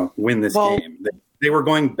was going to win this game. They were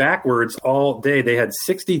going backwards all day. They had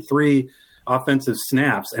 63 offensive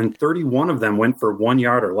snaps, and 31 of them went for 1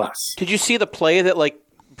 yard or less. Did you see the play that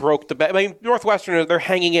broke the back? I mean, Northwestern, they're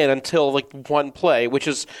hanging in until one play, which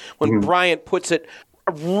is when Bryant puts it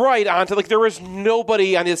right onto, like, there was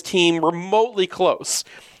nobody on his team remotely close.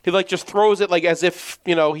 He, like, just throws it, like, as if,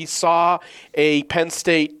 he saw a Penn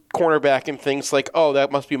State cornerback and thinks, like, oh,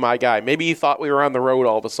 that must be my guy. Maybe he thought we were on the road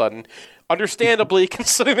all of a sudden. Understandably,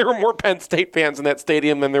 considering there were more Penn State fans in that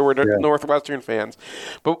stadium than there were Northwestern fans.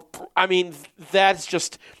 But, I mean, that's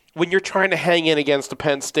just, when you're trying to hang in against a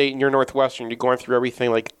Penn State and you're Northwestern, you're going through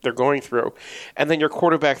everything like they're going through, and then your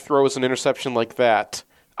quarterback throws an interception like that.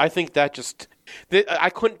 I think that just, I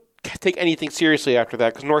couldn't take anything seriously after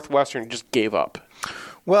that because Northwestern just gave up.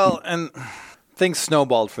 Well, and things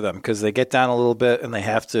snowballed for them because they get down a little bit and they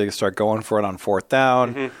have to start going for it on fourth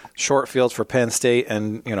down. Short fields for Penn State,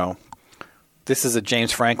 and this is a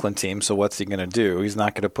James Franklin team, so what's he going to do? He's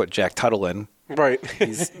not going to put Jack Tuttle in. Right.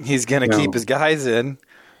 He's going to keep his guys in.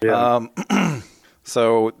 Yeah.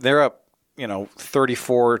 So they're up,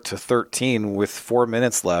 34-13 with 4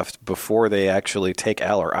 minutes left before they actually take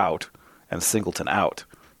Aller out and Singleton out.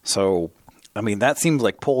 So, I mean, that seems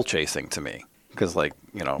like pole chasing to me because,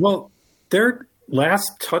 Well, their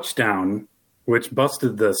last touchdown, which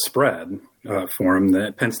busted the spread for them,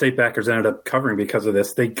 the Penn State backers ended up covering because of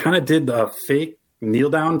this. They kind of did a fake kneel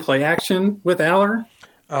down play action with Aller.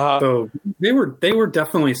 So they were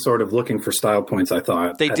definitely sort of looking for style points, I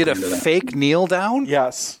thought. They did a fake kneel down?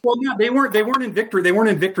 Yes. Well, no, they weren't in victory. They weren't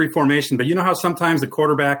in victory formation, but you know how sometimes the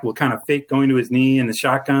quarterback will kind of fake going to his knee in the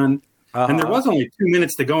shotgun? And there was only 2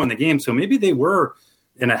 minutes to go in the game, so maybe they were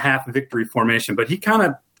in a half victory formation, but he kind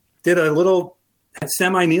of did a little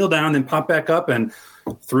semi kneel down, then popped back up and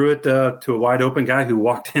threw it to a wide open guy who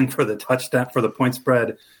walked in for the touchdown, for the point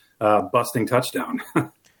spread busting touchdown.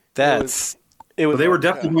 They were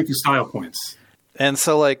definitely going for style points. And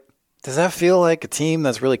so, does that feel like a team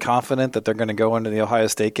that's really confident that they're going to go into the Ohio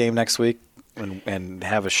State game next week and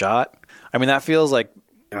have a shot? I mean, that feels like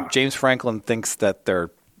James Franklin thinks that they're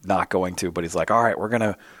not going to, but he's like, all right, we're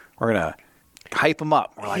gonna hype him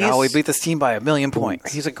up. We're like, we beat this team by 1,000,000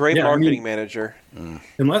 points. He's a great marketing manager.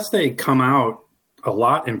 Unless they come out a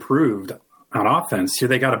lot improved on offense, here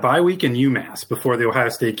they got a bye week in UMass before the Ohio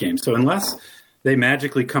State game. So unless they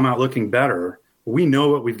magically come out looking better, we know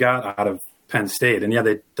what we've got out of Penn State. And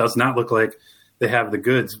it does not look like they have the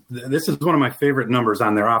goods. This is one of my favorite numbers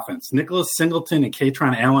on their offense. Nicholas Singleton and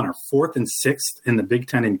Katron Allen are 4th and 6th in the Big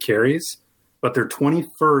Ten in carries, but they're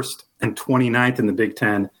 21st and 29th in the Big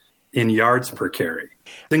Ten in yards per carry.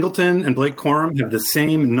 Singleton and Blake Corum have the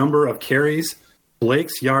same number of carries.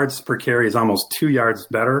 Blake's yards per carry is almost 2 yards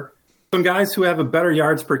better. Some guys who have a better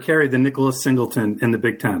yards per carry than Nicholas Singleton in the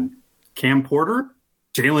Big Ten. Cam Porter,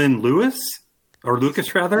 Jalen Lewis, or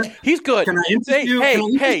Lucas rather. He's good. Can I interest you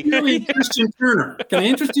in Christian Turner? Can I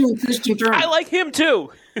interest you in Christian Turner? I like him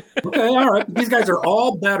too. Okay, all right. These guys are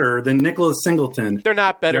all better than Nicholas Singleton. They're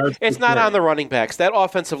not better. It's not on the running backs. That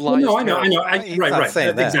offensive line. Well, no, I know. Right.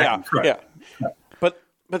 Exactly. Correct. Yeah.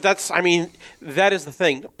 But that's, that is the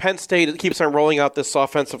thing. Penn State keeps on rolling out this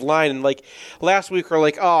offensive line, and last week we're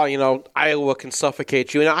like, Iowa can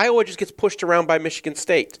suffocate you, and Iowa just gets pushed around by Michigan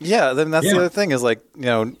State. Yeah, then that's the other thing is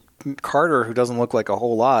Carter, who doesn't look like a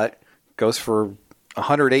whole lot, goes for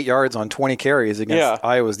 108 yards on 20 carries against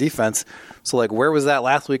Iowa's defense. So, where was that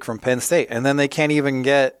last week from Penn State? And then they can't even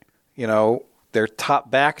get, their top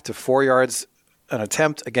back to 4 yards an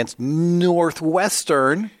attempt against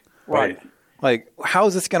Northwestern. Right. How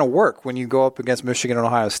is this going to work when you go up against Michigan and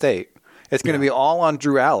Ohio State? It's going to be all on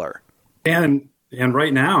Drew Aller. And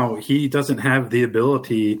right now, he doesn't have the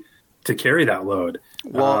ability to carry that load.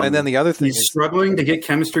 Well, and then the other thing he's struggling to get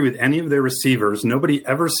chemistry with any of their receivers. Nobody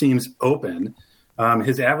ever seems open.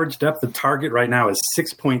 His average depth of target right now is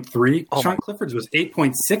 6.3. Sean Clifford's was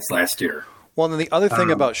 8.6 last year. Well, and then the other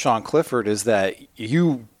thing about Sean Clifford is that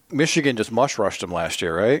Michigan just mush rushed him last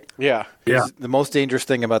year, right? Yeah. The most dangerous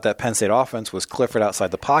thing about that Penn State offense was Clifford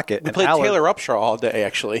outside the pocket. We played Taylor Upshaw all day,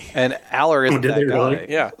 actually. And Aller isn't that guy. Really?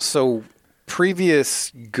 Yeah. So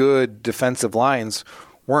previous good defensive lines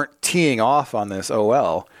weren't teeing off on this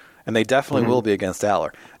OL, and they definitely will be against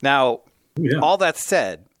Aller. Now, all that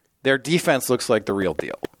said, their defense looks like the real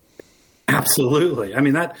deal. Absolutely.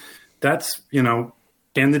 That's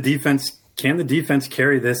can the defense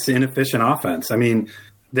carry this inefficient offense?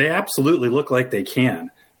 They absolutely look like they can.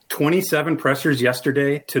 27 pressures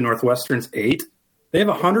yesterday to Northwestern's 8. They have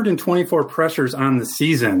 124 pressures on the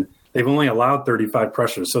season. They've only allowed 35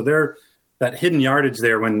 pressures. So that hidden yardage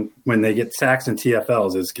there when they get sacks and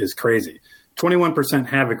TFLs is crazy. 21%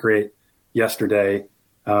 havoc rate yesterday.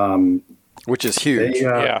 Which is huge.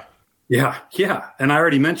 Yeah. And I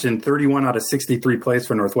already mentioned 31 out of 63 plays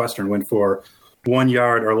for Northwestern went for 1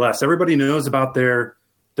 yard or less. Everybody knows about their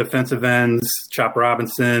defensive ends, Chop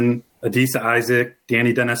Robinson, Adisa Isaac,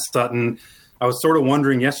 Danny Dennis Sutton. I was sort of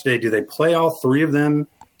wondering yesterday, do they play all three of them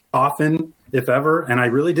often, if ever? And I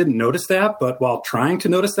really didn't notice that. But while trying to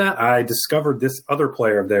notice that, I discovered this other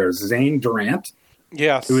player of theirs, Zane Durant.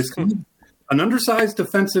 Yes. Who is an undersized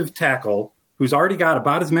defensive tackle who's already got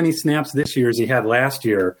about as many snaps this year as he had last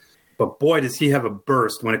year. But boy, does he have a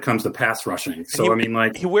burst when it comes to pass rushing. So,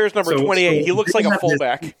 he wears number 28. He looks like a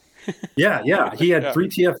fullback. Yeah. He had 3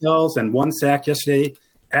 TFLs and 1 sack yesterday.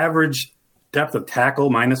 Average depth of tackle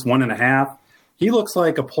 -1.5. He looks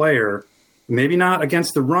like a player, maybe not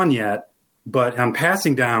against the run yet, but on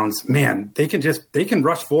passing downs, man, they can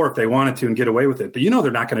rush 4 if they wanted to and get away with it. But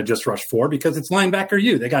they're not going to just rush 4 because it's linebacker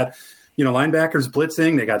U. They got, linebackers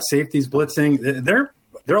blitzing. They got safeties blitzing.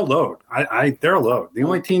 They're a load. They're a load. The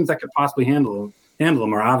only teams that could possibly handle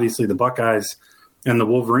them are obviously the Buckeyes and the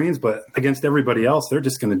Wolverines, but against everybody else, they're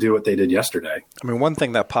just going to do what they did yesterday. I mean, one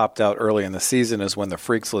thing that popped out early in the season is when the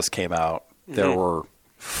Freaks list came out, there were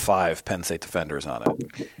 5 Penn State defenders on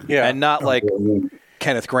it. Yeah. And not like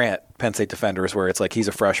Kenneth Grant Penn State defenders where it's like he's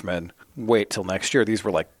a freshman, wait till next year. These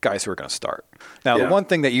were like guys who are going to start. Now, the one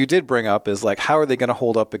thing that you did bring up is like, how are they going to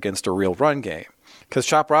hold up against a real run game? Because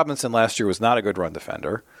Chop Robinson last year was not a good run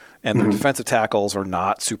defender, and the defensive tackles are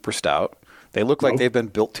not super stout. They look like they've been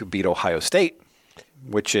built to beat Ohio State,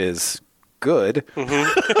 which is good.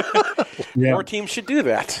 More teams should do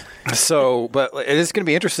that. So, but it is going to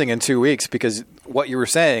be interesting in 2 weeks because what you were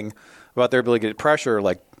saying about their ability to get pressure,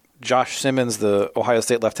 like Josh Simmons, the Ohio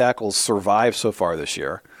State left tackle, survived so far this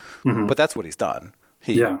year, but that's what he's done.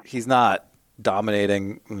 He's not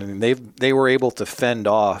dominating. I mean, they were able to fend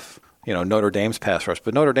off Notre Dame's pass rush,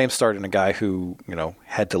 but Notre Dame started a guy who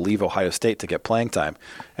had to leave Ohio State to get playing time,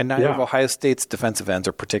 and neither of Ohio State's defensive ends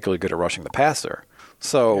are particularly good at rushing the passer.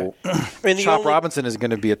 So, Chop Robinson is going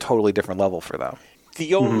to be a totally different level for them.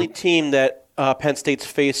 The only team that Penn State's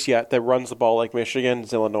faced yet that runs the ball like Michigan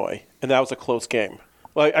is Illinois, and that was a close game.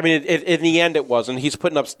 Well, I mean, in the end, it wasn't. He's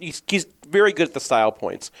putting up. He's very good at the style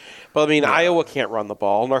points, but I mean, Iowa can't run the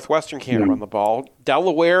ball. Northwestern can't run the ball.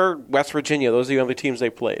 Delaware, West Virginia, those are the only teams they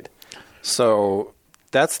played. So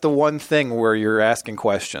that's the one thing where you're asking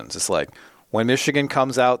questions. It's like when Michigan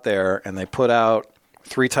comes out there and they put out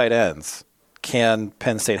 3 tight ends, can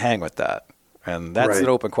Penn State hang with that? And that's an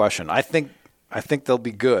open question. I think they'll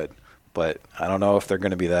be good, but I don't know if they're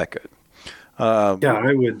going to be that good.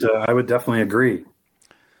 I would definitely agree.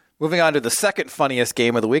 Moving on to the second funniest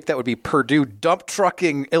game of the week, that would be Purdue dump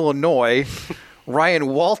trucking Illinois. Ryan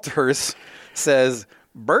Walters says,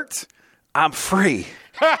 "Bert, I'm free.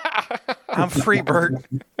 I'm free, Bert.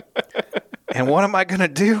 And what am I going to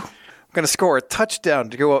do? I'm going to score a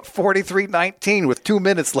touchdown to go up 43-19 with 2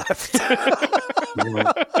 minutes left."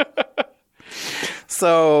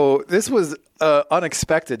 So this was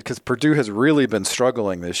unexpected because Purdue has really been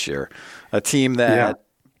struggling this year. A team that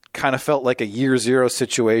kind of felt like a year zero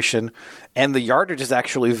situation. And the yardage is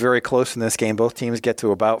actually very close in this game. Both teams get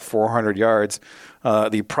to about 400 yards.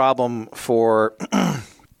 The problem for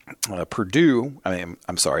the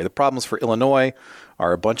problems for Illinois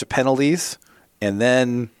are a bunch of penalties. And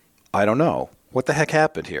then, I don't know. What the heck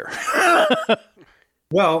happened here?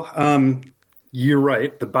 Well, you're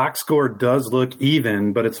right. The box score does look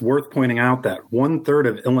even, but it's worth pointing out that 1/3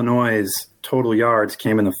 of Illinois' total yards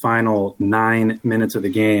came in the final 9 minutes of the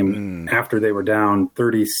game after they were down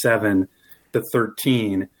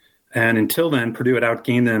 37-13. And until then, Purdue had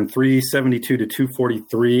outgained them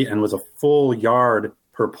 372-243 and was a full yard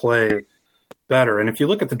per play better. And if you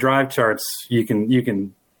look at the drive charts,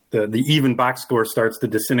 the even box score starts to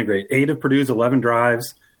disintegrate. 8 of Purdue's 11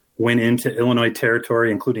 drives went into Illinois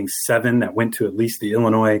territory, including 7 that went to at least the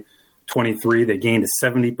Illinois 23. They gained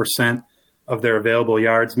 70% of their available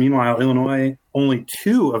yards. Meanwhile, Illinois, only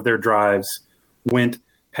 2 of their drives went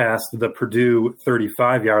past the Purdue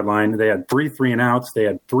 35-yard line. They had 3 3-and-outs. They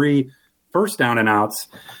had 3 first down and outs.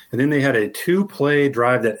 And then they had a 2-play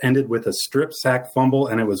drive that ended with a strip sack fumble,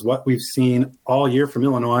 and it was what we've seen all year from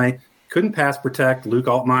Illinois. Couldn't pass protect. Luke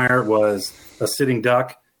Altmaier was a sitting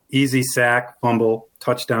duck. Easy sack, fumble,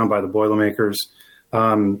 touchdown by the Boilermakers.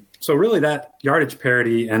 So really that yardage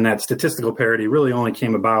parity and that statistical parity really only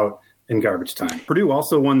came about in garbage time. Purdue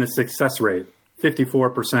also won the success rate,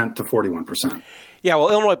 54% to 41%. Yeah,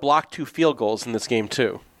 well, Illinois blocked 2 field goals in this game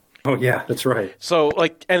too. Oh, yeah, that's right. So,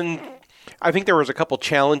 and I think there was a couple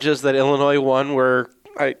challenges that Illinois won where,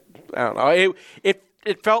 I don't know,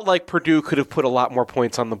 it felt like Purdue could have put a lot more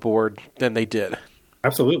points on the board than they did.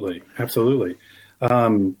 Absolutely.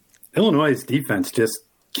 Illinois' defense just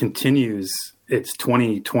continues its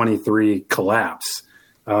 2023 collapse.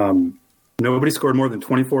 Nobody scored more than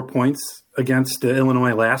 24 points against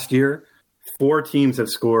Illinois last year. 4 teams have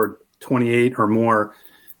scored 28 or more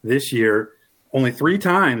this year. only 3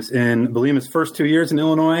 times in Bielema's first 2 years in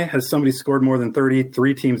Illinois has somebody scored more than 30.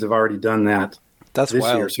 3 teams have already done that. That's this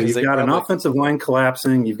wild. year. So you've got an offensive line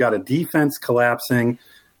collapsing. You've got a defense collapsing.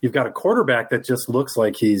 You've got a quarterback that just looks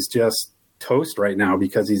like he's just toast right now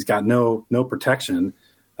because he's got no protection.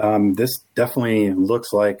 This definitely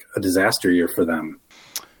looks like a disaster year for them.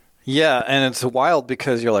 Yeah, and it's wild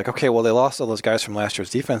because you're like, okay, well, they lost all those guys from last year's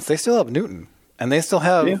defense. They still have Newton, and they still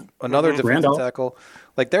have another defensive tackle.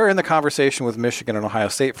 Like, they're in the conversation with Michigan and Ohio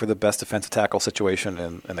State for the best defensive tackle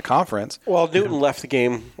situation in the conference. Well, Newton left the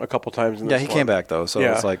game a couple times. He came back, though, so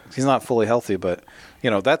it's like he's not fully healthy. But,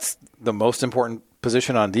 that's the most important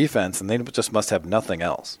position on defense, and they just must have nothing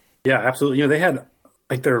else. Yeah, absolutely. They had,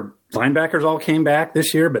 their linebackers all came back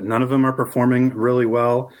this year, but none of them are performing really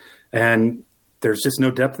well. And there's just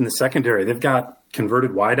no depth in the secondary. They've got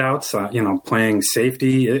converted wideouts, playing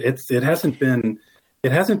safety. It hasn't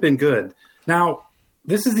been good. Now,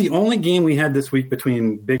 this is the only game we had this week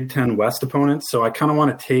between Big Ten West opponents, so I kind of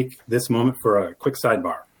want to take this moment for a quick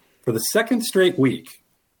sidebar. For the second straight week,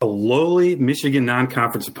 a lowly Michigan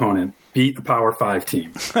non-conference opponent beat a Power 5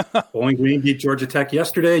 team. Bowling Green beat Georgia Tech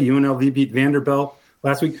yesterday. UNLV beat Vanderbilt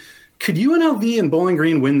last week. Could UNLV and Bowling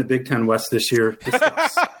Green win the Big Ten West this year?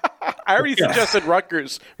 I already suggested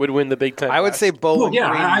Rutgers would win the Big Ten. I would say Bowling Green,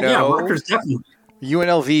 no. Yeah, Rutgers definitely.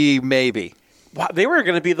 UNLV, maybe. Wow, they were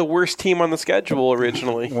going to be the worst team on the schedule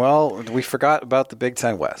originally. Well, we forgot about the Big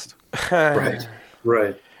Ten West.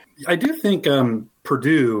 Right. I do think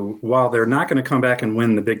Purdue, while they're not going to come back and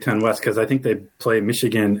win the Big Ten West, because I think they play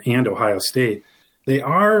Michigan and Ohio State, they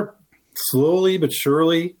are slowly but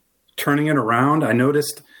surely turning it around. I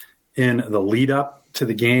noticed in the lead up to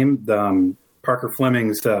the game, Parker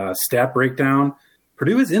Fleming's stat breakdown,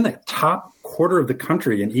 Purdue is in the top quarter of the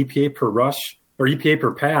country in EPA per rush or EPA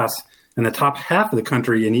per pass, and the top half of the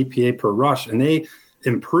country in EPA per rush. And they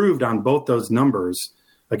improved on both those numbers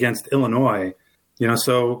against Illinois.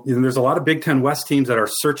 So there's a lot of Big Ten West teams that are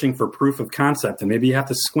searching for proof of concept, and maybe you have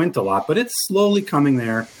to squint a lot, but it's slowly coming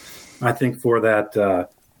there, I think, for that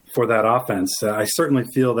offense. I certainly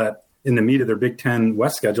feel that in the meat of their Big Ten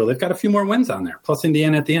West schedule, they've got a few more wins on there, plus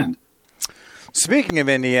Indiana at the end. Speaking of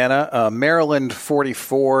Indiana, Maryland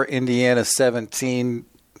 44, Indiana 17.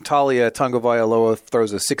 Talia Tagovailoa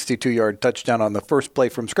throws a 62-yard touchdown on the first play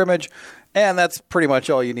from scrimmage, and that's pretty much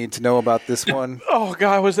all you need to know about this one. Oh,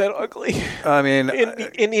 God, was that ugly. I mean,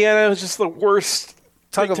 Indiana was just the worst.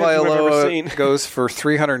 Tagovailoa goes for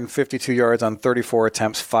 352 yards on 34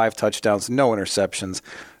 attempts, 5 touchdowns, no interceptions.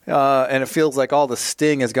 And it feels like all the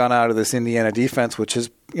sting has gone out of this Indiana defense, which has,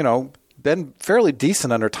 been fairly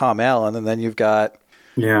decent under Tom Allen. And then you've got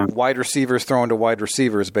wide receivers throwing to wide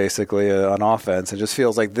receivers, basically, on offense. It just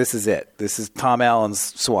feels like this is it. This is Tom Allen's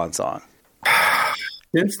swan song.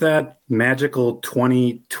 Since that magical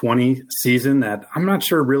 2020 season that I'm not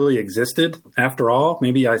sure really existed after all,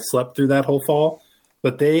 maybe I slept through that whole fall,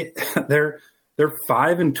 but they're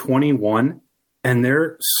 5-21 and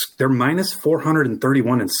they're minus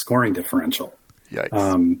 431 in scoring differential.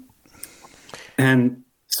 Yikes. And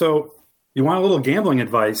so you want a little gambling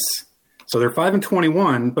advice. So they're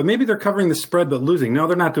 5-21, but maybe they're covering the spread but losing. No,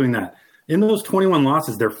 they're not doing that. In those 21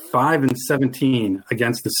 losses, they're 5-17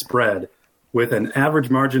 against the spread with an average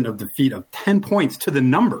margin of defeat of 10 points to the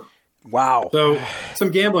number. Wow. So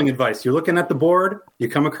some gambling advice. You're looking at the board, you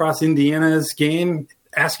come across Indiana's game,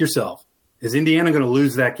 ask yourself, is Indiana going to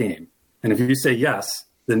lose that game? And if you say yes,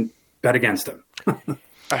 then bet against them.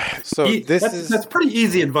 That's pretty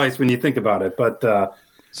easy advice when you think about it. But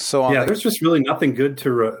there's just really nothing good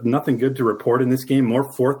to report in this game.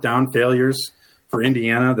 More fourth down failures for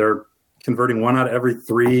Indiana. They're converting 1 out of every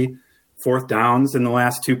 3 fourth downs in the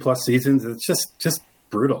last 2+ seasons. It's just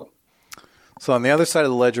brutal. So on the other side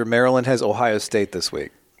of the ledger, Maryland has Ohio State this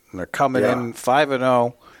week. And they're coming in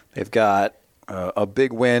 5-0. They've got a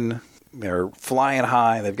big win. They're flying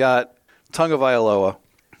high. They've got Tagovailoa.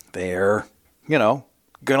 They're,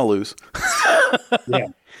 going to lose. Yeah.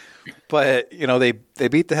 But, they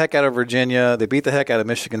beat the heck out of Virginia. They beat the heck out of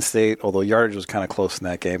Michigan State, although yardage was kind of close in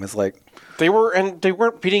that game. It's like they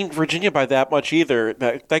weren't beating Virginia by that much either.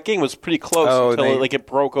 That game was pretty close until it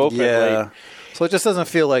broke open. Yeah. Late. So it just doesn't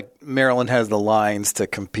feel like Maryland has the lines to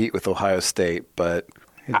compete with Ohio State, but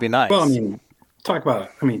it'd be nice. Well, talk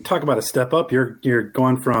about a step up. You're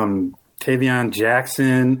going from Tavion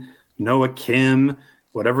Jackson, Noah Kim,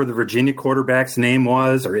 whatever the Virginia quarterback's name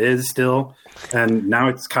was or is still, and now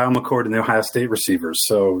it's Kyle McCord and the Ohio State receivers.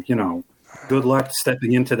 So, good luck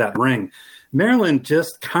stepping into that ring. Maryland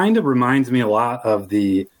just kind of reminds me a lot of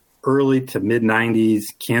the early to mid-'90s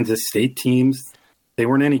Kansas State teams. they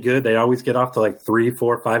weren't any good. They always get off to like 3,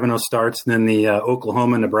 4, 5-0 starts. And then the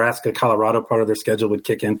Oklahoma, Nebraska, Colorado part of their schedule would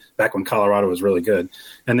kick in back when Colorado was really good.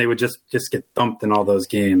 And they would just get thumped in all those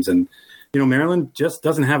games. And, Maryland just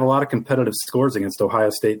doesn't have a lot of competitive scores against Ohio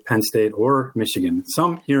State, Penn State, or Michigan.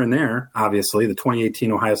 Some here and there, obviously. The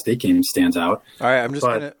 2018 Ohio State game stands out. All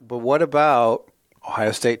right, but what about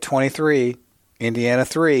Ohio State 23, Indiana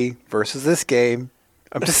 3 versus this game?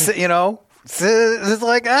 I'm just, it's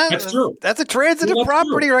like, that's true. That's a transitive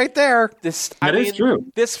property right there. That is true.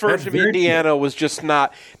 This version of Indiana was just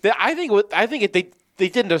not. I think they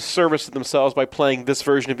did a disservice to themselves by playing this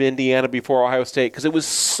version of Indiana before Ohio State because it was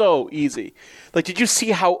so easy. Like, did you see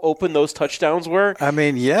how open those touchdowns were? I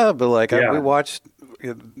mean, yeah, but we watched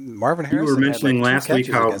Marvin Harrison. You were mentioning last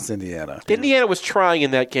week how against Indiana. Indiana was trying in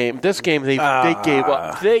that game. This game, they gave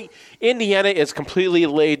up. Indiana is completely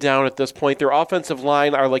laid down at this point. Their offensive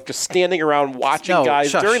line are like just standing around watching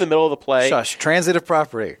guys during the middle of the play. Transitive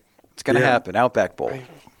property. It's going to happen. Outback Bowl.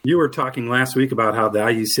 You were talking last week about how the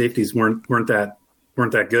IU safeties weren't that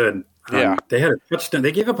good. They had a touchdown.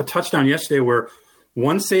 They gave up a touchdown yesterday where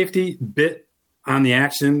one safety bit on the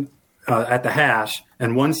action at the hash,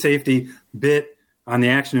 and one safety bit on the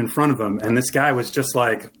action in front of him. And this guy was just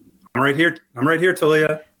like, "I'm right here,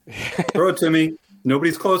 Talia. Throw it to me.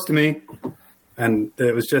 Nobody's close to me." And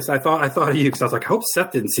it was just, I thought of you because I was like, I hope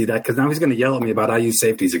Seth didn't see that because now he's going to yell at me about IU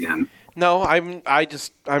safeties again. No, I'm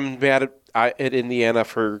mad at Indiana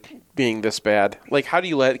for being this bad. Like, how do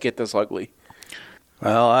you let it get this ugly?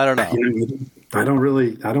 Well, I don't know. I don't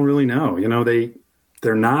really know.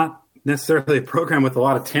 They're not necessarily a program with a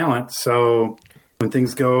lot of talent. So when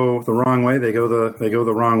things go the wrong way, they go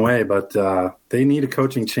the wrong way. But they need a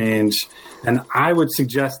coaching change, and I would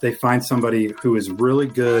suggest they find somebody who is really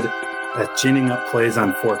good at ginning up plays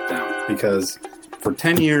on fourth down. Because for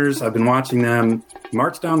 10 years, I've been watching them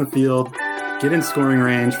march down the field, get in scoring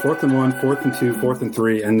range, 4th and 1, 4th and 2, 4th and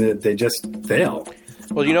 3, and they just fail.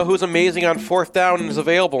 Well, you know who's amazing on fourth down and is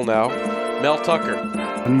available now? Mel Tucker.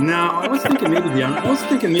 No, I was thinking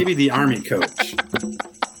maybe the Army coach.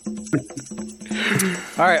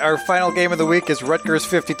 All right, our final game of the week is Rutgers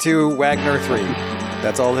 52, Wagner 3.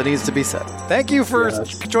 That's all that needs to be said. Thank you for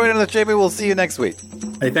joining us, Jamie. We'll see you next week.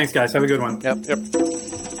 Hey, thanks, guys. Have a good one. Yep.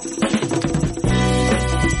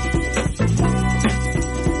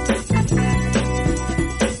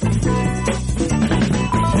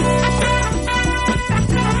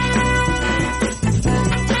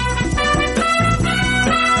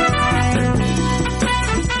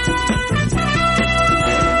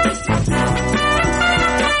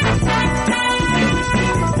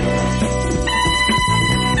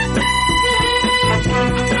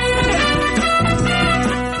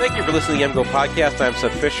 Listening to the MGoPodcast. I'm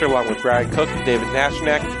Seth Fisher along with Brian Cook and David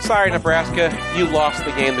Nashnak. Sorry, Nebraska, you lost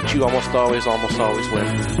the game that you almost always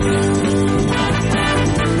win.